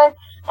third,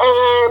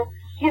 and,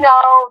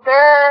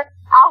 they're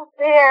out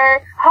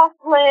there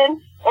hustling,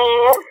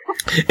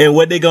 and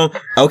what they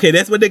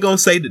that's what they're gonna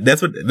say.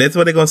 That's what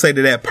they're gonna say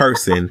to that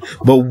person.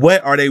 But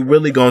what are they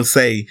really gonna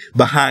say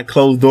behind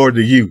closed door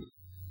to you?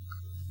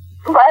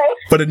 Right.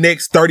 For the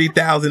next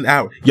 30,000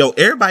 hours. Yo,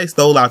 everybody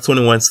stole our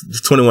 21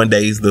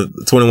 days,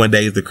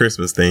 the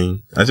Christmas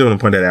thing. I just want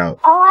to point that out.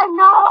 Oh, I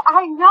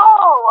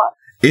know.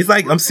 It's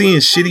like I'm seeing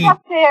shitty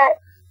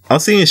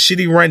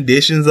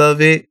renditions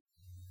of it.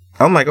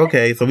 I'm like,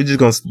 okay, so we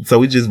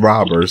just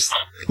robbers.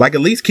 Like,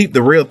 at least keep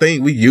the real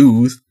thing we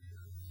use.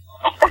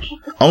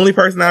 Only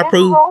person I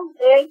approve.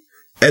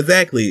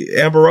 Exactly.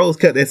 Amber Rose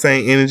cut that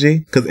same energy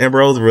because Amber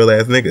Rose is a real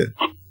ass nigga.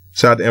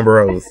 Shout out to Amber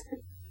Rose.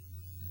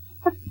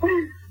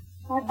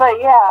 But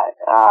yeah,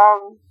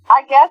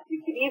 I guess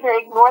you could either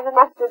ignore the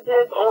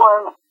messages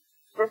or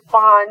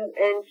respond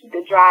and keep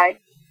it dry.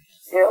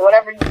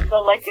 Whatever you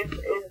feel like is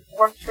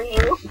works for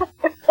you.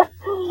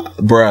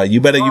 Bruh,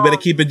 you better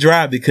keep it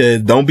dry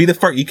because don't be the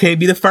first. You can't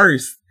be the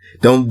first.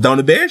 Don't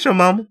embarrass your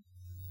mama.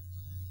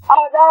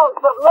 Oh no,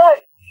 but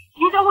look,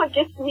 you know what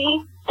gets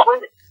me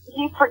when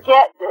you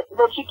forget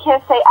that you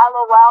can't say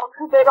LOL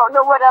because they don't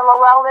know what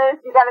LOL is.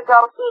 You gotta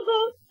go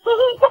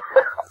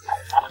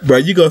Bro,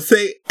 you gonna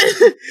say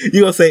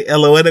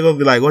LOL, they're gonna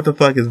be like, what the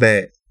fuck is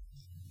that?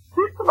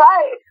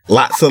 Right.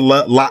 Lots of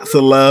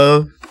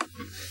love.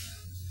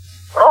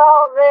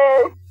 Oh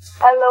man.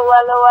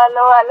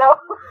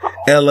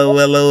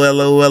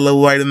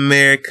 LOL, white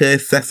America,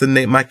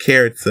 assassinate my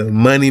character.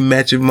 Money,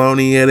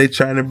 matrimony, they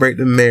trying to break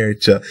the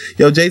marriage up.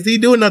 Yo, Jay-Z,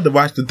 do another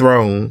Watch the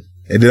Throne.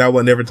 And then I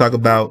will never talk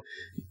about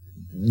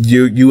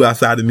you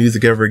outside of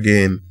music ever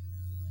again.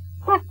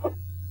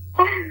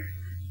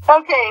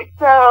 Okay,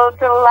 so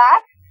the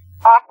last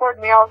awkward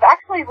mail is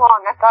actually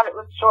long. I thought it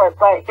was short,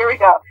 but here we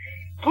go.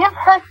 Give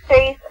her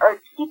space or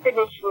keep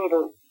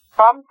initiating.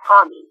 From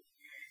Tommy.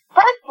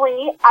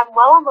 Firstly, I'm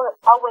well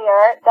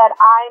aware that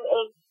I'm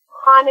a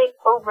chronic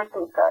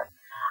overthinker.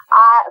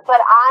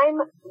 But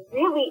I'm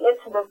really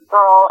into this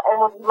girl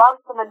and would love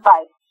some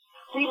advice.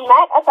 We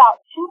met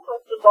about 2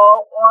 months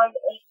ago on a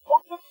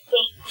second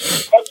date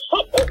and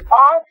hit it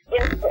off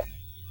instant.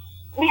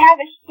 We have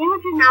a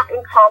huge amount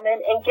in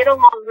common and get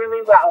along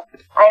really well.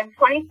 I am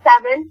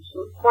 27,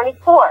 she's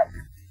 24.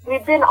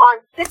 We've been on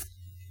 6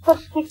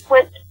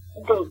 subsequent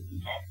dates,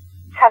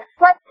 have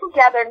slept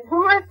together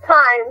numerous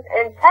times,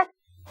 and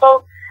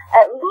spoke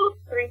at least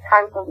 3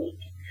 times a week.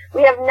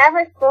 We have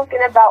never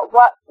spoken about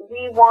what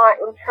we want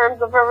in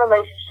terms of a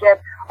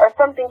relationship or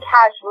something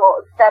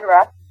casual,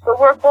 etc., but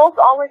we're both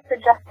always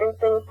suggesting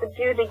things to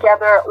do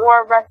together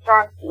or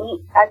restaurants to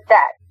eat at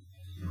that.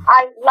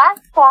 I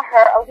last saw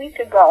her a week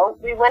ago.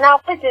 We went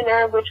out for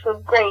dinner, which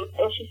was great,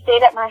 and she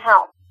stayed at my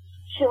house.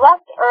 She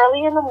left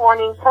early in the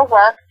morning for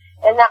work,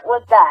 and that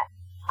was that.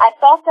 I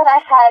felt that I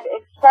had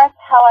expressed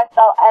how I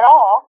felt at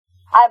all.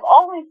 I've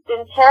always always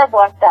been terrible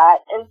at that,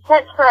 and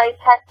sent her a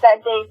text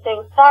that day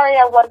saying, sorry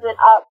I wasn't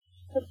up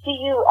to see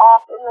you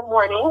off in the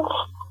morning.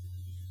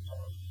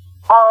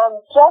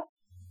 Just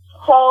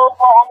so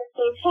we're on the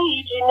same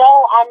page, you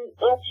know I'm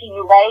into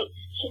you, right?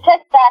 She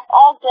texts back,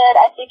 all good,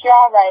 I think you're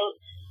alright.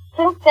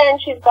 Since then,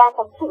 she's gone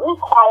completely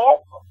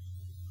quiet.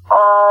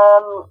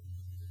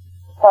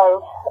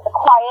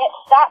 Quiet,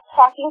 stop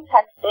talking,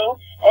 texting,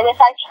 and if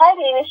I try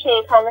to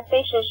initiate a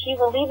conversation, she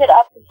will leave it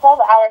up to 12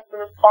 hours to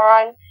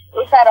respond,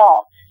 if at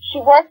all. She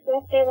works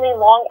insanely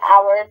long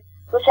hours,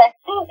 which I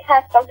think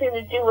has something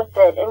to do with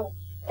it,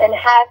 and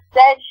has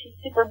said she's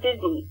super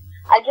busy.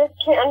 I just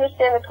can't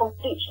understand the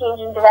complete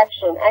change in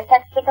direction. I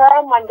texted her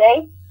on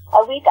Monday,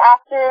 a week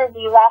after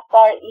we last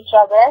saw each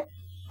other,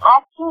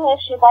 asking if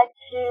she'd like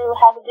to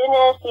have a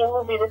dinner, see a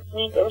movie this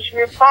week, and she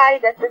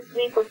replied that this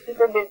week was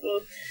super busy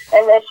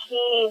and that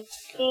she'd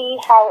see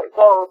how it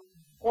goes.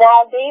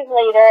 Now, days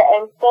later,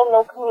 and still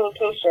no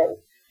communication.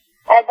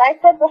 As I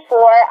said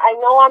before, I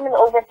know I'm an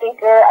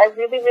overthinker. I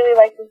really, really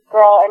like this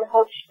girl and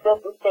hope she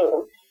feels the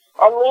same.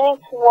 I'm leaning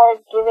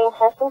towards giving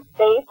her some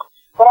space,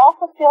 but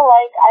also feel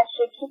like I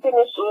should keep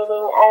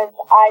initiating as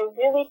I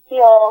really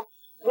feel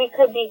we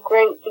could be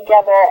great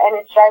together and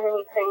it's driving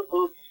me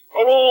crazy.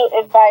 Any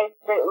advice,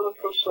 greatly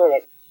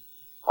appreciated.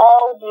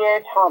 Oh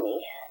dear Tommy.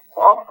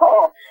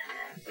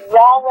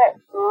 Y'all were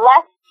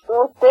left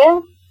with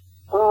this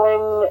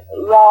when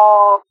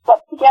y'all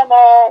slept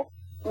together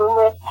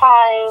numerous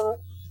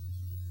times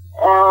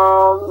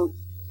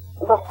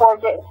before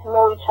getting to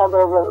know each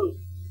other really,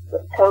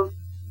 because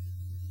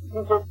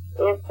you just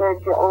answered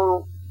your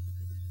own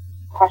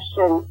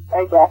question,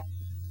 I guess.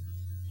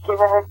 Give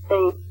her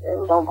space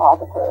and don't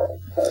bother her.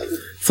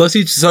 So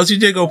she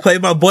just gonna play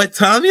my boy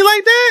Tommy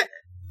like that?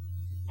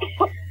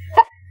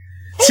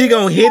 She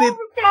gonna hit it.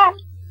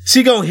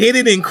 She gonna hit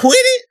it and quit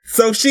it.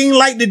 So she ain't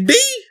like the D.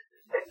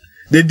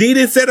 The D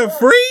didn't set her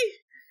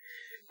free.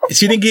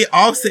 She didn't get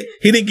Offset.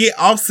 He didn't get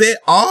Offset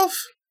off.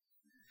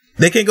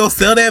 They can go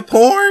sell that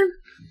porn.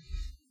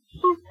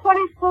 She's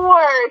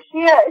 24.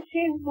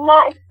 She's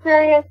not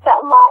experienced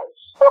that much.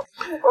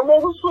 Or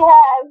maybe she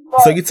has.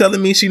 But so you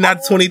telling me she's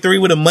not 23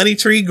 with a money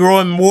tree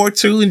growing more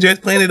too and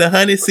just planted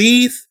 100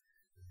 seeds?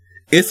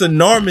 It's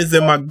enormous,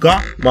 and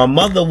my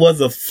mother was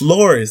a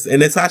florist,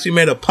 and that's how she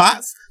made her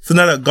pots. So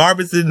now her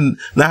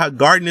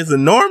garden is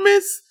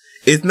enormous.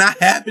 It's not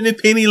happening,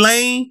 Penny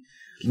Lane.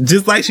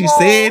 Just like she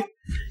said,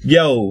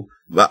 yo,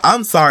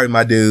 I'm sorry,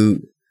 my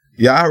dude.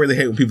 Yeah, I really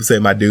hate when people say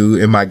my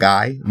dude and my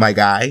guy,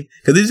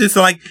 because it's just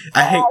like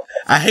I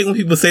hate when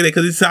people say that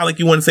because it sounds like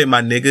you want to say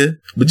my nigga,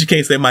 but you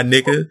can't say my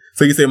nigga,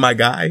 so you say my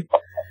guy.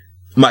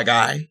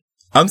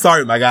 I'm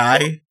sorry, my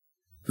guy.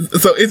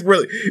 So it's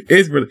really,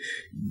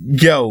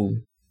 yo,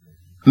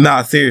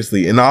 nah,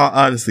 seriously, in all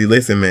honesty,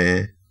 listen,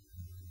 man.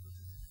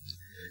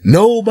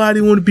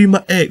 Nobody want to be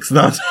my ex.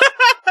 Nah,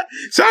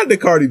 shout out to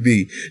Cardi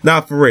B. Nah,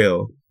 for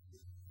real.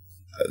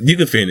 You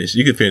can finish.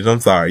 I'm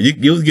sorry.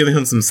 You was giving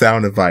him some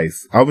sound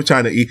advice. I was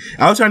trying to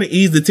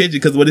ease the tension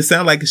because what it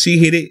sounded like she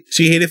hit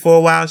it for a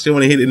while. She don't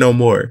want to hit it no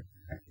more.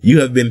 You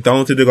have been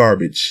thrown to the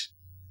garbage.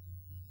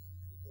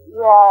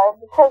 Yeah,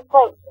 because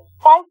like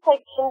sites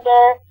like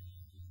Tinder,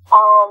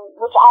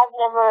 which I've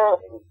never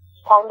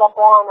signed up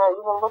on or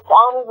even looked. I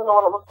don't even know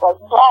what it looks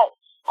like, but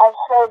I've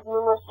heard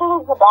numerous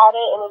things about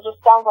it, and it just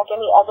sounds like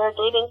any other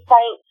dating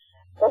site.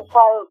 It's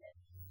like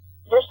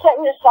you're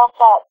setting yourself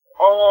up.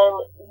 And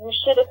you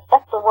should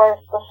expect the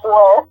worst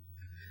before,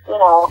 you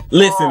know.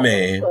 Listen,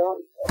 man.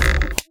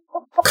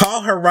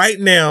 Call her right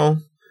now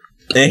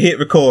and hit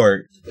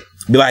record.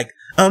 Be like,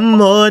 I'm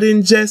more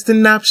than just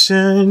an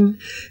option.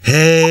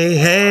 Hey,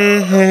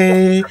 hey,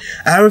 hey.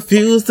 I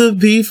refuse to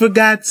be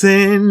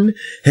forgotten.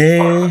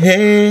 Hey,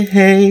 hey,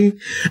 hey.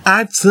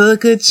 I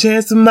took a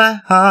chance with my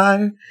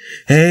heart.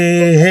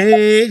 Hey,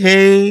 hey,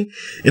 hey.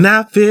 And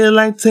I feel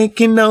like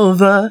taking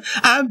over.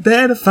 I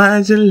better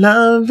find your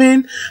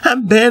loving. I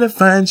better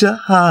find your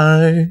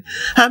heart.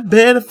 I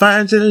better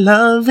find your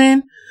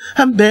loving.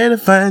 I better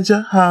find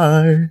your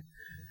heart.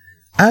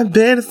 I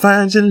better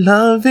find your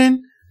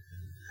loving.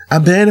 I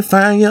bet if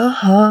I your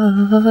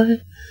heart.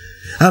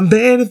 I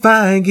bet if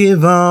I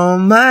give all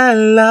my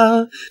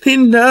love,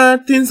 then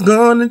nothing's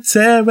gonna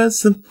tear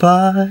us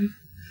apart.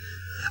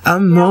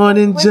 I'm more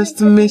than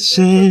just a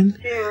mission.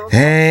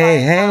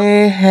 Hey,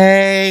 hey,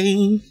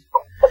 hey.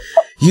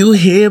 You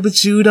hear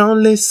but you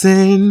don't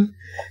listen.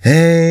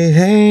 Hey,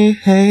 hey,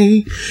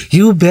 hey.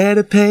 You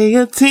better pay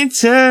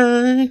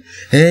attention.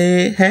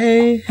 Hey,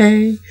 hey,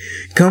 hey.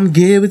 Come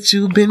get what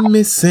you've been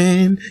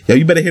missing. Yo,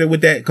 you better hit it with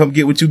that. Come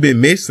get what you've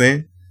been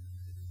missing.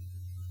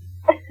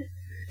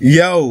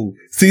 Yo,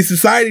 see,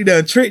 society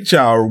done tricked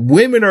y'all.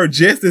 Women are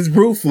just as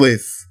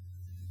ruthless.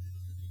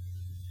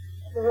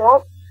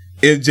 Yep.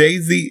 If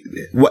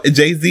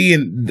Jay-Z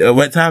and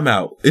what time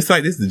out? It's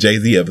like this is the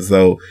Jay-Z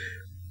episode.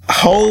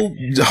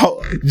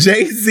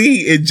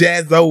 Jay-Z and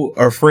Jazzo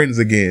are friends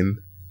again.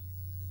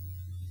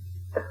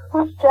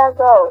 Who's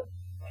Jazzo?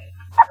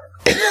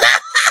 She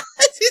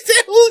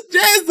said, who's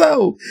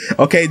Jazzo?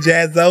 Okay,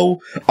 Jazzo,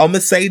 I'm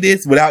gonna say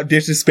this without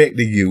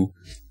disrespecting you.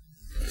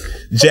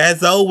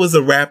 Jaz-O was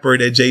a rapper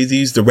that Jay-Z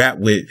used to rap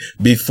with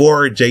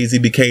before Jay-Z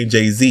became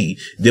Jay-Z.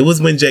 It was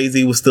when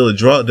Jay-Z was still a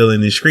drug dealer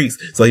in the streets.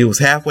 So he was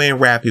halfway in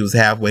rap, he was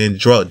halfway in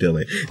drug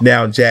dealing.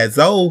 Now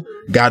Jaz-O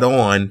got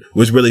on,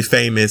 was really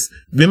famous.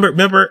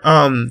 Remember,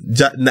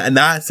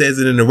 Nas says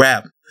it in the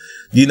rap.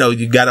 You know,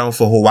 you got on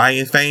for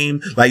Hawaiian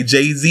fame. Like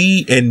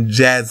Jay-Z and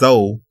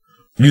Jaz-O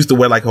used to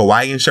wear like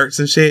Hawaiian shirts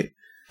and shit.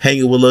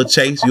 Hanging with Lil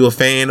Chase. You a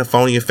fan, a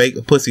phony, a fake,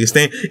 a pussy, a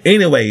stand.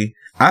 Anyway,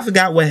 I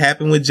forgot what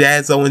happened with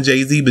Jaz-O and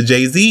Jay-Z, but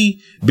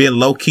Jay-Z been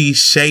low-key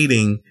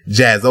shading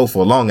Jaz-O for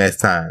a long ass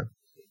time.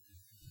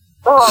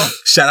 Oh.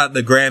 Shout out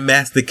to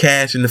Grandmaster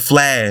Cash and the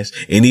Flash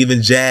and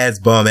even Jazz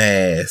bum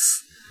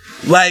ass.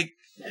 Like,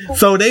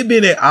 so they've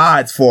been at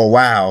odds for a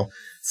while.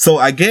 So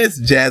I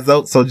guess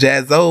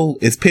Jaz-O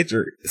is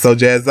pictured. So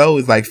Jaz-O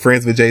is like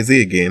friends with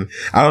Jay-Z again.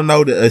 I don't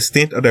know the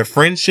extent of their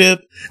friendship.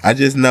 I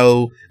just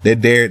know that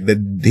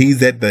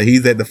he's at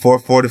the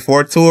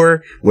 444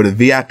 tour with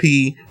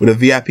a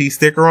VIP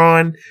sticker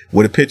on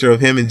with a picture of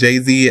him and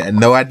Jay-Z and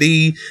no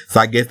ID. So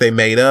I guess they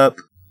made up,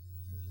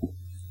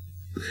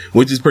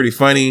 which is pretty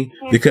funny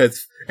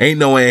because ain't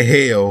no way in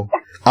hell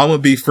I'm gonna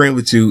be friend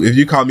with you if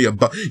you call me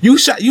you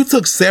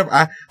took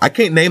several. I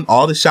can't name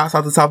all the shots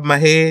off the top of my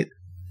head.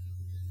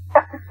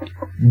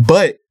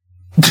 But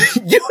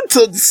you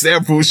took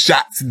several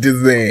shots this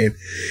man.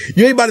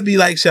 You ain't about to be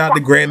like shout out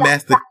to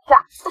Grandmaster.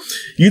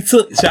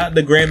 Shout out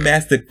to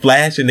Grandmaster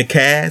Flash and the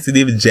Cast and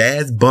even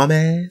Jazz bum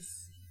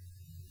ass.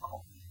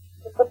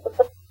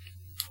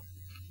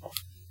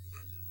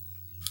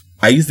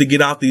 I used to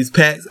get off these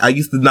packs. I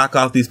used to knock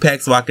off these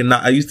packs so I can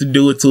knock. I used to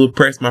do it to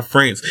impress my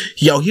friends.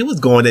 Yo, he was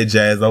going at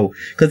Jaz-O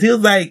because he was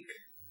like.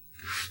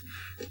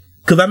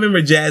 Cause I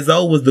remember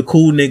Jaz-O was the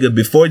cool nigga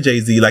before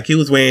Jay-Z. Like he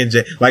was wearing,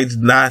 like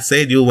Nas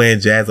said, you were wearing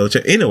Jaz-O.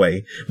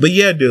 Anyway, but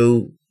yeah,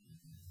 dude.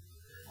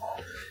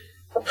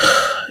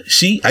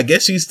 I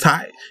guess she's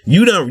tired.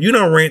 You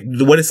don't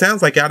ran. What it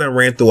sounds like, y'all done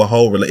ran through a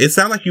whole. It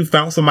sounds like you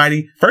found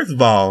somebody. First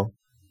of all,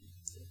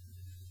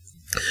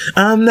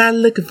 I'm not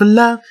looking for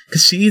love,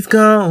 cause she's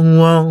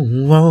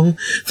gone.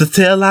 So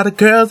tell all the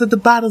girls that the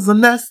bottle's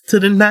on us till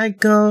the night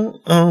gone.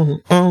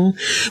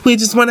 We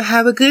just wanna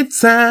have a good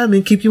time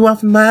and keep you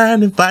off your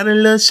mind and find a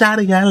little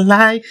shawty I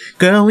like.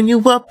 Girl, when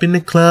you up in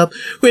the club,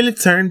 really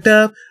turned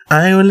up,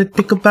 I only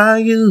think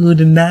about you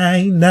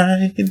tonight,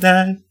 night.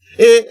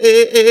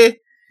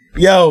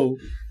 Yo.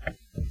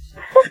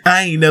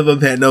 I ain't never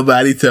had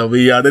nobody tell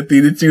me all the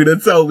thing that you done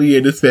told me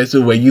in the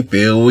special way you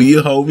feel when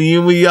you hold me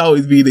and we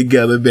always be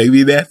together,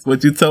 baby. That's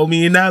what you told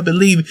me and I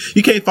believe it.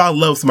 You can't fall in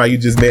love with somebody you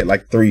just met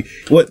like 2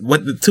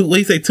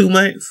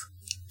 months?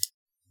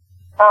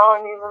 I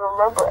don't even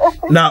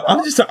remember. No,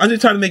 I'm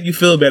just trying to make you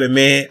feel better,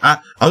 man.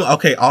 I'm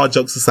okay. All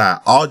jokes aside,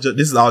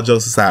 this is all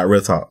jokes aside.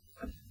 Real talk.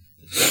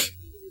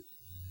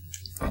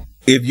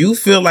 If you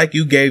feel like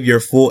you gave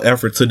your full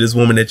effort to this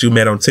woman that you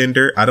met on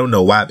Tinder, I don't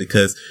know why,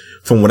 because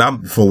from what I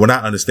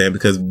understand,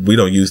 because we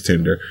don't use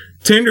Tinder.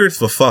 Tinder is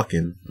for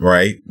fucking,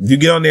 right? You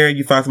get on there and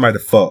you find somebody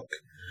to fuck.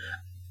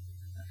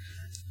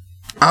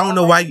 I don't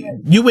know why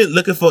you went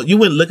looking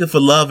for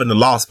love in the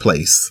lost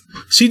place.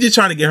 She just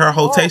trying to get her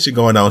rotation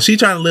going on. She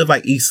trying to live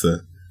like Issa.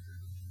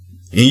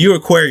 And you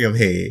aquarium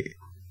head.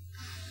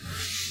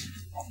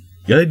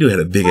 Yo, that dude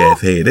had a big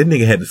ass head. That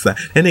nigga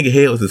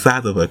head was the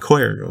size of an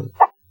aquarium.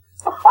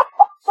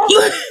 When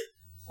is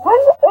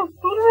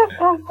season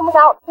 3 coming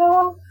out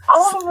soon? I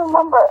don't even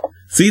remember.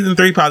 Season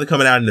 3 probably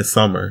coming out in the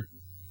summer.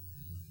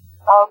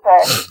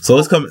 Okay. So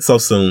it's coming so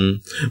soon.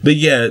 But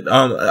yeah,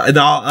 in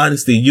all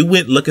honesty, you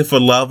went looking for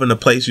love in a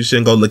place you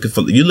shouldn't go looking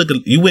for.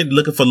 You went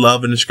looking for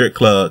love in the strip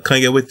club.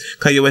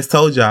 Kanye West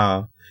told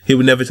y'all he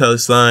would never tell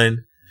his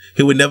son.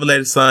 He would never let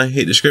his son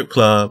hit the strip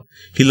club.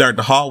 He learned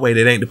the hard way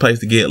that ain't the place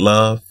to get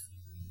love.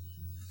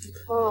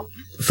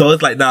 So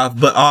it's like, nah,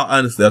 but all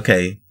honesty,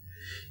 okay.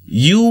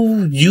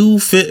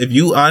 If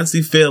you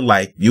honestly feel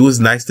like you was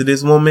nice to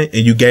this woman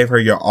and you gave her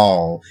your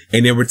all,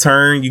 and in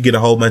return you get a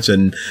whole bunch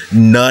of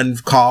none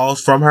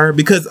calls from her,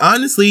 because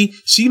honestly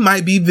she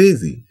might be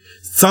busy.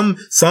 Some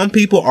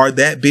people are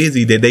that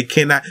busy that they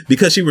cannot,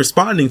 because she's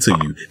responding to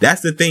you.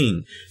 That's the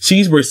thing.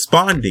 She's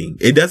responding.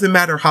 It doesn't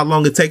matter how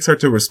long it takes her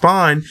to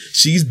respond.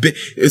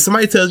 If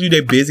somebody tells you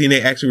they're busy and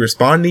they actually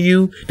respond to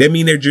you, that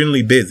means they're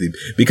generally busy.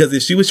 Because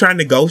if she was trying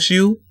to ghost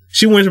you,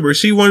 she wouldn't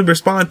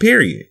respond,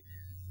 period.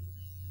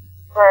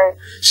 Right.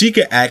 She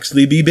could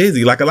actually be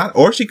busy, like a lot,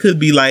 or she could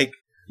be like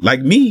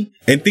me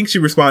and think she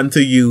responded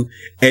to you,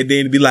 and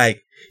then be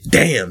like,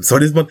 "Damn!" So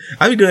this one,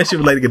 I be doing that shit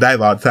with Lady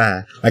Godiva all the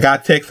time. Like I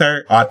text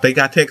her, or I think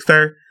I text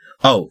her.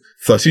 Oh,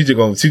 so she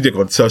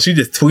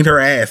just tweet her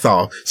ass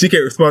off. She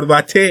can't respond to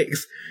my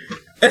text.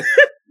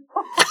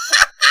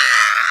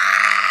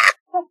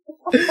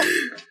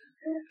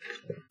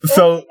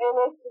 So.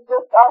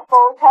 Our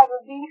phones have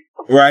a beef.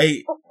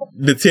 Right?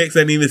 The text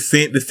ain't even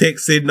sent. The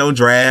text sitting on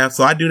draft.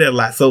 So I do that a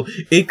lot. So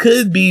it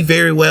could be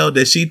very well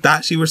that she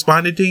thought she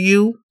responded to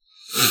you,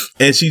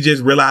 and she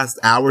just realized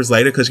hours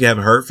later because she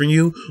haven't heard from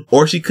you,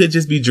 or she could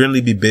just be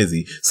generally be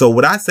busy. So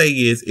what I say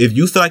is, if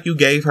you feel like you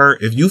gave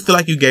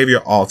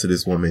your all to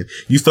this woman,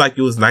 you feel like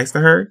it was nice to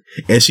her,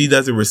 and she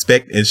doesn't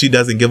respect and she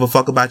doesn't give a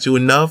fuck about you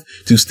enough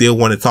to still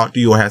want to talk to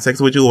you or have sex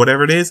with you or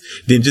whatever it is,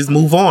 then just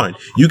move on.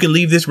 You can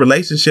leave this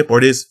relationship or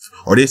this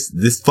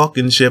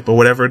fucking ship or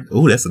whatever.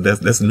 Ooh, that's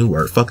a new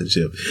word, fucking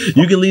ship.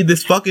 You can leave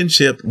this fucking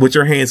ship with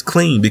your hands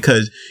clean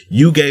because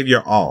you gave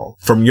your all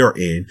from your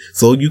end.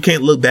 So you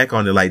can't look back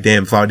on it like,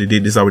 damn, if I already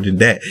did this, I already did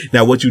that.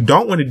 Now, what you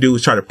don't want to do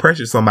is try to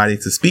pressure somebody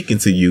to speaking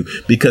to you,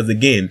 because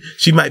again,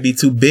 she might be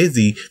too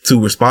busy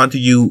to respond to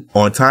you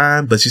on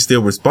time, but she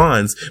still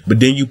responds. But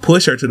then you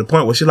push her to the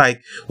point where she's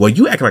like, well,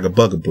 you acting like a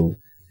bugaboo.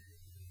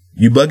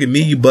 You bugging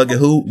me, you bugging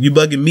who? You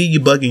bugging me, you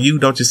bugging you.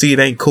 Don't you see it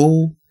ain't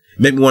cool?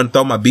 Make me want to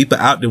throw my beeper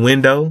out the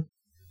window.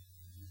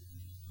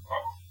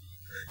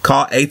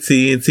 Call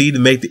AT&T to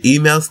make the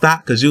email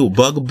stop because you a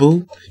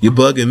bugaboo. You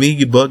bugging me,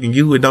 you bugging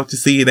you, and don't you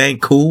see it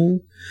ain't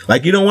cool?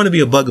 Like, you don't want to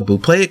be a bugaboo.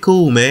 Play it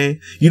cool, man.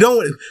 You don't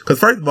want, because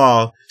first of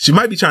all, she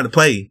might be trying to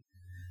play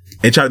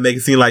and try to make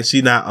it seem like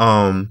she not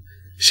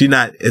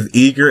as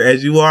eager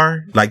as you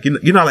are. Like,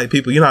 you know, like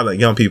people, you know, like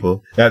young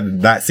people that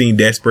not seem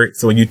desperate.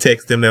 So when you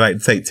text them, they like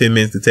to take 10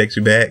 minutes to text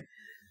you back.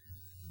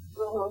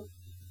 Mm-hmm.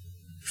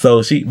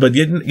 So but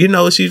you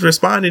know, she's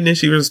responding and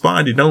she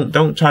responded.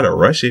 Don't try to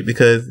rush it,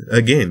 because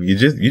again, you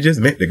just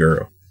met the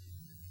girl.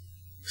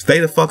 Stay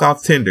the fuck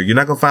off Tinder. You're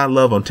not going to find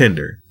love on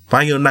Tinder.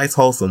 Find you a nice,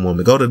 wholesome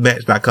woman. Go to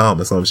Match.com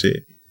or some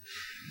shit.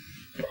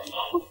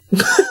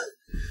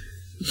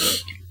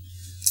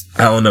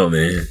 I don't know,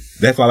 man.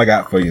 That's all I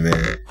got for you,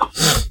 man.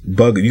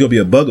 You gonna be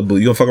a bugaboo.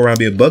 You gonna fuck around and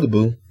be a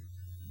bugaboo.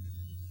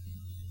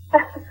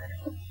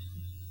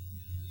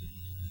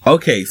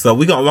 Okay, so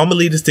I'm gonna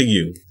leave this to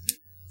you.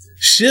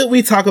 Should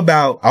we talk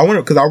about,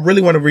 because I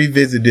really want to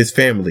revisit this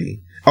family.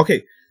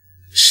 Okay.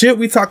 Should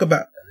we talk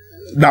about,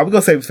 no, we're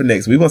gonna save it for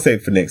next week. We're gonna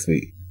save it for next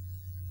week.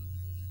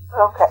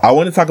 Okay. I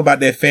want to talk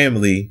about that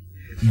family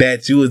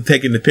that you was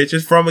taking the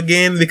pictures from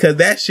again, because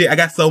that shit, I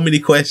got so many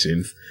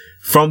questions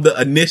from the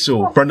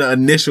initial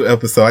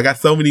episode. I got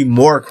so many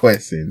more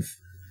questions.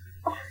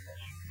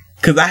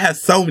 Because I have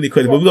so many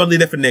questions, but we're going to leave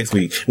that for next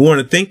week. We want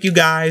to thank you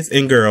guys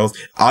and girls,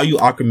 all you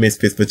Awkward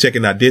Misfits, for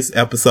checking out this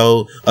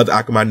episode of The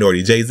Awkward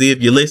Minority. Jay-Z,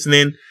 if you're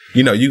listening,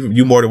 you know,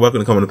 you're more than welcome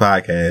to come on the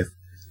podcast.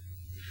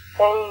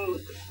 Hey.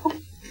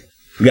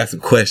 We got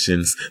some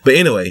questions. But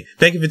anyway,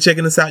 thank you for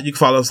checking us out. You can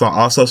follow us on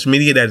all social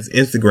media. That is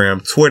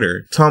Instagram,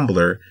 Twitter,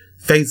 Tumblr,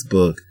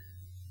 Facebook.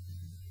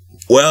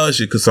 Well, as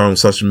you concern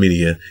social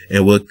media.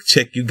 And we'll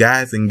check you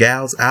guys and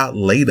gals out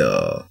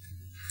later.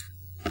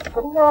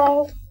 Good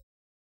night.